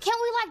 Can't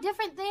we like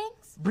different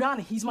things?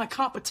 Brianna, he's my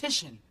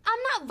competition. I'm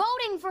not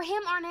voting for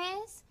him,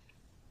 Arnez.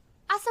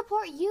 I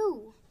support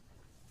you.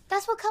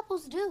 That's what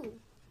couples do.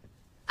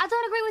 I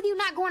don't agree with you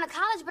not going to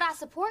college, but I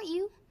support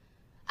you.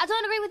 I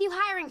don't agree with you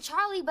hiring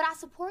Charlie, but I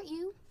support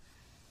you.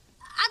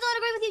 I don't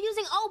agree with you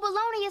using Old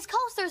Baloney as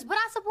coasters, but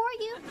I support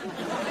you.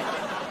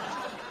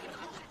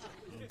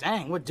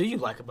 Dang, what do you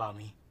like about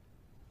me?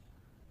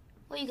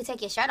 Well, you can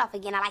take your shirt off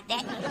again. I like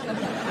that.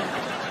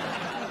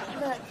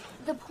 Look,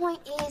 the point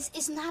is,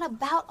 it's not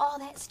about all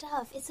that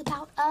stuff. It's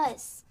about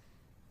us.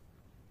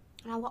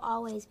 And I will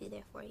always be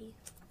there for you.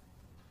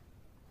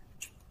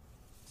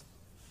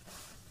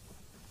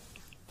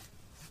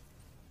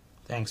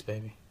 Thanks,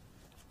 baby.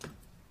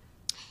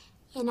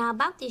 And now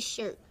about this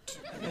shirt.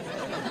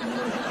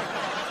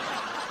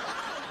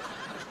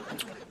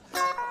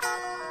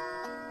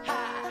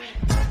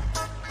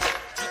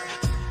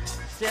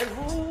 Said,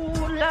 ooh,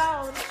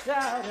 Lord,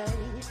 sorry.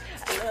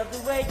 I love the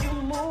way you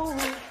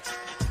move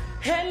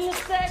and the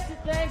sexy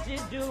things you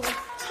do.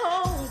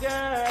 Oh,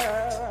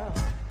 girl.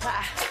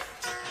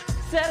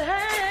 Said,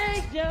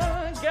 hey,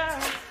 young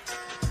girl.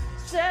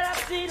 Said, I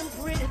see them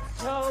pretty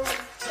toes.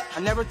 I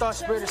never thought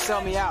Spirit would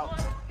sell me out.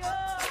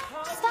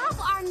 Stop,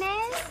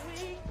 Arnez.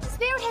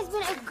 Spirit has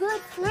been a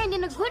good friend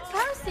and a good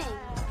person.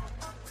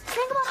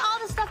 Think about all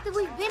the stuff that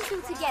we've been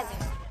through together.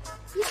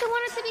 You should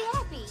want her to be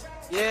happy.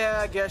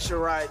 Yeah, I guess you're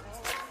right.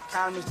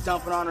 Economy's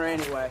dumping on her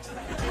anyway.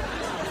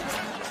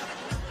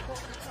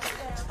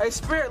 Hey,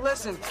 Spirit,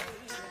 listen.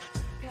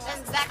 That's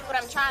exactly what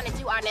I'm trying to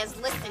do, Arnez.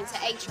 Listen to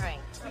A-Train.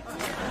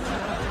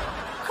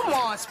 Come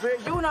on,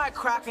 Spirit. You and I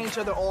cracking each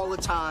other all the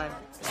time.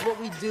 It's what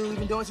we do. We've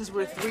been doing it since we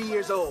were 3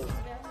 years old.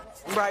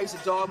 Remember I used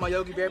to dog my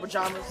Yogi Bear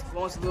pajamas, the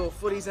ones with little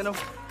footies in them?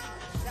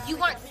 You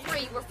weren't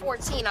 3, you were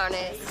 14,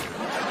 Arnez.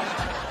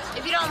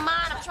 If you don't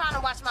mind, I'm trying to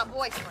watch my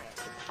boyfriend.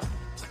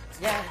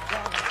 Yeah.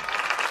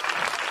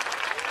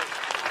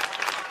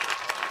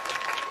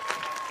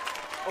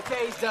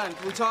 Okay, he's done.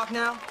 Can we talk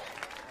now?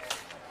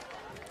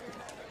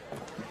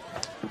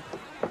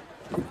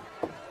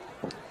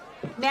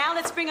 Now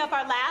let's bring up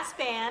our last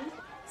band,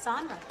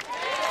 Sandra.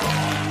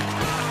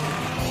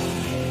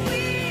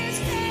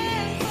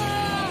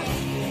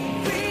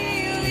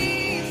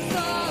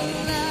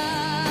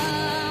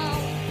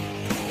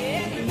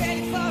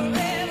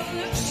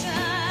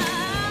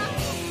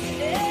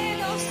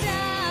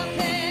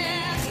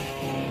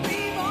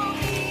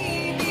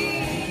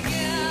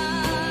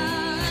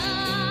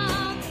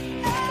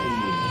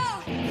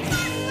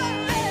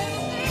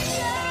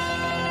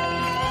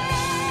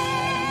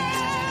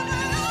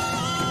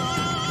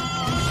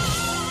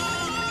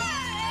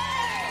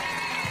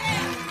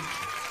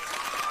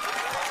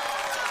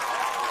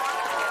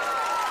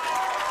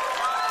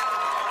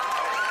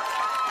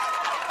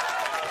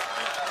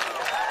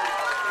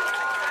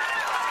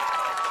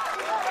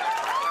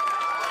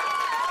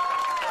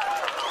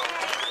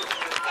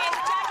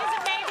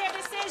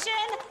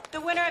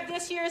 of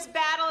this year's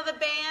Battle of the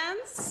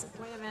Bands.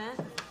 Wait a minute.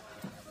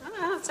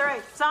 Oh, that's all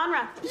right.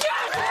 Sonra.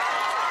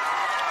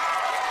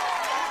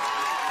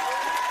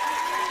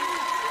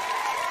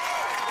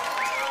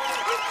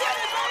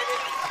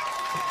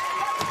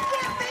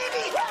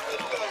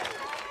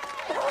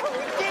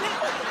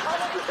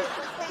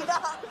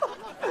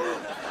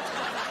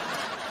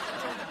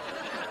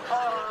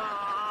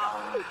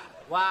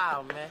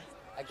 Wow, man.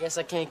 I guess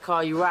I can't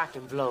call you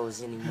rockin'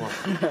 blows anymore.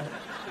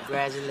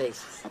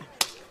 Congratulations.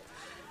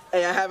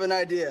 Hey, I have an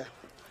idea.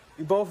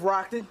 We both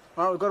rocked it.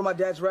 Why don't we go to my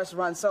dad's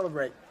restaurant and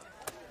celebrate?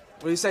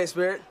 What do you say,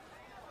 Spirit?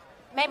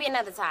 Maybe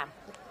another time.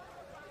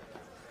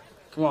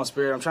 Come on,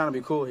 Spirit. I'm trying to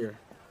be cool here.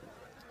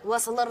 Well,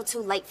 it's a little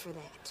too late for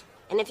that.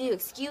 And if you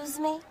excuse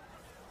me,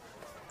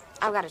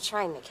 I've got a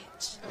train to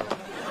catch.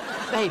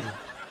 Baby,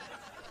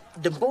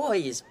 the boy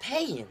is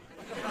paying.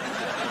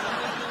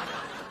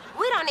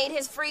 We don't need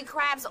his free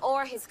crabs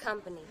or his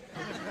company.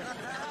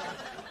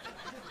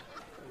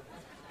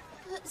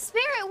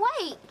 Spirit,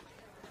 wait.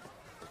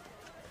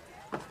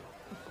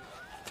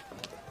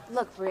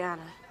 Look,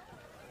 Brianna,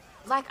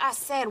 like I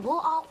said, we'll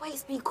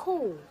always be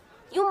cool.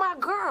 You my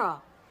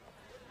girl.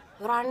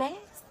 But our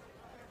next?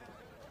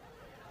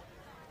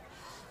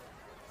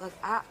 Look,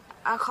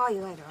 I'll call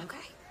you later,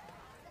 okay?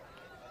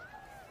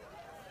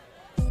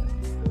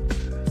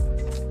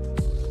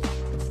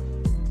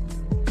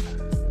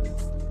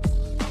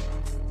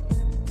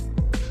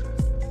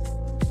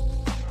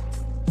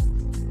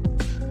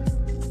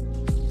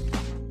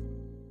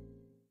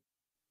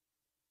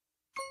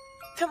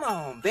 Come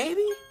on,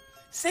 baby.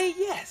 Say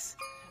yes.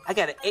 I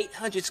got an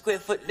 800 square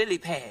foot lily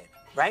pad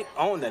right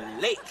on the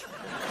lake.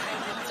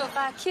 So if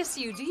I kiss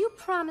you, do you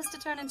promise to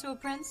turn into a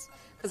prince?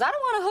 Because I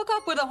don't want to hook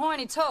up with a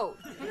horny toad.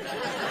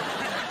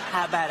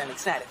 How about an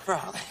excited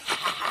frog?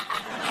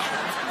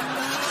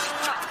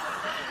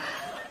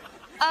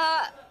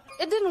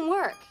 It didn't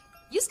work.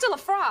 You're still a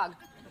frog.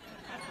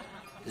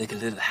 Look a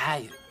little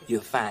higher.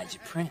 You'll find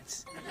your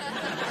prince.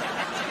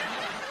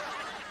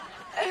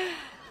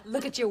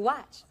 Look at your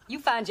watch. You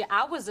find your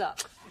hours up.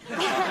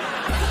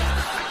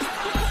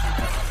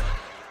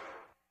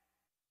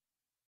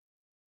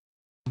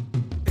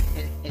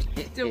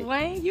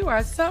 Dwayne, you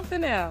are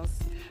something else.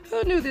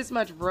 Who knew this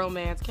much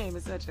romance came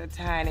in such a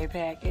tiny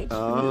package?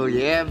 Oh,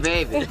 yeah,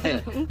 baby.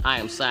 I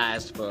am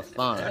sized for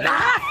fun.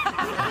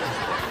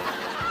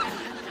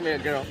 Come here,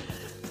 girl.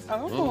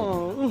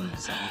 Oh.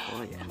 Something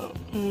for you.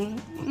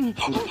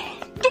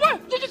 Dwayne,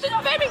 did you see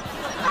that, baby?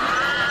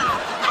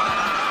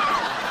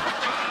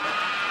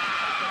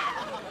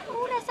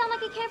 Ooh, that sounded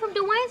like it came from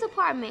Dwayne's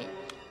apartment.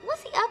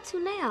 What's he up to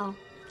now?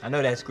 I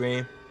know that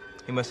scream.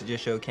 He must have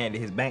just showed Candy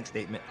his bank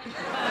statement.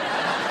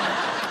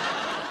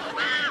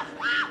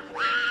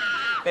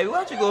 Baby, why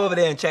don't you go over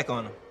there and check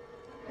on him?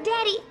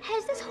 Daddy,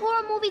 has this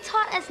horror movie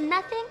taught us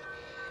nothing?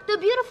 The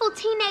beautiful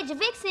teenage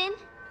vixen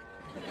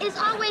is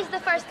always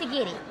the first to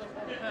get it.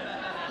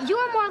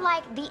 You're more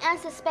like the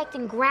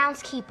unsuspecting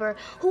groundskeeper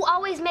who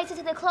always makes it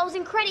to the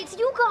closing credits.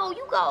 You go,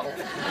 you go. All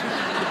right,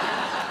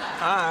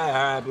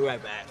 I'll be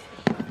right back.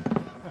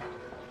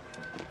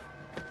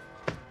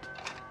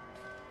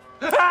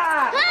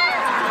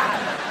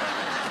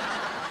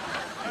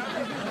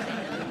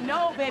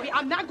 No, baby,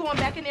 I'm not going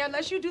back in there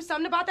unless you do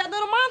something about that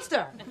little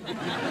monster.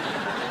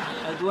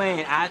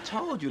 Dwayne, I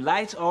told you,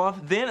 lights off,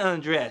 then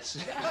undress.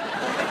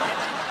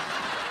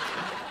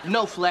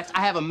 No, Flex,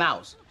 I have a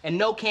mouse. And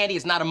no, Candy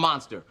is not a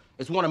monster.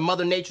 It's one of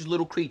Mother Nature's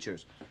little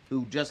creatures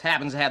who just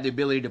happens to have the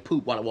ability to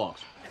poop while it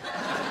walks.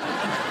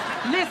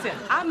 Listen,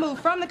 I moved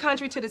from the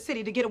country to the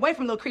city to get away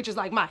from little creatures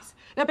like mice.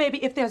 Now,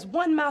 baby, if there's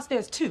one mouse,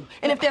 there's two.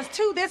 And if there's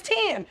two, there's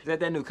 10. Is that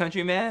new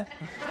country man?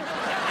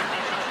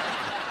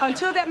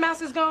 Until that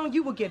mouse is gone,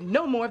 you will get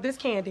no more of this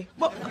candy.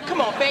 Well,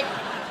 come on, babe.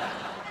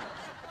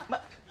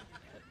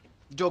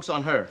 Joke's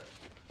on her.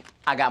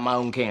 I got my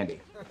own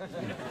candy.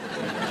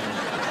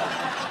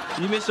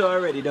 You miss her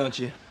already, don't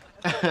you?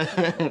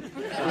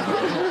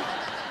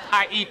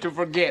 I eat to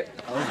forget.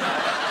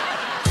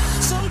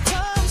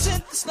 Sometimes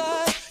in this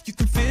life, you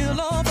can feel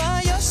all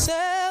by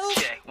yourself.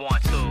 Check,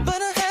 1, 2.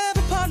 But I have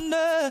a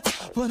partner,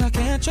 but I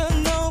can't trust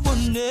no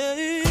one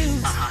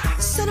else.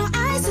 So don't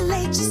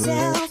isolate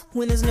yourself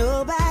when there's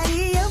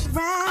nobody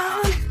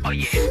around. Oh,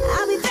 yeah.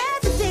 I'll be there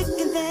for thick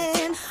and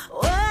thin.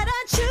 What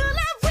a true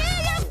love we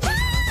have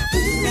found.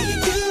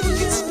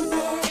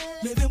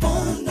 Maybe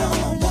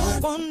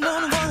one-on-one,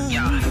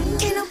 one-on-one.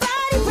 Can't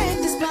nobody break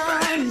this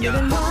bond.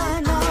 Living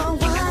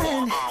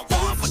one-on-one.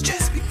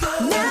 Just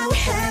because now we're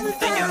having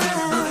fun.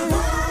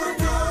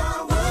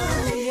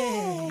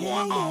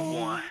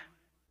 One-on-one.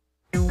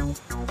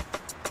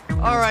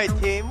 All right,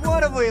 team,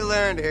 what have we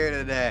learned here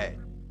today?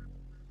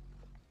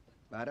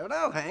 I don't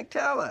know, Hank,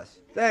 tell us.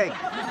 Thank you.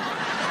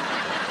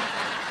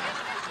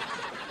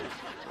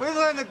 We've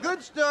learned that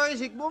good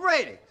stories equal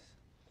ratings.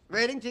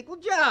 Ratings equal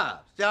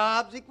jobs.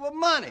 Jobs equal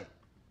money.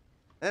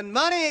 And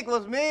money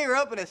equals me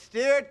roping a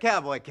steer at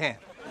cowboy camp.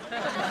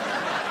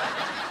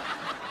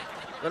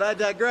 But I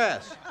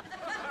digress.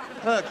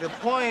 Look, the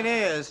point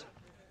is,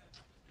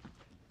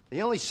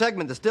 The only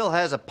segment that still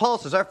has a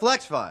pulse is our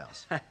Flex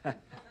Files.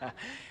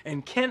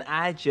 And can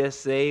I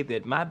just say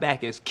that my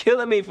back is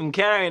killing me from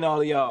carrying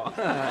all of y'all?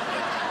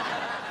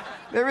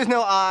 There is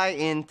no I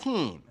in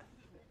team,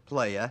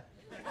 playa.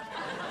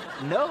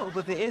 No,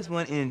 but there is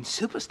one in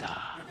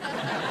Superstar.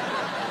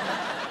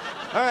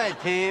 All right,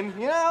 team,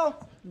 you know,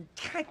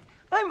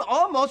 I'm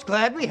almost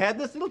glad we had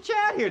this little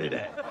chat here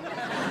today.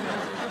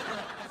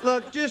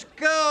 Look, just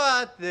go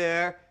out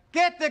there,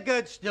 get the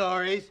good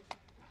stories,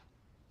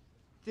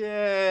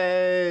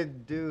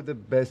 do the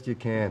best you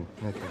can.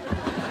 Okay.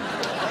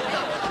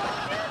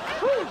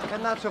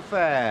 And not so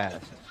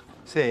fast.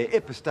 Say,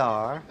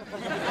 Ippastar.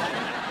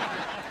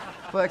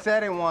 Flex,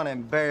 I didn't want to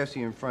embarrass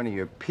you in front of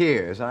your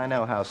peers. I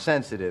know how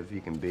sensitive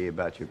you can be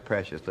about your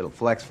precious little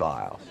Flex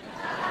Files.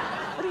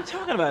 What are you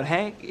talking about,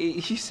 Hank?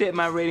 You said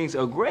my ratings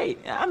are great.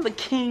 I'm the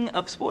king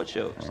of sports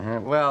shows.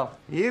 Well,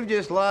 you've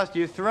just lost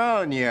your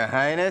throne, Your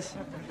Highness.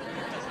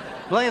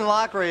 Blaine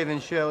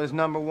Lochraven's show is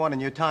 #1 in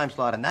your time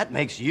slot, and that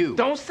makes you.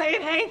 Don't say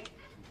it, Hank.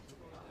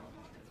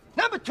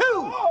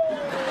 #2!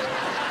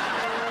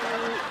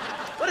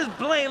 What does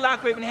Blaine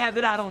Lochraven have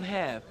that I don't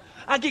have?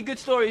 I get good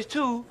stories,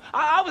 too.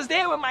 I was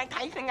there when Mike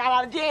Tyson got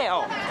out of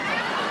jail.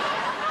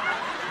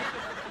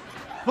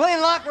 Blaine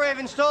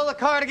Lochraven stole a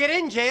car to get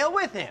in jail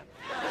with him.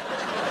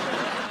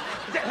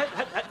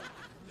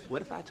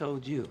 What if I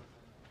told you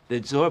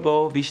that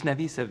Zorbo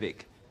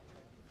Vishnavisevic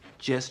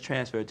just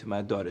transferred to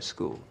my daughter's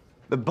school?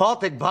 The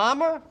Baltic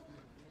Bomber?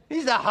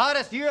 He's the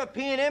hottest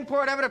European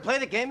import ever to play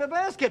the game of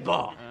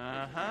basketball.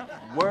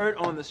 Word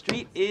on the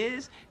street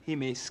is he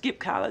may skip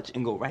college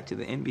and go right to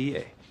the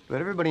NBA. But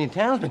everybody in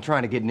town's been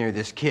trying to get near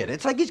this kid.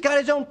 It's like he's got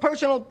his own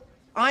personal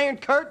Iron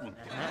Curtain.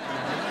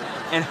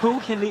 And who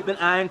can leap an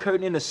Iron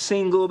Curtain in a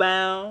single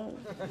bound?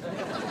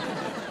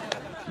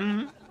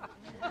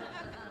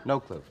 No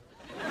clue.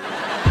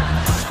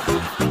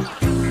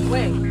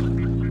 Wait,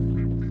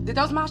 did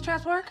those mouse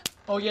traps work?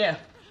 Oh, yeah.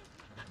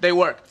 They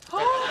work.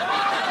 Well,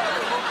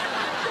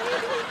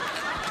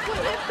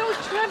 if those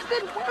traps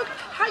didn't work,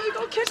 how you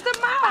gonna catch the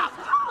mouse?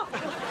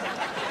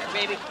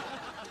 Baby,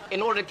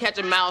 in order to catch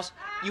a mouse,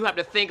 you have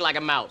to think like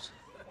a mouse.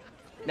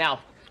 Now,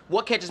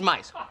 what catches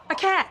mice? A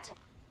cat.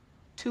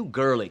 Too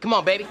girly. Come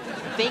on, baby.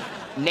 Think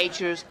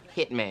nature's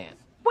hitman.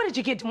 What did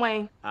you get,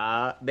 Dwayne?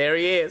 There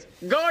he is.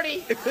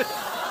 Gordy!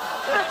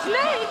 That's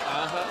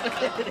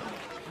me.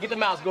 Get the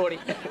mouse, Gordy.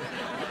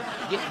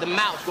 Get the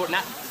mouse, Gordy.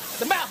 Not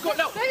the mouse, Gordy.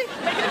 No.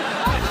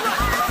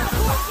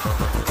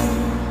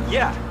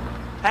 Yeah,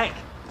 Hank.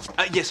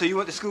 Yeah, so you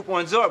want the scoop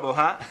on Zorbo,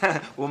 huh?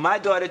 Well, my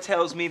daughter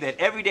tells me that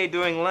every day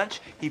during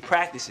lunch, he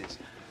practices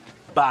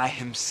by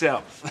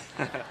himself.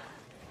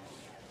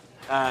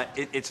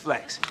 It's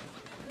Flex.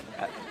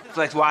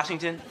 Flex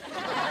Washington.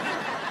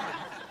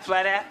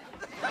 Flat App.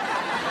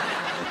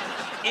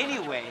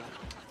 Anyway,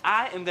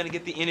 I am gonna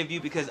get the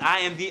interview because I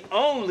am the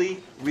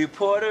only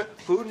reporter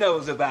who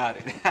knows about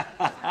it.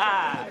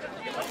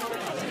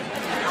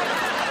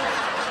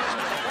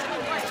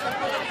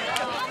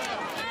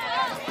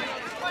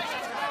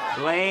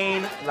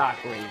 Blaine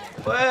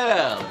Lochraven.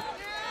 Well,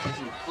 this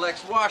is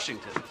Flex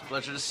Washington.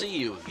 Pleasure to see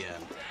you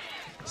again.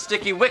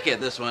 Sticky wicket,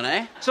 this one,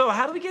 eh? So,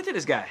 how do we get to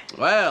this guy?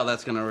 Well,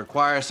 that's gonna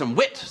require some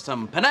wit,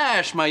 some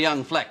panache, my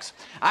young Flex.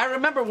 I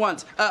remember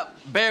once,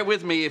 bear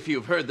with me if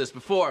you've heard this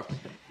before.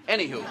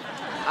 Anywho,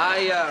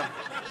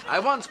 I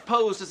once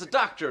posed as a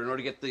doctor in order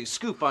to get the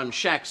scoop on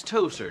Shaq's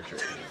toe surgery.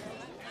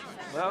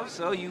 Well,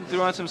 so you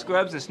threw on some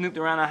scrubs and snooped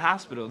around a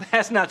hospital.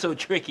 That's not so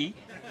tricky.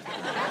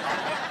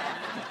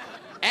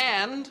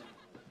 And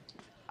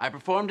I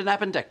performed an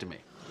appendectomy.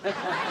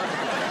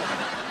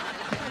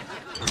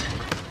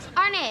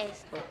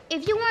 Arnez,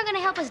 if you weren't gonna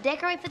help us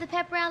decorate for the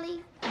pep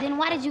rally, then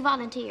why did you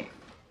volunteer?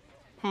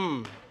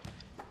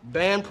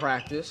 Band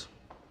practice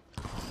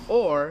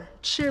or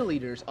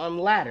cheerleaders on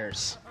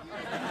ladders.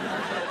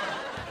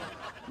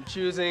 I'm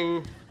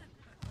choosing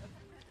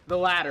the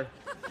latter.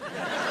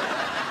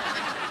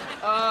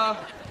 A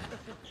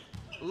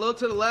little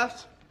to the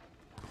left.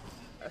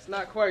 That's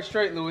not quite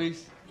straight,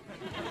 Luis.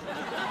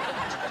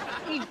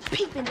 You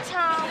peeping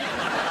Tom.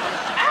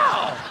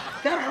 Ow!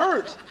 That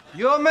hurt.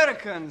 You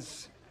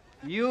Americans,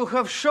 you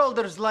have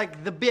shoulders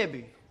like the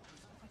baby.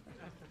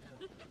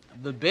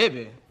 The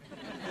baby?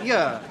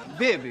 Yeah,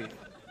 baby.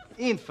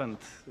 Infant,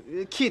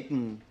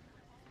 kitten,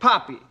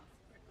 puppy,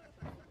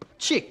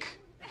 chick.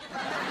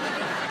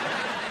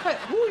 Hey,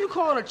 who are you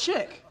calling a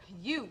chick?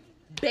 You,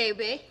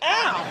 baby.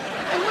 Ow!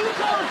 And who are you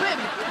calling a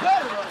baby? You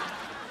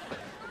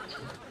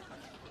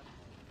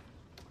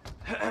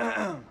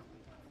better.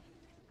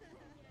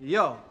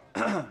 Yo,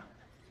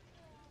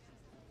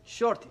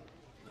 Shorty.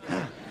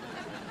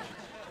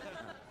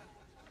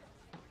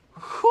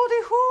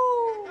 Hooty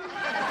hoo!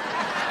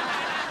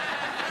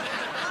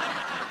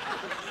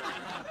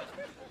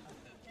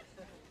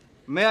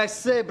 May I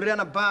say,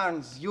 Brianna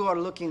Barnes, you are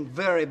looking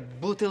very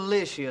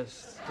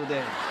bootylicious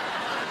today.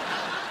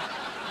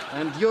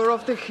 And you're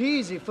off the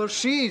heezy for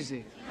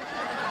sheezy.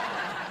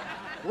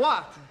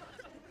 What?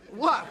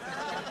 What?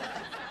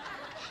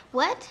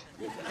 What?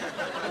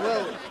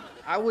 Well,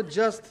 I would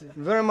just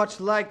very much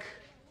like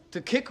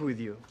To kick with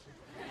you.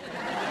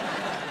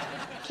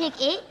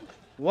 Kick it?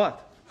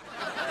 What?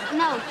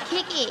 No,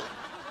 kick it.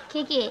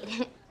 Kick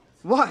it.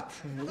 What?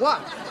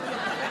 What?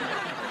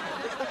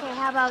 Okay,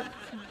 how about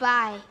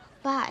bye?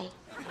 Bye.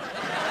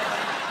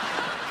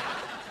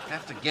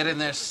 Have to get in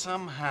there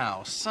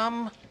somehow.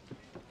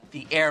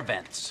 The air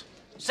vents.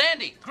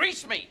 Sandy,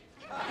 grease me!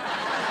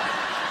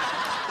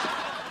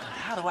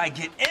 How do I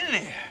get in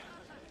there?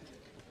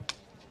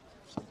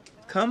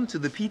 Come to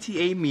the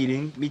PTA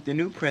meeting, meet the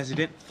new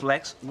president,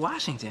 Flex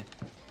Washington.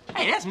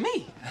 Hey, that's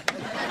me.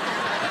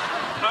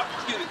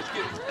 Excuse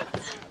me.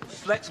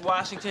 Flex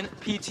Washington,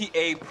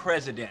 PTA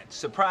president.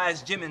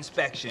 Surprise gym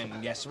inspection.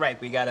 Yes, right.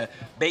 We got a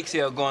bake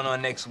sale going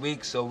on next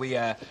week, so we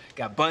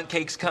got bundt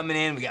cakes coming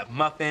in. We got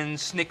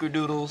muffins,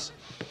 snickerdoodles.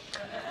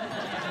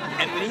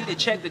 And we need to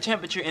check the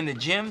temperature in the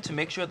gym to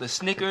make sure the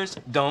Snickers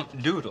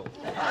don't doodle.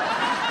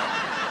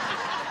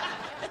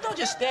 And don't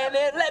just stand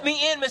there. Let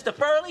me in, Mr.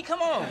 Furley.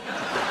 Come on.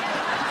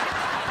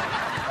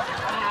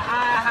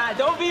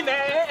 Don't be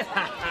mad.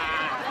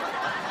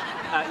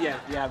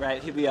 Yeah,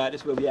 right. Here we are.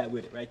 This is where we at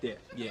with it, right there.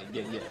 Yeah.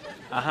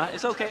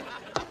 It's okay.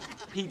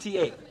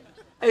 PTA.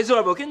 Hey,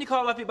 Zorbo, can you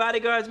call off your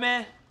bodyguards,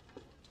 man?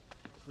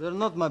 They're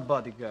not my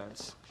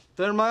bodyguards.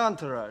 They're my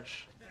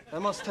entourage. I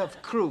must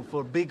have crew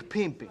for big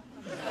pimping.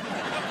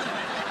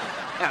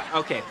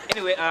 Okay.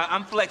 Anyway,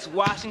 I'm Flex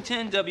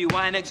Washington,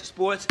 WYNX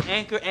sports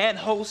anchor and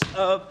host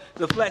of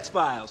the Flex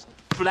Files.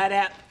 Flat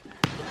out.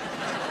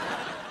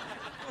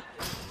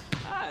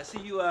 I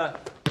see you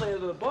play a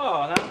little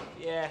ball, huh?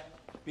 Yeah,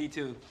 me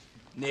too.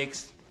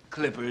 Knicks,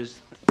 Clippers.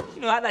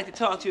 You know, I'd like to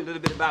talk to you a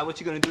little bit about what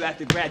you're gonna do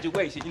after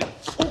graduation. You know,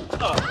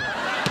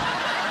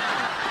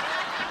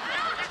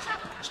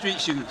 street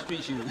shoes.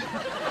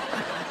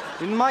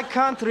 In my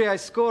country, I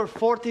score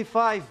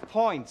 45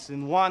 points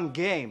in one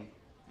game.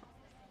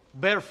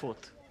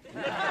 Barefoot.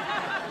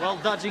 While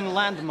dodging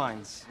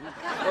landmines.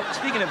 Well,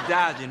 speaking of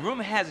dodging,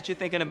 rumor has it you're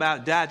thinking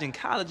about dodging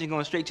college and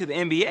going straight to the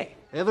NBA.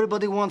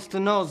 Everybody wants to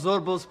know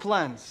Zorbo's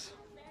plans.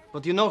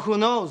 But you know who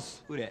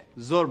knows? Who that?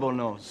 Zorbo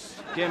knows.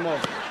 Game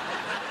over.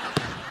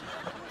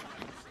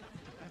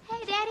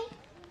 Hey, Daddy.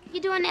 You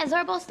doing that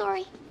Zorbo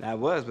story? I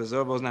was, but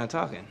Zorbo's not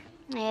talking.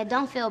 Yeah,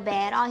 don't feel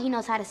bad. All he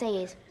knows how to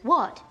say is,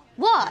 what?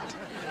 What?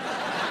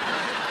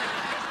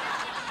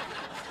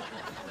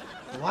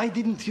 Why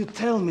didn't you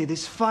tell me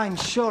this fine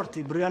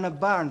shorty, Brianna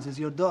Barnes, is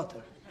your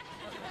daughter?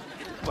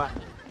 What?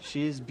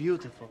 She is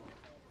beautiful.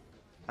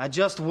 I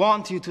just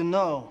want you to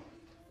know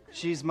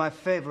she's my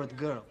favorite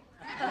girl.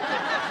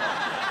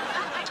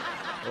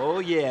 Oh,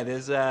 yeah,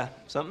 there's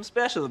something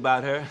special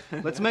about her.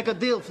 Let's make a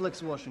deal,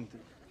 Flex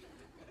Washington.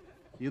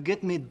 You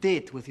get me a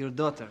date with your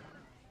daughter,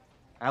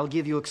 I'll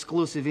give you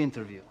exclusive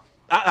interview.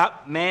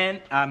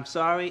 Man, I'm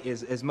sorry.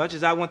 As much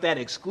as I want that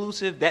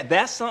exclusive,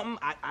 that's something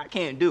I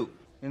can't do.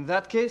 In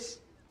that case,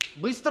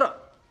 bыстро,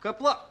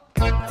 kapla.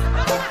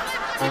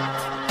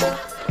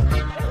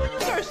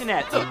 Cursing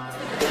at?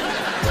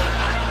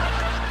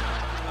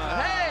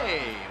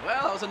 Hey,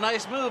 well, that was a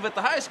nice move at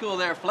the high school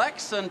there,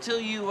 Flex, until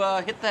you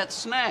hit that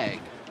snag.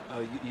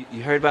 Oh,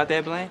 you heard about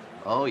that, Blaine?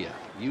 Oh, yeah.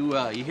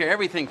 You hear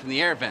everything from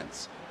the air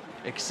vents,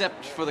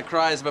 except for the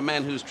cries of a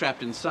man who's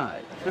trapped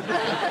inside.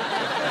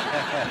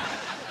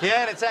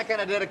 Yeah, and it's that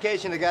kind of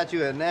dedication that got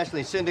you a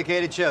nationally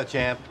syndicated show,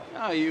 champ.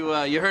 Oh,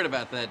 you heard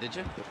about that, did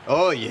you?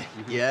 Oh, yeah.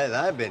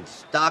 Yeah, I've been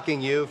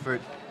stalking you for...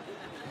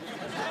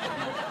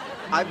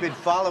 I've been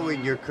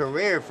following your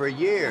career for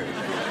years.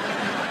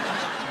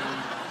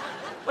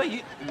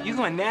 Wait, you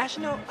going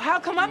national? How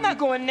come I'm not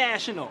going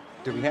national?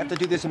 Do we have to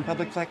do this in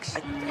public, Flex?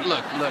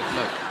 Look.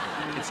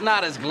 It's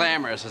not as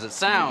glamorous as it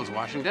sounds,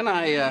 Washington.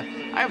 I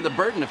have the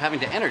burden of having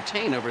to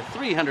entertain over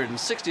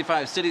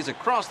 365 cities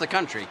across the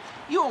country.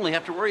 You only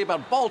have to worry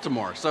about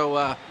Baltimore,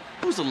 so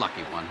who's the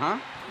lucky one, huh?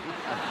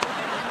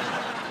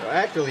 Well,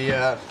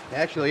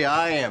 actually,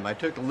 I am. I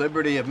took the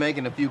liberty of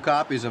making a few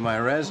copies of my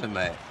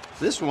resume.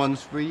 This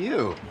one's for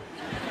you.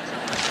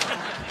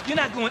 You're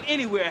not going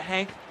anywhere,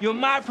 Hank. You're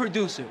my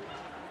producer.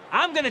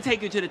 I'm gonna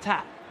take you to the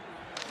top.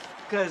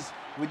 Because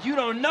what you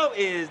don't know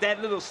is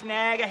that little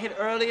snag I hit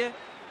earlier,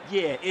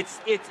 yeah, it's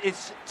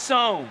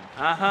sewn.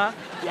 Yeah,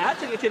 I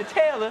took it to the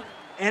tailor,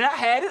 and I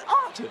had it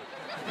altered.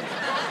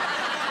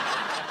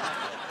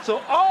 So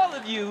all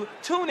of you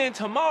tune in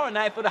tomorrow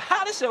night for the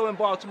hottest show in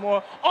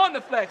Baltimore on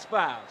the Flex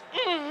Files.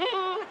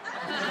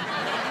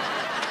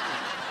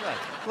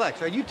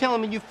 Flex, are you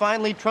telling me you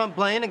finally trumped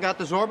Blaine and got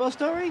the Zorbo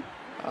story?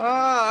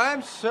 Oh,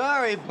 I'm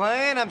sorry,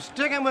 Blaine. I'm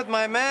sticking with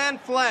my man,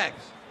 Flex.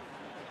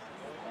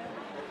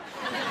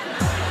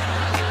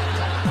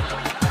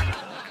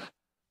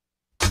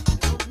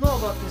 Know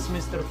about this,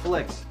 Mr.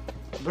 Flex.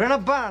 Brenna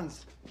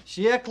Barnes,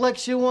 she act like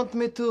she want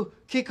me to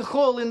kick a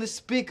hole in the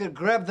speaker,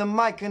 grab the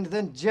mic, and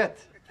then jet.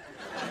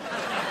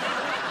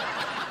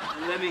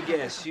 Let me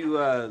guess, you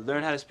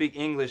learned how to speak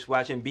English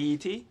watching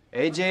BET?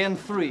 AJN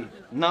 3,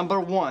 number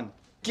 1,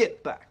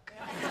 get back.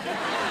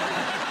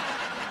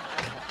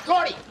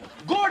 Gordy!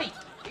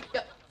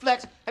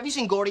 Flex, have you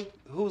seen Gordy?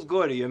 Who's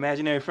Gordy, your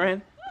imaginary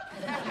friend?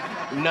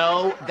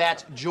 No,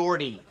 that's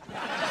Jordy.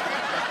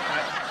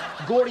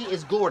 Gordy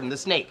is Gordon, the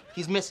snake.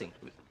 He's missing.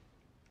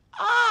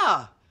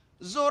 Ah!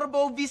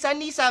 Zorbo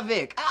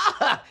Visanisavik.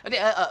 Ah!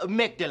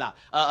 Mekdela.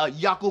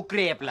 Yaku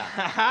Krepla.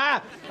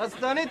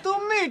 Astani tu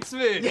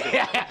mitzvah.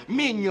 Yeah,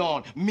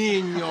 mignon.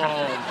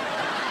 Mignon.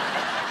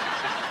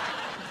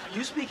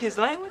 You speak his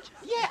language?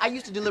 Yeah, I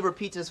used to deliver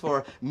pizzas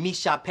for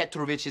Misha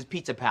Petrovich's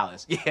Pizza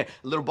Palace. Yeah, a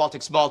little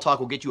Baltic small talk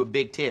will get you a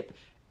big tip.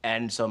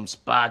 And some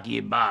Sparky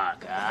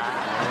Buck.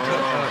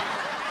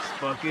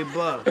 Sparky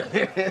Buck.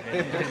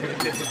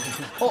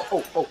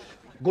 Oh.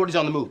 Gordy's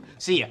on the move.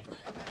 See ya.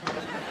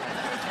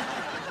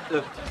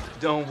 Look,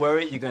 don't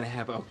worry, you're gonna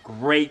have a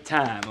great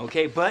time,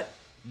 okay? But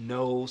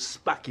no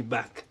Sparky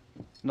Buck.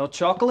 No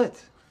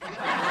chocolate?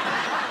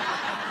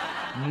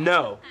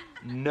 No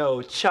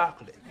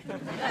chocolate.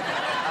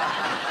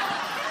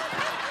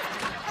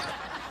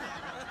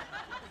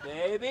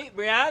 Baby,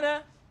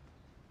 Brianna,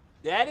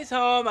 Daddy's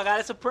home. I got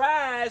a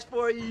surprise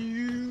for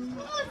you.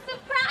 Oh, a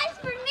surprise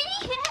for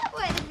me?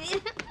 What is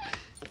it?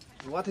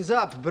 What is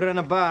up,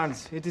 Brenna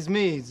Barnes? It is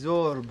me,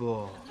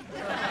 Zorbo.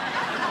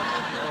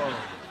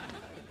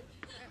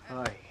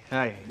 Oh.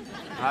 Hi.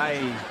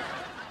 I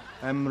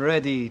am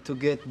ready to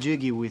get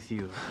jiggy with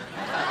you.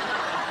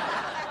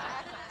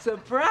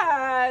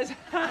 Surprise!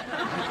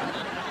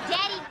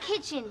 Daddy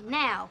kitchen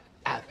now.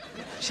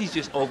 She's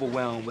just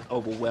overwhelmed with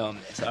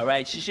overwhelmness, all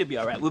right? She should be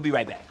all right. We'll be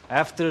right back.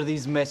 After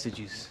these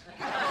messages.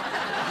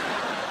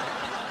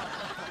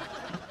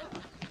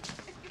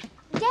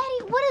 Daddy,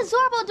 what is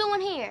Zorbo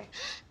doing here?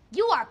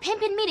 You are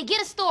pimping me to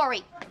get a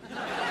story.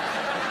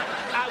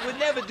 I would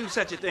never do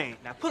such a thing.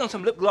 Now put on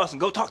some lip gloss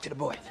and go talk to the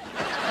boy.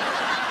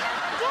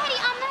 Daddy,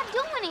 I'm not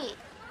doing it.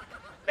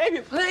 Baby,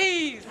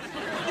 please.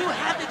 You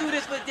have to do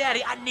this for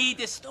Daddy. I need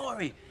this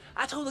story.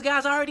 I told the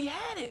guys I already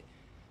had it.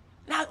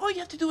 Now, all you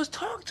have to do is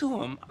talk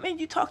to him. I mean,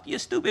 you talked to your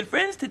stupid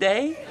friends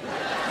today.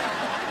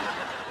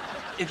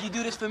 If you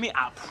do this for me,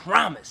 I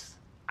promise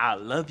I'll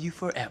love you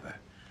forever.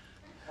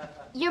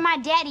 You're my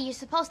daddy. You're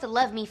supposed to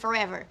love me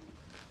forever.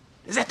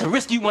 Is that the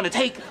risk you want to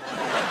take?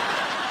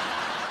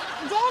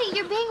 Daddy,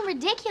 you're being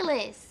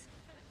ridiculous.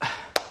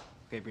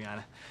 Okay,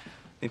 Brianna,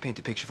 let me paint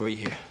the picture for you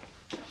here.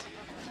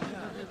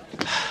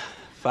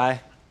 If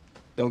I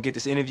don't get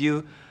this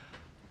interview,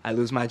 I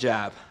lose my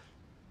job.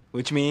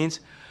 Which means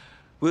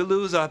we'll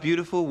lose our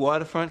beautiful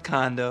waterfront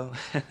condo.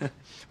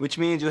 Which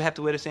means you'll have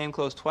to wear the same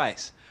clothes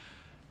twice.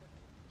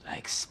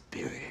 Like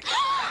Spirit.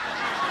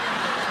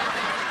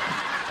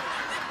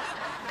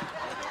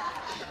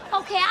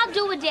 Okay, I'll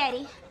do it,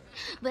 Daddy.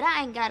 But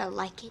I ain't gotta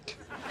like it.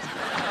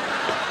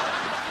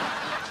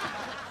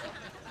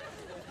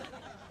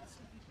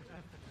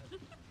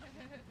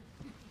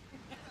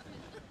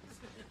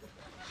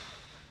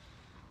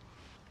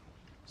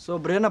 So,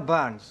 Brenna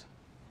Barnes,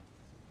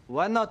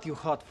 why not you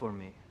hot for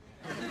me?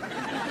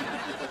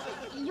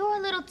 You're a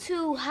little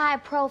too high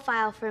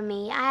profile for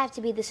me. I have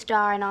to be the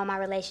star in all my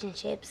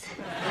relationships.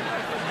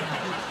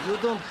 You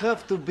don't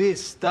have to be a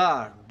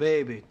star,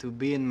 baby, to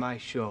be in my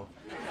show.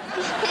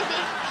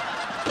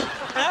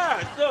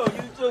 So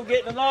you still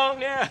getting along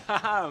there?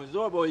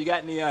 Zorbo, you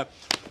got any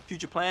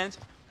future plans?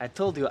 I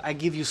told you, I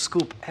give you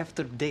scoop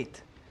after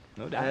date.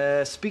 No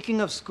doubt.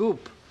 Speaking of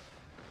scoop,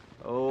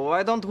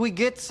 why don't we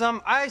get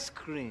some ice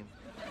cream?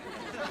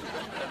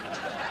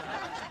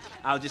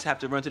 I'll just have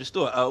to run to the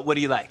store. What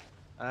do you like?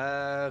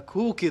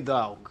 Cookie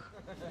dog.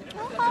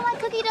 Oh, I like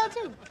cookie dough,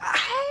 too.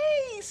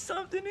 Hey,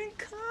 something in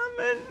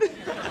common.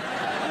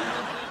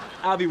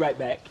 I'll be right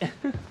back.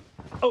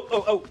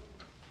 Oh.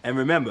 And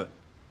remember,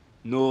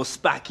 no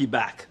Sparky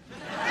back.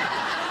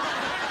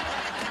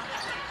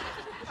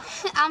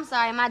 I'm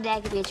sorry, my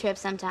dad can be a trip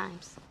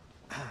sometimes.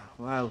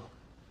 Well,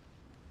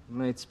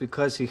 it's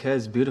because he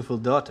has a beautiful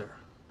daughter.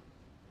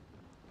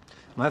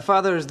 My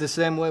father is the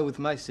same way with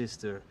my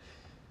sister.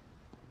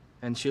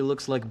 And she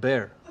looks like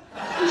Bear.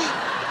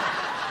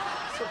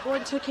 So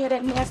Gordon took care of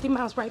that nasty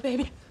mouse, right,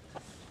 baby?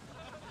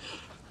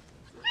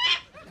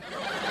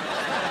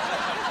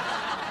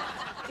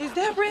 Is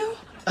that real?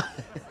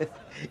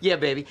 Yeah,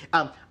 baby.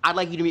 I'd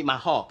like you to meet my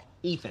hawk,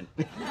 Ethan.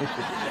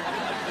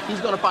 He's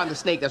gonna find the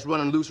snake that's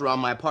running loose around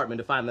my apartment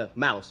to find the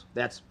mouse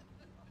that's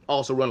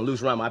also running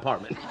loose around my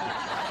apartment.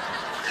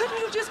 Couldn't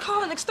you just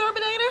call an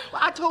exterminator?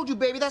 Well, I told you,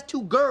 baby, that's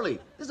too girly.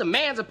 This is a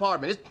man's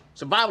apartment. It's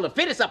survival of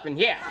the fittest up in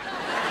here.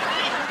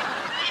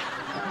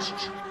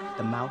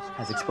 The mouse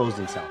has exposed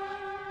himself.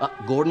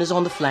 Gordon is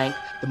on the flank.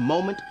 The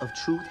moment of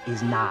truth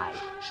is nigh.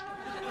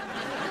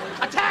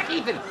 Attack,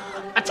 Ethan!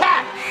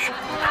 Attack!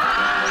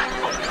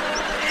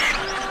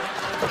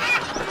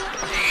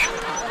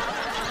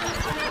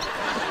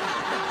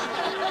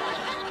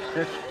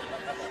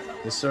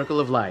 The circle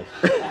of life.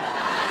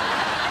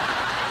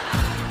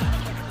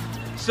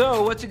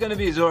 So, what's it gonna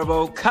be,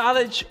 Zorbo?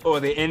 College or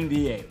the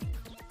NBA?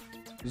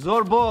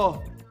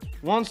 Zorbo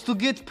wants to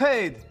get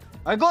paid.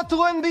 I go to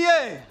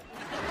NBA.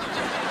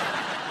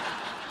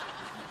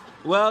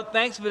 Well,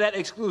 thanks for that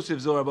exclusive,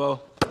 Zorbo.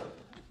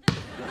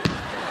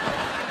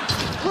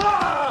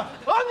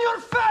 On your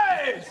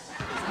face!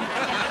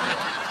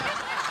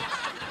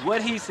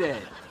 What he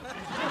said.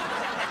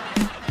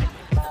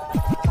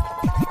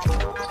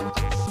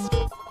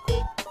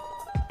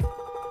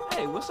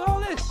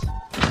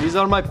 These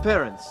are my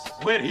parents.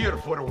 We're here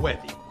for a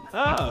wedding.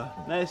 Oh,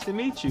 nice to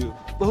meet you.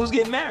 But who's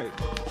getting married?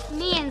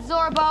 Me and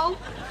Zorbo.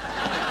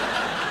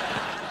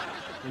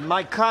 In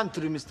my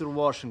country, Mr.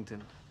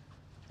 Washington,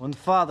 when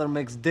father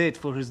makes date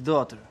for his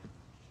daughter,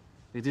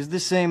 it is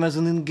the same as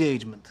an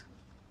engagement.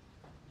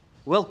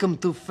 Welcome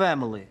to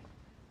family,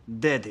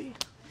 Daddy.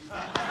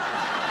 Daddy,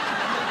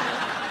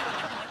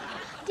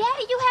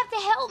 you have to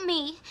help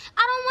me.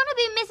 I don't want to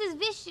be Mrs.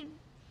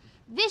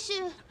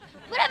 Vicious,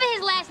 whatever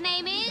his last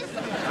name is.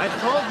 I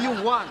told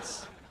you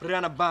once,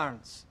 Brianna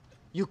Barnes,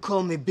 you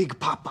call me Big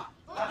Papa.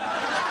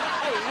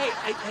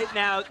 Hey,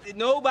 now,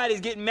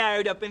 nobody's getting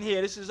married up in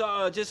here. This is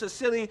just a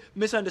silly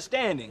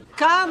misunderstanding.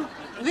 Come,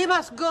 we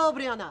must go,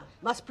 Brianna.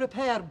 Must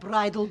prepare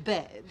bridal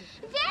bed.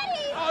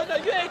 Daddy! Oh, no,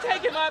 you ain't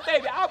taking my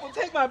baby. I will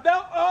take my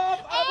belt off.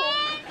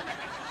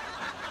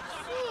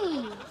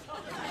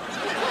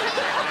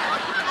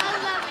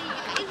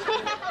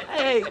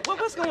 Hey,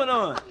 what's going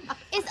on?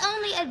 It's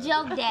only a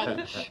joke,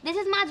 Daddy. This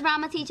is my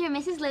drama teacher,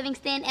 Mrs.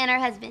 Livingston, and her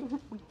husband.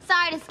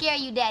 Sorry to scare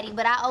you, Daddy,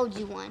 but I owed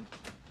you one.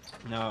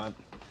 No,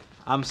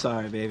 I'm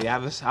sorry, baby. I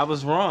was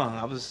wrong.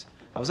 I was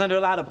under a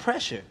lot of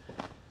pressure.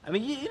 I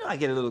mean, you know I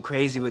get a little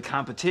crazy with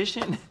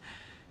competition.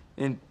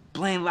 And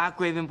Blaine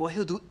Lockgraven, boy,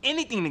 he'll do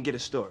anything to get a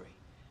story.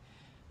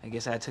 I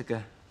guess I took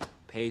a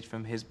page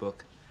from his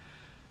book.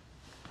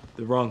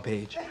 The wrong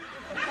page.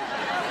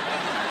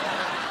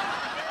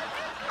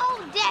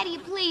 Oh, Daddy,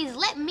 please,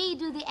 let me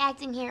do the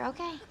acting here,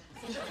 okay?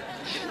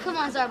 Come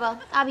on, Zorbo.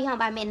 I'll be home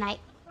by midnight.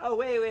 Oh,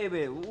 wait.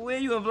 Where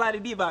you and Vladdy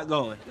Divac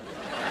going?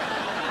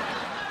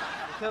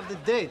 We have the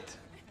date.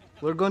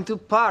 We're going to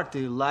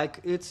party like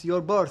it's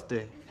your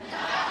birthday. Yeah,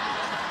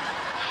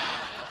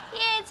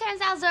 it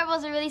turns out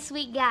Zorbo's a really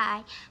sweet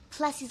guy.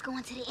 Plus, he's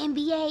going to the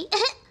NBA.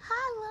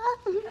 Holla.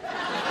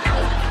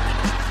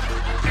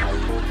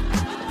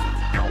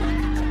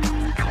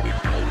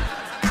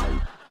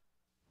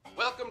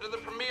 Welcome to the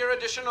premiere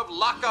edition of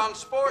Lock On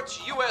Sports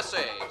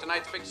USA.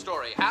 Tonight's big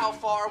story: how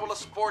far will a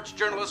sports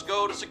journalist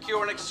go to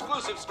secure an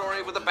exclusive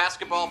story with a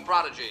basketball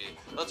prodigy?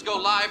 Let's go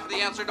live for the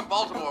answer to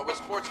Baltimore with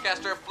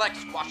sportscaster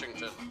Flex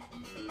Washington.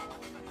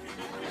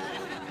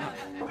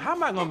 How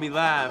am I gonna be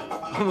live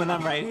when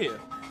I'm right here?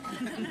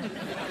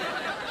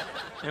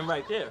 And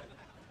right there.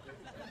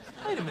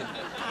 Wait a minute.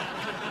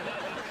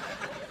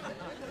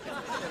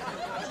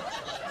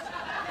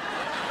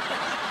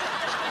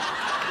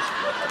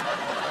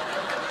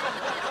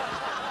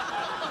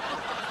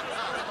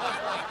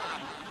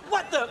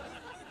 What the?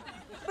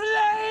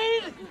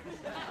 Blade!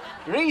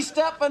 Greased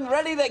up and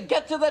ready to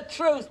get to the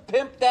truth,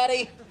 Pimp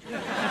Daddy.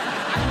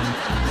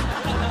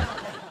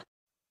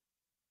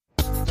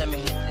 Let me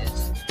hit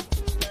this.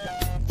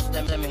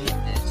 Let me hit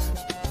this.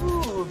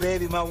 Ooh,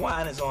 baby, my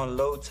wine is on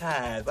low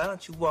tide. Why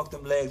don't you walk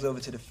them legs over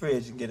to the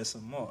fridge and get us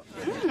some more?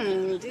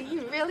 Do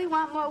you really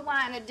want more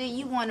wine, or do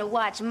you want to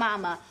watch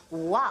Mama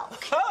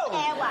walk?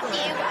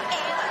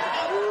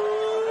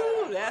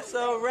 Ooh, that's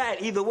all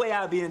right. Either way,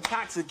 I'll be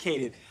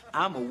intoxicated.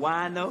 I'm a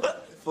wino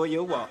for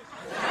your walk.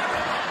 A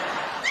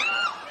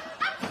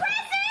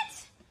present?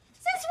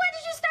 Since when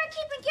did you start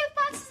keeping gift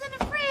boxes in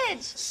the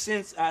fridge?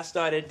 Since I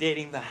started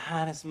dating the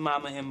hottest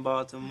mama in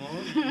Baltimore.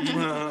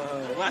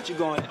 Why don't you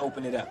go and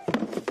open it up?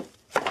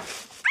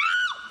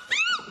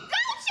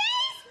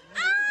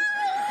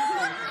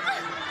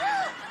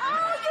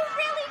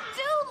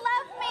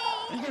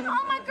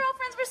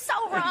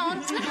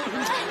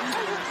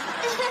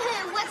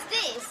 What's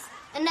this?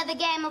 Another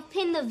game of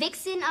pin the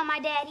vixen on my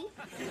daddy?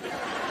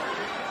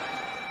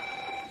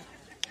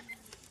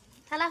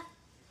 Hello?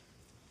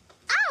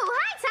 Oh,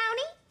 hi,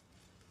 Tony.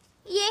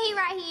 Yeah, he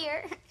right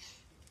here.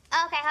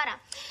 Okay, hold on.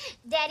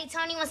 Daddy,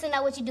 Tony wants to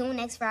know what you're doing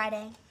next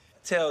Friday.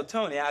 Tell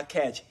Tony I'll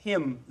catch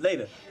him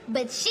later.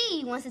 But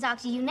she wants to talk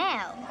to you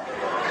now.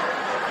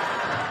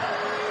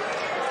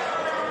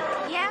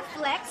 Yeah,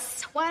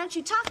 Flex. Why don't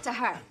you talk to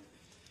her?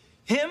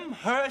 Him,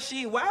 her,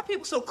 she. Why are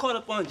people so caught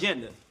up on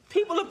gender?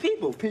 People are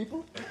people,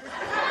 people.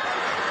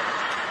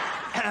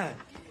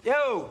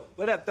 Yo,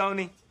 what up,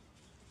 Tony?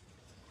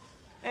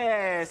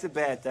 It's a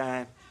bad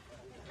time.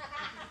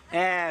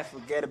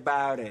 Forget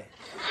about it.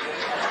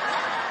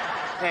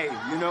 Hey,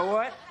 you know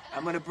what?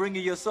 I'm gonna bring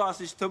you your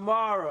sausage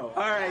tomorrow.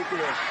 All right,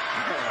 there.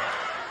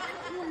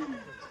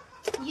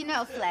 You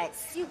know,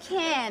 Flex, you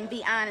can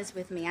be honest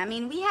with me. I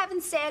mean, we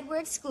haven't said we're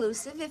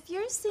exclusive. If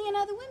you're seeing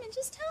other women,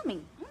 just tell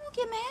me. I won't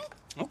get mad.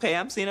 Okay,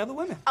 I'm seeing other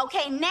women.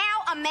 Okay,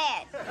 now I'm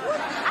mad.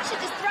 I should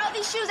just throw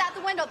these shoes out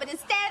the window, but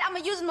instead I'm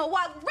gonna use them to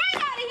walk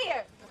right out of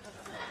here.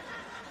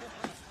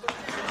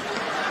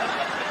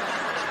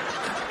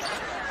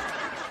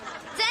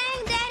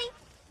 Dang, Daddy.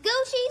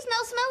 Gucci's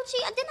no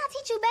smoochie. Didn't I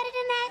teach you better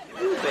than that?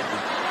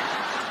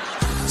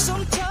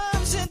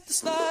 Sometimes in the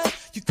slide,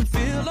 you can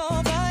feel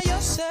all by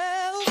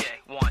yourself.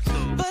 Check, 1,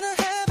 2. But I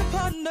have a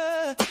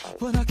partner,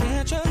 but I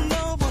can't trust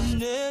no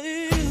one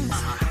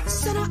else.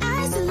 So don't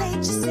isolate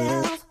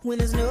yourself when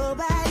there's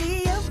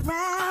nobody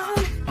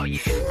around. Oh,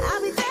 yeah.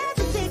 I'll be there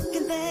for thick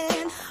and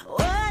thin.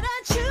 What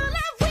a true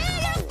love we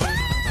have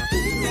found.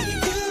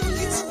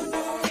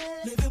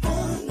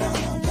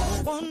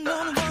 One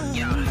on one.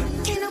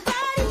 Ain't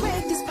nobody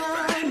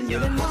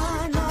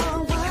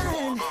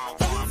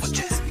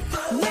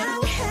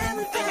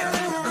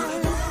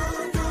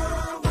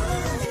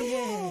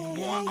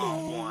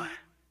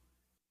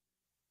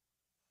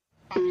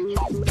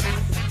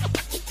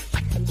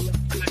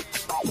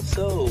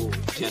So,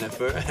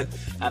 Jennifer,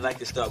 I'd like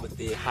to start with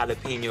the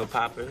jalapeno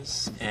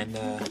poppers and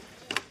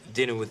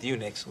dinner with you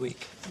next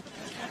week.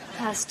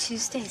 How's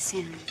Tuesday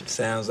sound?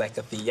 Sounds like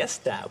a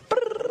fiesta.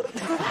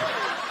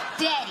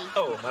 Daddy.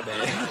 Oh, my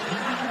bad.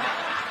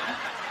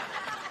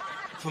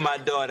 For my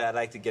daughter, I'd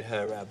like to get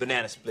her a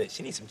banana split.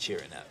 She needs some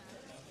cheering up.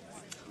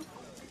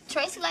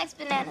 Tracy likes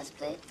banana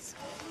splits.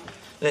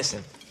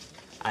 Listen,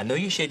 I know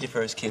you shared your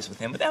first kiss with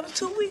him, but that was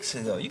 2 weeks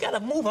ago. You gotta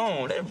move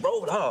on, let it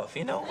roll off,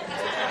 you know?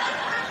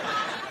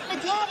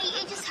 But Daddy,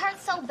 it just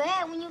hurts so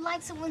bad when you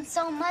like someone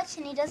so much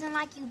and he doesn't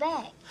like you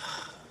back.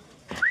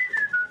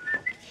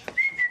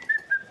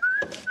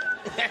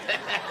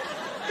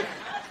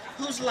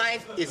 Whose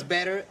life is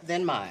better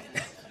than mine?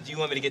 Do you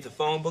want me to get the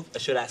phone book, or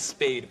should I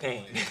spare you the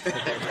pain?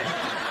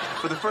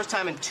 For the first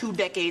time in 2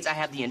 decades, I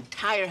have the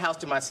entire house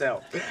to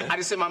myself. I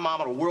just sent my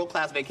mom on a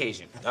world-class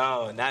vacation.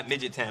 Oh, not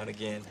Midget Town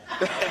again.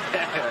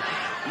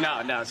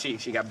 No,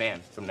 she got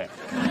banned from there.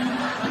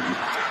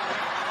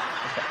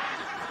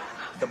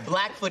 The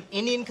Blackfoot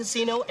Indian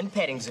Casino and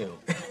Petting Zoo.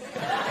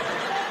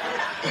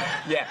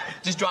 Yeah,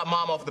 just dropped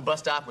Mom off at the bus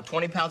stop with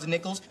 20 pounds of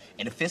nickels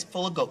and a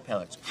fistful of goat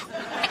pellets.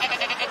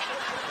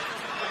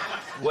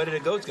 What are the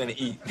goats gonna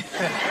eat?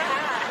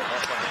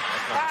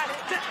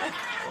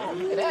 Oh,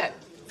 look at that.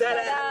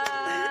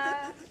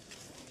 Ta-da!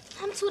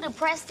 I'm too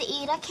depressed to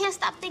eat. I can't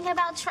stop thinking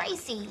about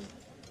Tracy.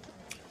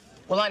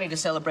 Well, I need to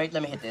celebrate.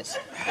 Let me hit this.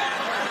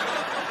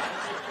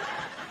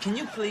 Can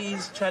you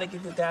please try to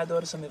give your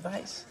goddaughter some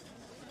advice?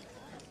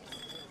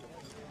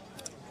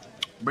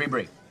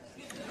 Bree.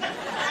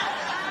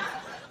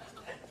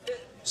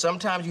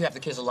 Sometimes you have to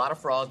kiss a lot of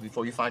frogs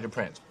before you find your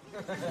prince.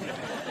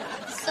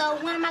 So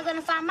when am I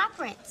gonna find my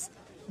prince?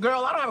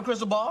 Girl, I don't have a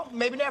crystal ball.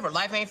 Maybe never.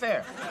 Life ain't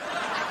fair.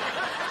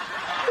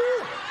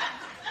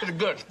 It's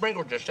good.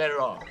 Sprinkle just set it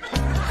off.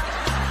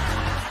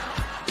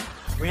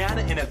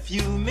 Brianna, in a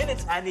few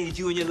minutes, I need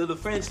you and your little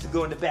friends to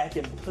go in the back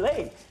and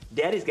play.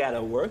 Daddy's got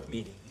a work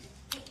meeting.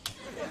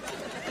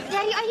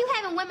 Daddy, are you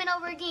having women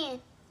over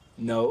again?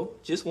 No,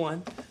 just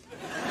one.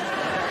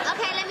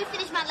 Okay, let me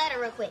finish my letter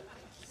real quick.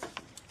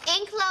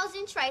 In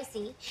closing,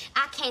 Tracy,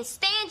 I can't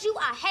stand you,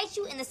 I hate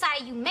you, and the sight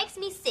of you makes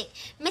me sick.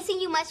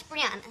 Missing you much,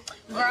 Brianna.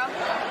 Girl,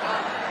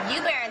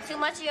 you bearing too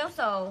much of your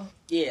soul.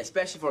 Yeah,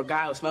 especially for a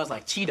guy who smells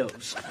like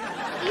Cheetos.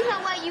 You know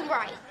what? You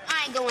right.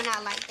 I ain't going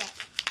out like that.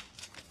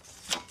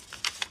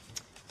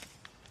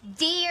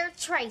 Dear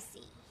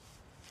Tracy,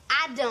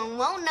 I don't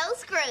want no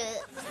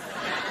scrubs.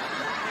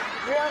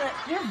 Brianna,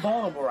 you're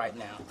vulnerable right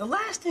now. The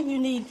last thing you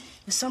need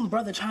is some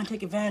brother trying to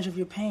take advantage of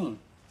your pain.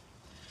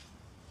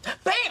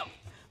 Bam!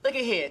 Look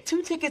at here.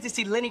 2 tickets to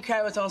see Lenny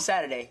Kravitz on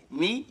Saturday.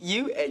 Me,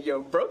 you, and your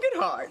broken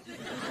heart.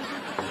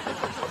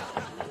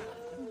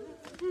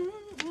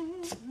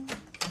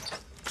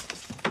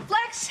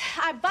 Flex,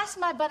 I bust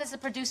my butt as a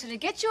producer to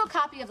get you a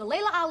copy of the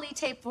Layla Ali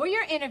tape for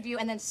your interview,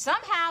 and then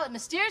somehow it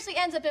mysteriously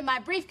ends up in my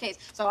briefcase.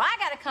 So I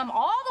gotta come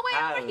all the way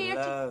over here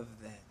I love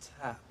that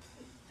top.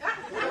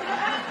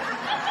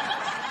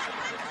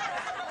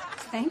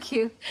 Thank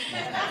you.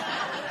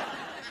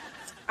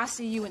 I'll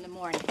see you in the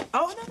morning.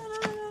 Oh,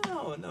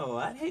 no.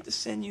 I'd hate to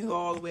send you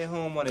all the way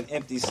home on an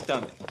empty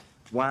stomach.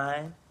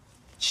 Wine,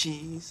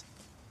 cheese,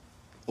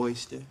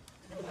 oyster.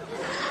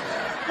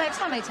 Flex,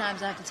 how many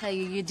times I have to tell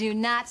you, you do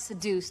not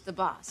seduce the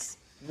boss?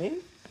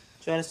 Me?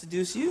 Trying to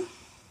seduce you?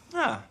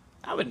 Nah,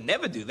 I would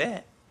never do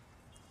that.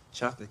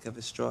 Chocolate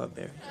covered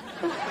strawberry.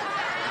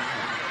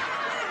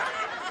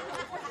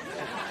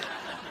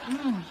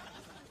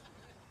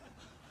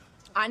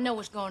 I know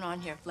what's going on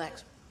here,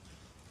 Flex.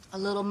 A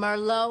little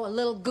Merlot, a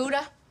little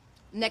Gouda.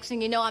 Next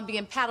thing you know, I'm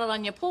being paddled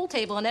on your pool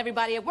table, and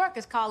everybody at work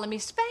is calling me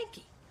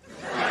Spanky.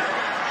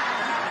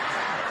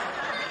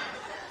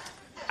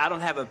 I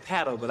don't have a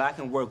paddle, but I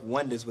can work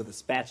wonders with a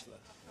spatula.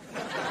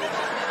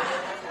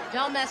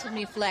 Don't mess with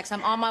me, Flex.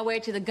 I'm on my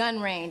way to the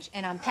gun range,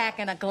 and I'm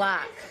packing a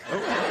Glock.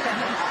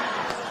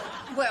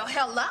 Well,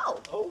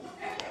 hello.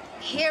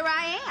 Here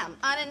I am,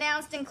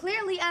 unannounced and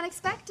clearly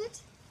unexpected.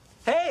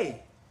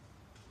 Hey!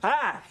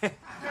 Hi!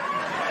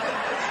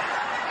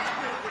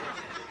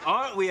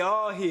 Aren't we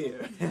all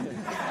here?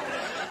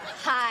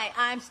 Hi,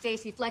 I'm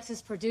Stacy, Flex's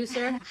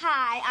producer.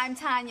 Hi, I'm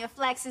Tanya,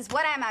 Flex's.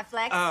 What am I,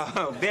 Flex?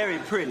 Oh, very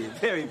pretty,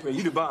 very pretty.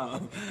 You the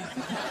bomb.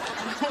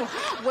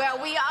 Well,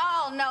 we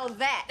all know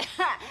that.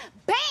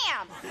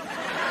 Bam!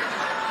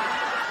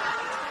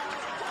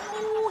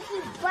 Ooh, he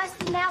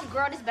busting out.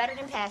 Girl, this better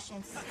than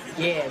Passions.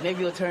 Yeah,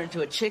 maybe it'll turn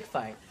into a chick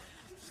fight.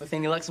 But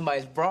then you let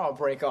somebody's bra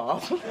break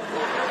off. Put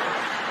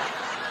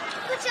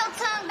your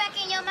tongue back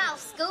in your mouth,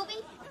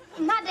 Scooby.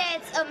 My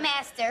dad's a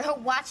master.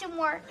 Watch him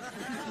work.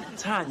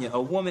 Tanya,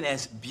 a woman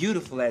as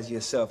beautiful as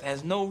yourself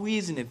has no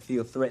reason to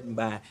feel threatened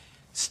by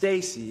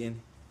Stacy, an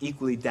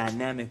equally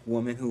dynamic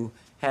woman who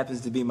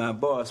happens to be my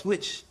boss,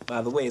 which,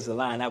 by the way, is a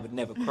line I would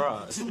never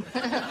cross.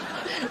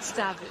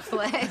 Stop it,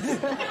 Flex.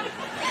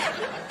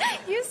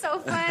 You're so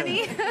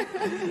funny.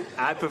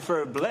 I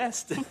prefer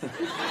blessed.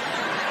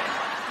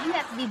 You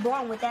have to be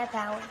born with that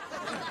power.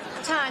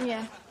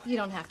 Tanya, You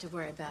don't have to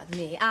worry about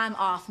me. I'm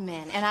off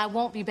men, and I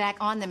won't be back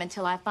on them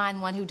until I find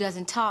one who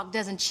doesn't talk,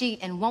 doesn't cheat,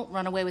 and won't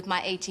run away with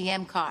my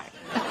ATM card.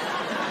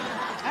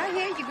 I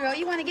hear you, girl.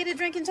 You want to get a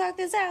drink and talk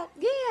this out?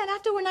 Yeah, and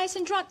after we're nice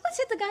and drunk, let's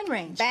hit the gun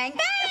range. Bang,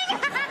 bang!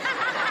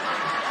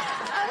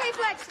 Oh, hey,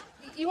 Flex,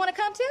 you want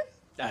to come too?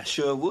 I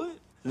sure would.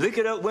 Lick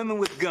it up, women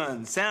with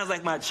guns. Sounds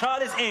like my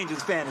Charlie's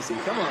Angels fantasy.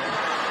 Come on.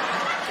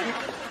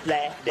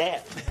 Like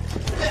that.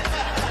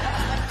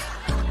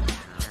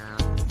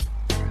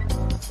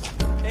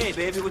 Hey,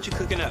 baby, what you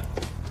cooking up?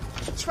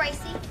 Tracy.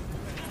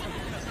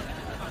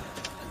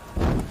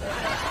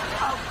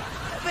 Oh,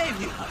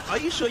 baby, are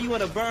you sure you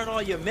want to burn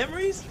all your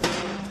memories?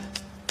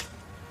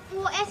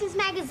 Well, Essence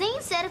Magazine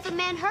said if a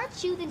man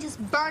hurts you, then just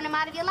burn him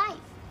out of your life.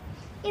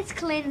 It's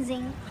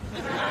cleansing.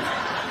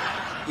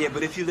 Yeah,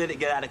 but if you let it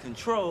get out of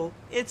control,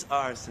 it's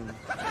arson.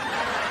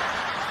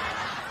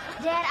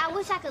 Dad, I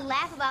wish I could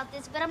laugh about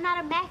this, but I'm not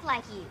a Mac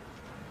like you.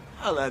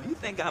 Hold up, you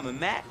think I'm a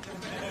Mac?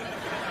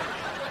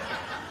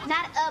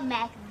 Not a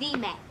Mac, the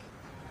Mac.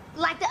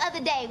 Like the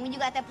other day when you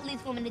got that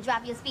policewoman to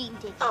drop your speeding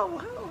ticket. Oh,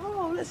 hold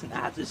on, listen.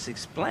 I just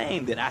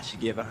explained that I should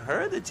give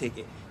her the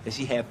ticket that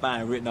she had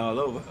fine written all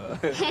over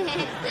her.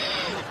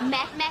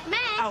 Mac, Mac,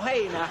 Mac. Oh,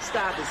 hey, now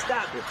stop it,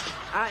 stop it.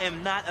 I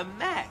am not a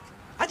Mac.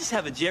 I just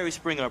have a Jerry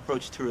Springer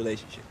approach to a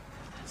relationship.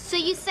 So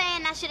you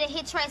saying I should have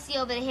hit Tracy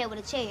over the head with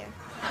a chair?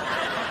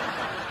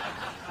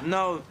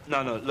 No.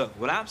 Look,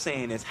 what I'm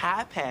saying is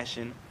high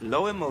passion,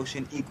 low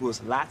emotion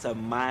equals lots of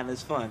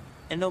mindless fun,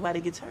 and nobody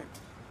gets hurt.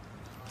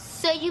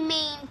 So you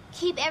mean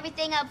keep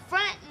everything up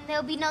front and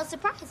there'll be no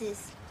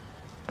surprises?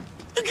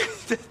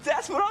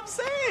 That's what I'm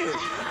saying.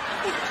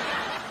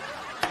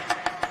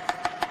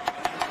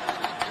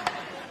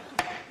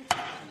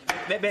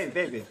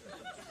 Baby.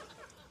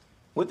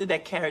 What did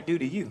that carrot do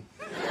to you?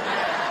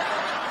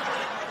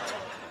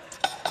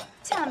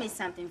 Tell me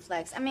something,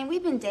 Flex. I mean,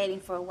 we've been dating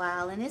for a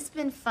while, and it's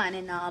been fun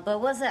and all,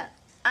 but what's up?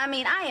 I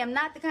mean, I am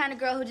not the kind of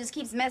girl who just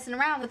keeps messing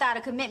around without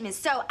a commitment,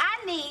 so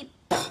I need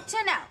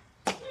to know.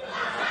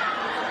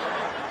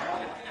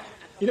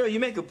 You know, you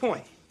make a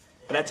point.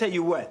 But I tell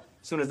you what,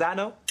 as soon as I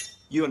know,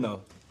 you'll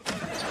know.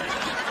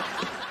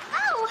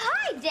 Oh,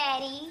 hi,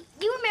 Daddy.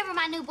 You remember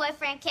my new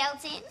boyfriend,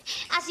 Kelton?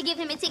 I should give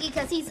him a ticket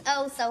because he's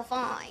oh so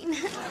fine.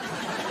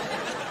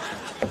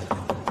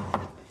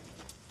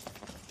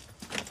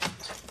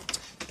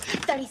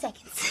 30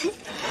 seconds.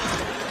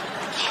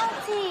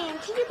 Kelton,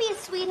 can you be a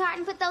sweetheart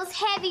and put those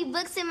heavy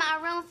books in my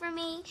room for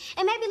me?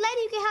 And maybe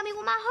later you can help me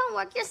with my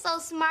homework. You're so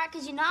smart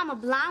because you know I'm a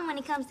blonde when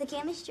it comes to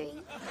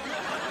chemistry.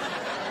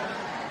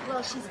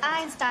 Well, she's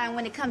Einstein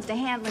when it comes to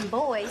handling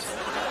boys.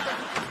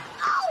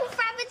 Oh,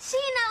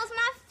 Frappuccino's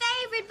my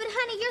favorite. But,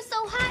 honey, you're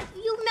so hot,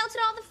 you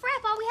melted all the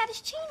frap. All we had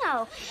is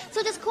Chino.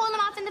 So just cool them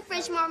off in the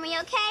fridge for me,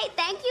 okay?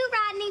 Thank you,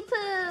 Rodney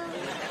Pooh.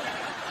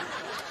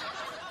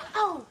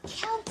 Oh,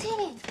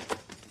 Kelton.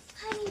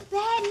 Honey,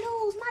 bad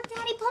news. My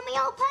daddy put me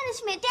on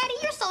punishment. Daddy,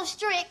 you're so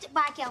strict.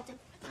 Bye, Kelton.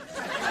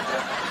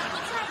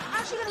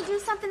 Aren't you going to do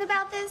something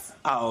about this?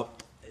 Oh,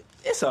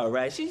 it's all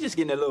right. She's just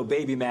getting a little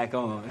baby Mac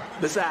on.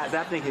 Besides,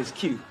 I think it's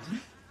cute.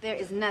 There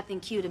is nothing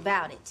cute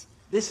about it.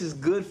 This is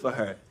good for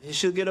her.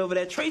 She'll get over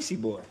that Tracy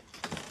boy.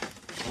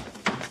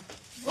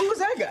 Who was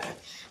that guy?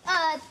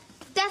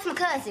 That's my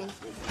cousin.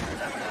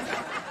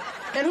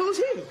 And who's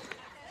he?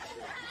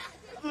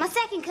 My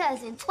second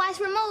cousin, twice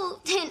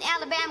removed. In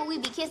Alabama, we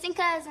be kissing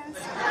cousins.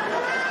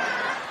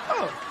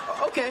 Oh,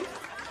 okay.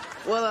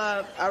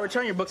 Well, I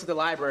returned your books at the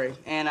library,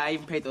 and I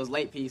even paid those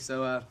late fees,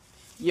 so,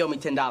 you owe me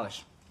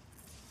 $10.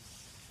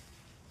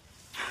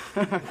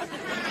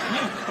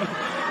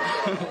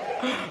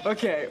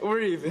 Okay,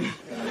 we're even. Look,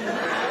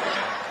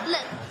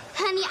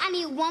 honey, I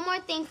need one more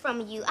thing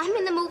from you. I'm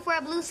in the mood for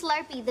a blue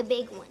Slurpee, the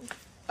big one.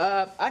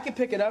 I can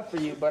pick it up for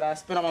you, but I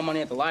spent all my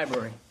money at the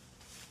library.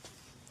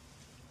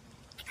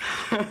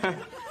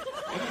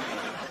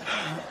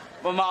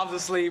 My mom's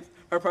asleep,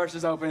 her purse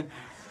is open.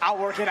 I'll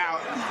work it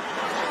out.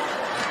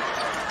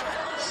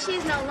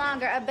 She's no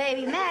longer a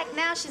baby Mac,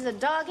 now she's a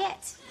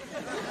dogette.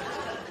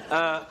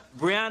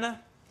 Brianna,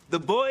 the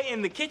boy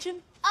in the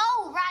kitchen?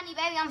 Oh, Rodney,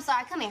 baby, I'm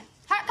sorry. Come here.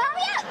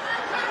 Hurry up.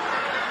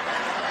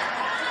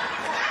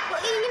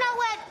 Well, you know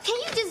what? Can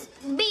you just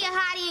be a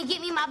hottie and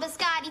get me my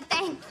biscotti?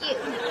 Thank you.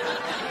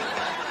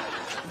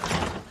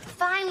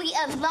 Finally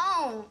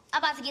alone. I'm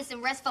about to get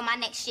some rest for my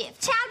next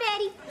shift. Ciao,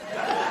 Daddy.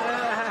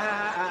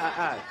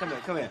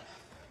 Come here.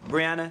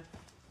 Brianna,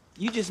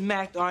 you just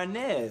macked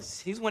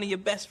Arnez. He's one of your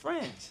best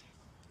friends.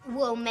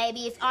 Well,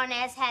 maybe if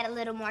Arnaz had a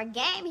little more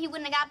game, he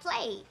wouldn't have got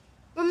played.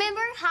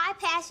 Remember, high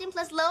passion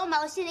plus low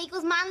emotion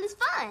equals mindless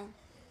fun.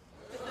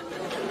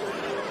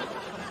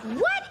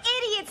 What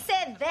idiot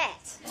said that?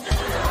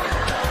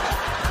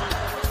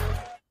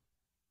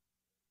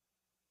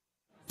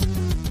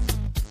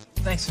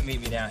 Thanks for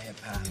meeting me down here,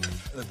 pal.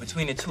 Look,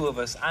 between the two of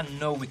us, I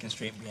know we can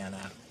straighten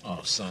Brianna out.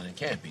 Oh, son, it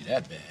can't be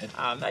that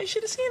bad. No, you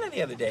should have seen her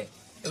the other day.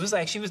 It was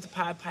like she was the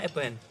Pied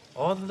Piper and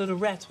all the little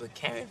rats were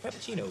carrying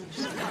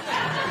frappuccinos.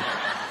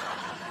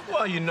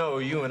 Well, you know,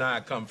 you and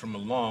I come from a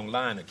long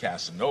line of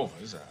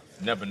Casanovas.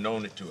 Never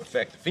known it to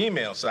affect the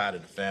female side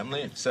of the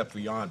family, except for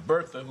your Aunt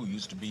Bertha, who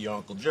used to be your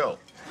Uncle Joe.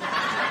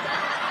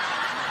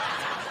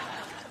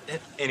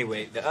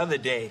 Anyway, the other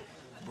day,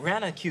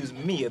 Brianna accused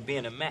me of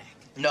being a Mac.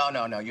 No,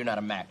 you're not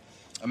a Mac.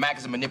 A Mac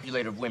is a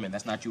manipulator of women.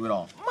 That's not you at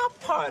all. My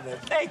partner.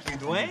 Thank you,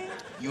 Dwayne.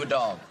 You a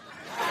dog.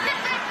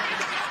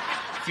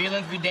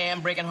 Feelings be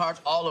damned, breaking hearts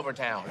all over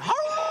town.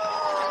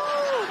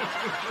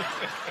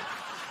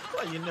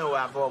 Well, you know,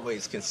 I've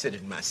always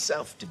considered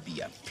myself to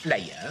be a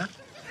player,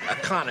 a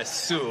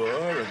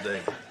connoisseur of the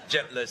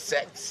gentler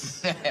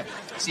sex.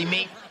 See,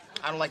 me,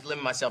 I don't like to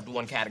limit myself to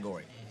one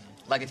category.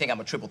 I like to think I'm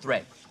a triple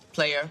threat.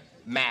 Player,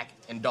 Mac,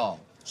 and dog.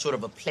 Sort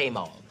of a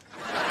playmog.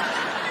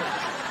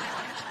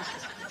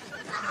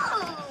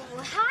 Oh,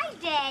 hi,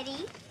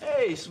 Daddy.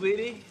 Hey,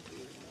 sweetie.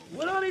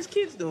 What are all these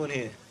kids doing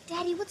here?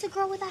 Daddy, what's a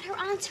girl without her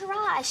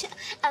entourage?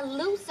 A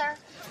loser.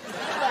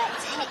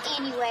 But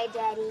anyway,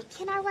 Daddy,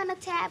 can I run a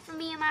tab for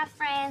me and my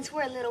friends?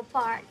 We're a little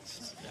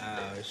parched.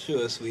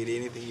 Sure, sweetie.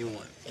 Anything you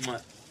want. Come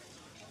on.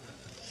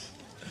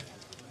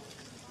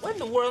 What in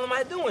the world am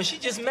I doing? She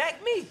just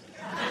macked me.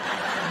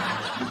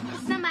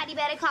 Somebody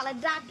better call a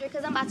doctor,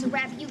 because I'm about to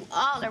wrap you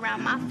all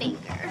around my finger.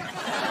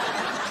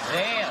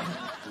 Damn,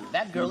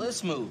 that girl is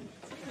smooth.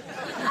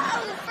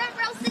 Oh, front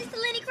row seats to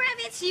Lenny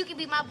Kravitz. You can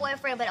be my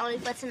boyfriend, but only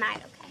for tonight,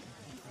 okay?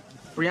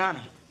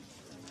 Brianna,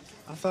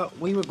 I thought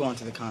we were going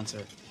to the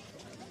concert.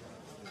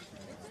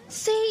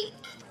 See,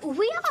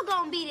 we all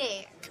gonna be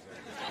there.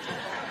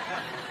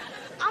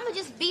 I'ma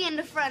just be in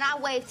the front. I'll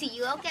wave to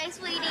you, okay,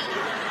 sweetie?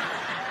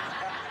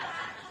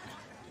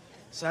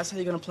 So that's how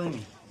you're gonna play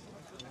me?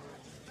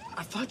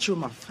 I thought you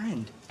were my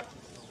friend.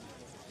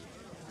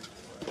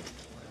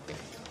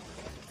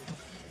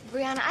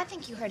 Brianna, I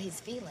think you hurt his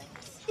feelings.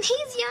 He's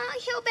young.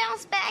 He'll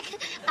bounce back.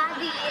 I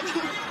did.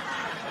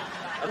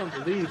 I don't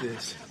believe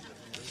this.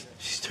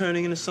 She's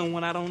turning into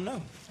someone I don't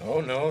know.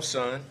 Oh, no,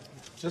 son.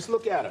 Just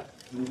look at her.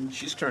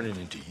 She's turning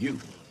into you.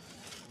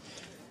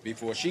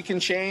 Before she can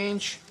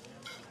change,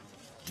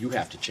 you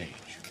have to change.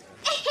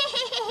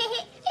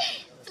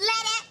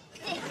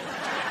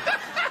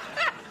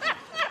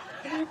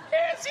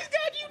 Yeah, she's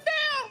got you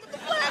down with the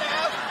flat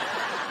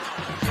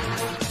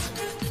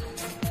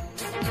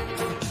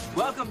out.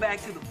 Welcome back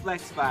to the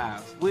Flex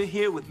Files. We're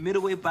here with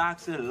middleweight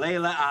boxer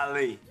Layla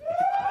Ali.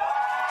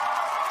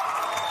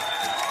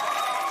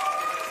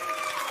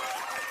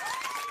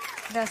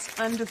 That's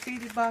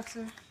undefeated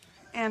boxer,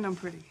 and I'm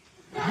pretty.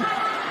 All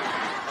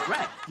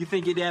right. You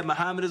think your dad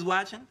Muhammad is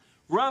watching?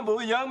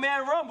 Rumble, young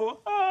man,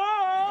 rumble.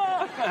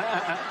 Ah!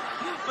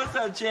 What's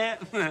up,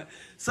 champ?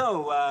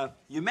 So,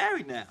 you're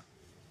married now?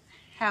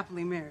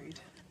 Happily married.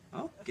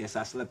 Oh, guess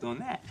I slept on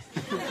that.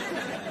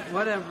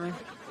 Whatever.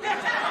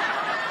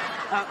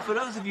 For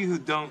those of you who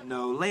don't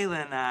know,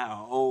 Layla and I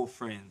are old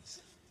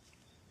friends.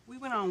 We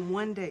went on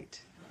one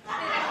date.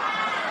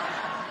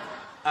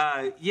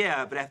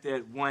 Yeah, but after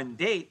that one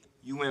date,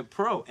 you went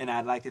pro, and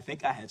I'd like to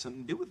think I had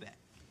something to do with that.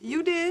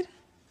 You did?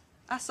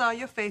 I saw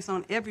your face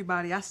on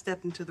everybody I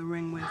stepped into the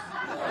ring with.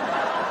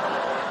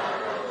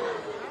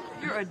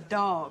 You're a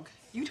dog.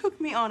 You took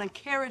me on a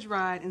carriage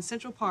ride in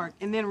Central Park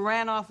and then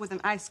ran off with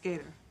an ice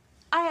skater.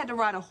 I had to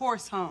ride a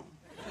horse home.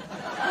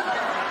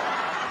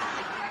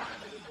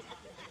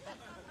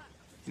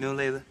 You know,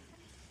 Layla,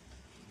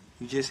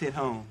 you just hit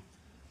home.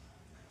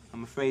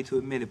 I'm afraid to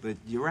admit it, but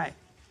you're right.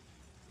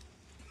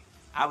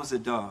 I was a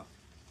dog,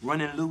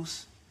 running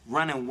loose,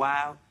 running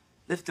wild,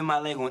 lifting my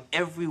leg on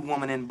every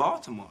woman in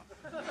Baltimore,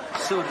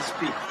 so to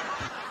speak.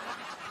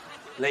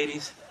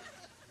 Ladies,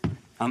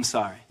 I'm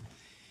sorry.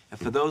 And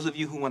for those of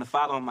you who want to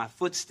follow in my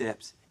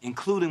footsteps,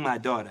 including my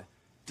daughter,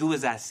 do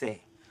as I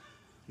say,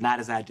 not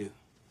as I do.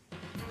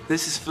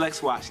 This is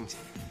Flex Washington.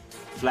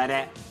 Flat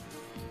at.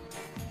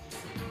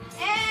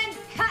 And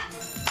cut!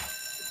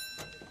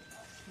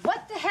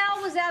 What the hell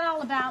was that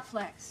all about,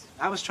 Flex?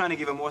 I was trying to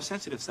give a more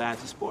sensitive side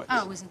to sports.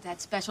 Oh, isn't that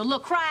special?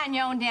 Look, cry in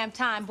your own damn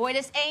time, boy.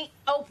 This ain't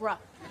Oprah.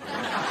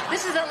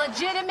 This is a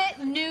legitimate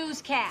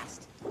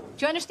newscast. Do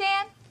you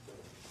understand?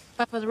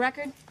 But for the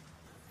record,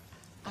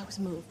 I was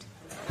moved.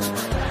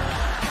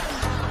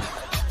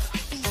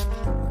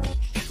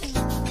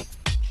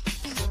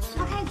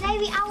 Okay,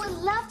 baby, I would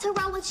love to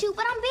roll with you,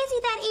 but I'm busy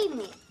that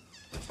evening.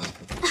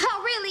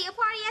 Oh, really? A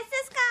party at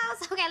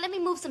Cisco's? Okay, let me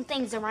move some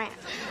things around.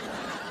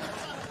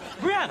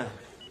 Brianna,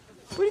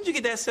 where did you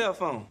get that cell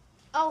phone?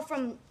 Oh,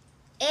 from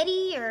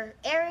Eddie or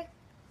Eric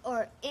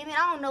or Emmett.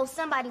 I don't know,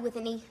 somebody with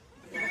an E.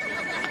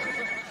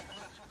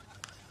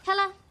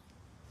 Hello?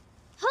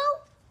 Who?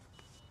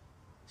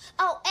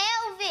 Oh,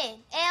 Elvin.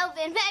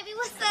 Elvin, baby,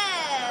 what's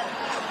up?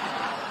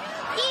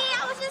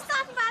 Yeah, I was just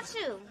talking about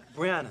you.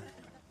 Brianna,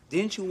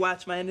 didn't you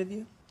watch my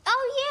interview?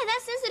 Oh, yeah,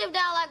 that sensitive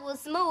dialogue was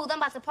smooth. I'm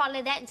about to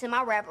parlay that into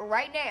my rapper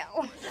right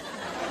now.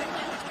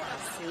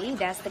 See,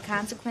 that's the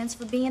consequence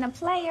for being a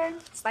player.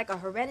 It's like a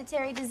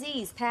hereditary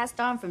disease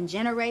passed on from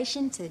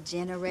generation to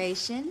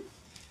generation.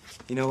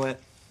 You know what?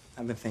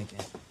 I've been thinking.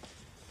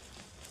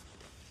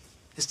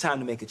 It's time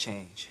to make a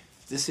change.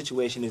 This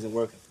situation isn't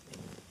working for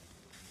me.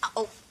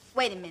 Oh,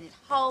 Wait a minute.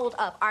 Hold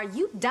up. Are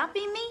you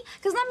dumping me?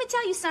 Because let me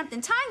tell you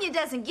something. Tanya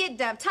doesn't get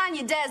dumped.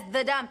 Tanya does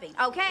the dumping,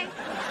 okay?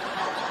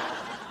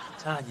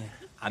 Tanya,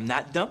 I'm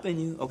not dumping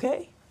you,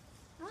 okay?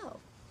 Oh.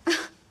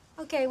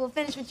 Okay, well,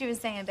 finish what you were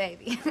saying,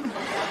 baby.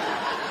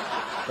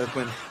 Look,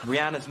 when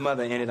Brianna's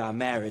mother ended our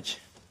marriage,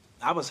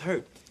 I was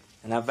hurt.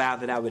 And I vowed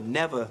that I would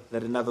never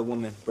let another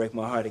woman break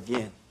my heart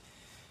again.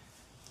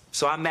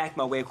 So I macked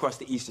my way across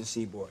the eastern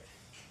seaboard.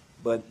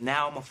 But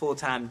now I'm a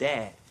full-time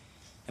dad,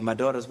 and my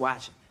daughter's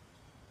watching.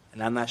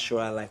 And I'm not sure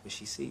I like what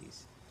she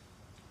sees.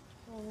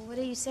 Well, what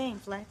are you saying,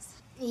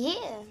 Flex?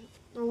 Yeah.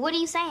 What are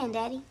you saying,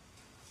 Daddy?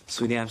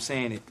 Sweetie, I'm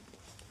saying it.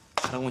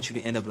 I don't want you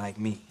to end up like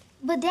me.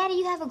 But, Daddy,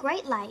 you have a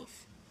great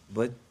life.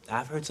 But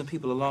I've hurt some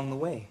people along the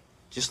way,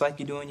 just like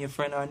you do and your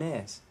friend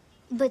Arnaz.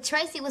 But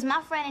Tracy was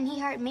my friend and he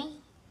hurt me.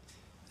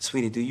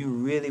 Sweetie, do you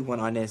really want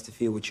Arnaz to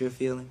feel what you're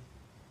feeling?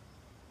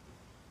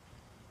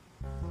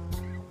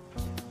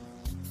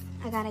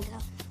 I gotta go.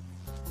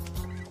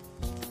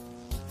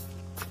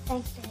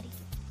 Thanks, Daddy.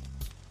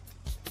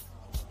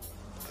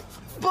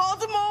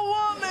 Baltimore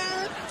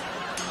woman,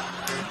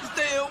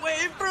 stay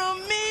away from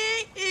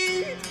me.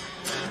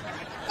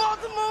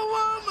 Baltimore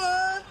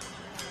woman,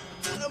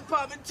 I'm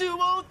popping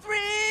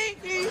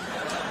 203.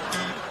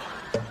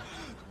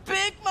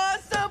 Pick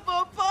myself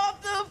up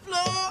off the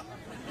floor.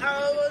 I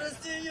wanna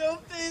see your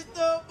face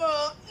no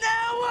more.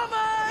 Now,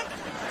 woman.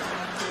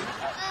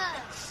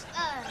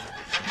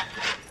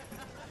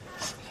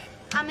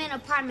 I'm in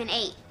apartment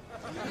 8.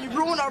 You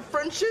ruined our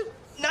friendship?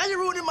 Now you're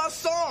ruining my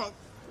song.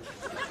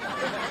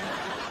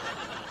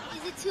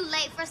 Is it too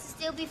late for us to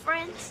still be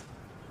friends?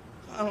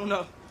 I don't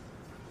know.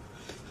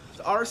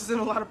 The artist is in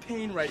a lot of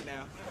pain right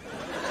now.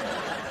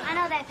 I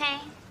know that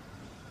pain.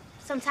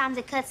 Sometimes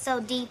it cuts so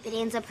deep it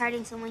ends up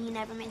hurting someone you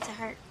never meant to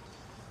hurt.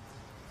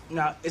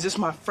 Now, is this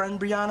my friend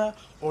Brianna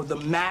or the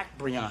Mac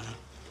Brianna?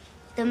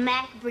 The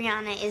Mac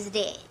Brianna is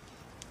dead.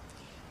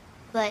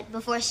 But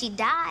before she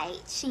died,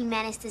 she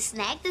managed to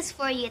snag this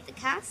for you at the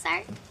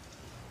concert.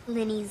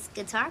 Lenny's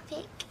guitar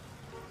pick.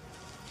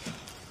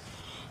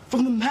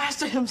 From the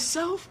master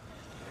himself?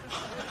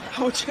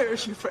 I will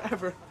cherish you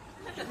forever.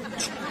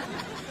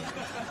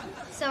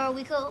 So are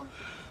we cool?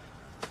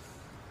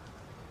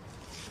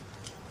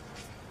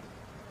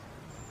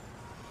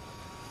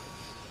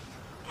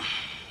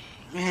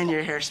 Man,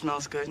 your hair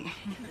smells good.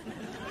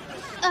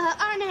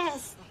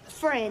 Arnaz,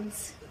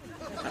 friends.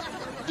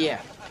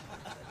 Yeah,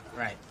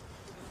 right.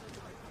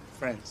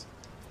 Friends.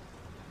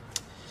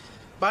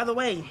 By the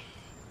way,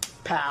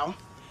 pal,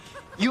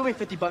 you owe me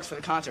 $50 for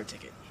the concert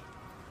ticket.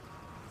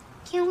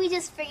 Can we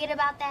just forget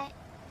about that?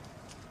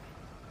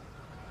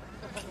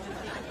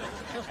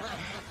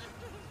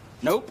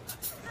 Nope.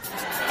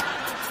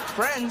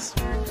 Friends.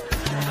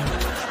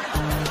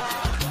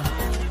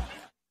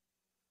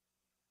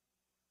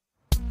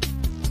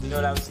 You know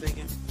what I was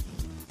thinking?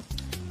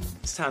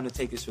 It's time to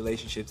take this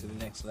relationship to the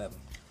next level.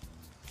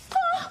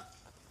 Oh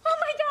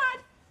my God!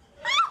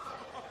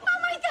 Oh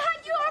my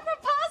God! You are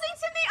proposing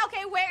to me?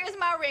 Okay, where is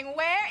my ring?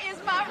 Where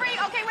is my ring?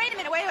 Okay, wait a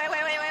minute. Wait.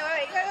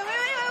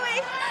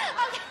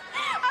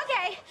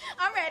 Okay,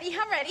 I'm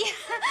ready.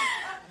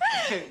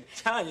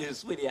 Tanya,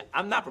 sweetie,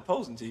 I'm not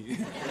proposing to you.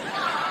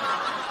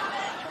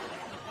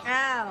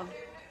 Oh.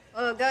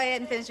 Well, go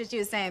ahead and finish what you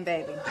were saying,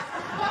 baby.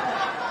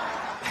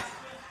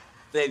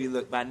 Baby,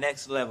 look, by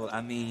next level,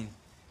 I mean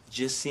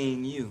just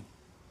seeing you.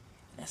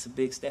 That's a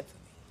big step for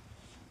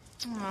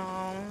me.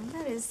 Oh,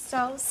 that is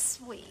so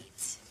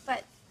sweet.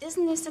 But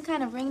isn't there some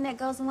kind of ring that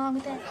goes along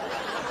with that?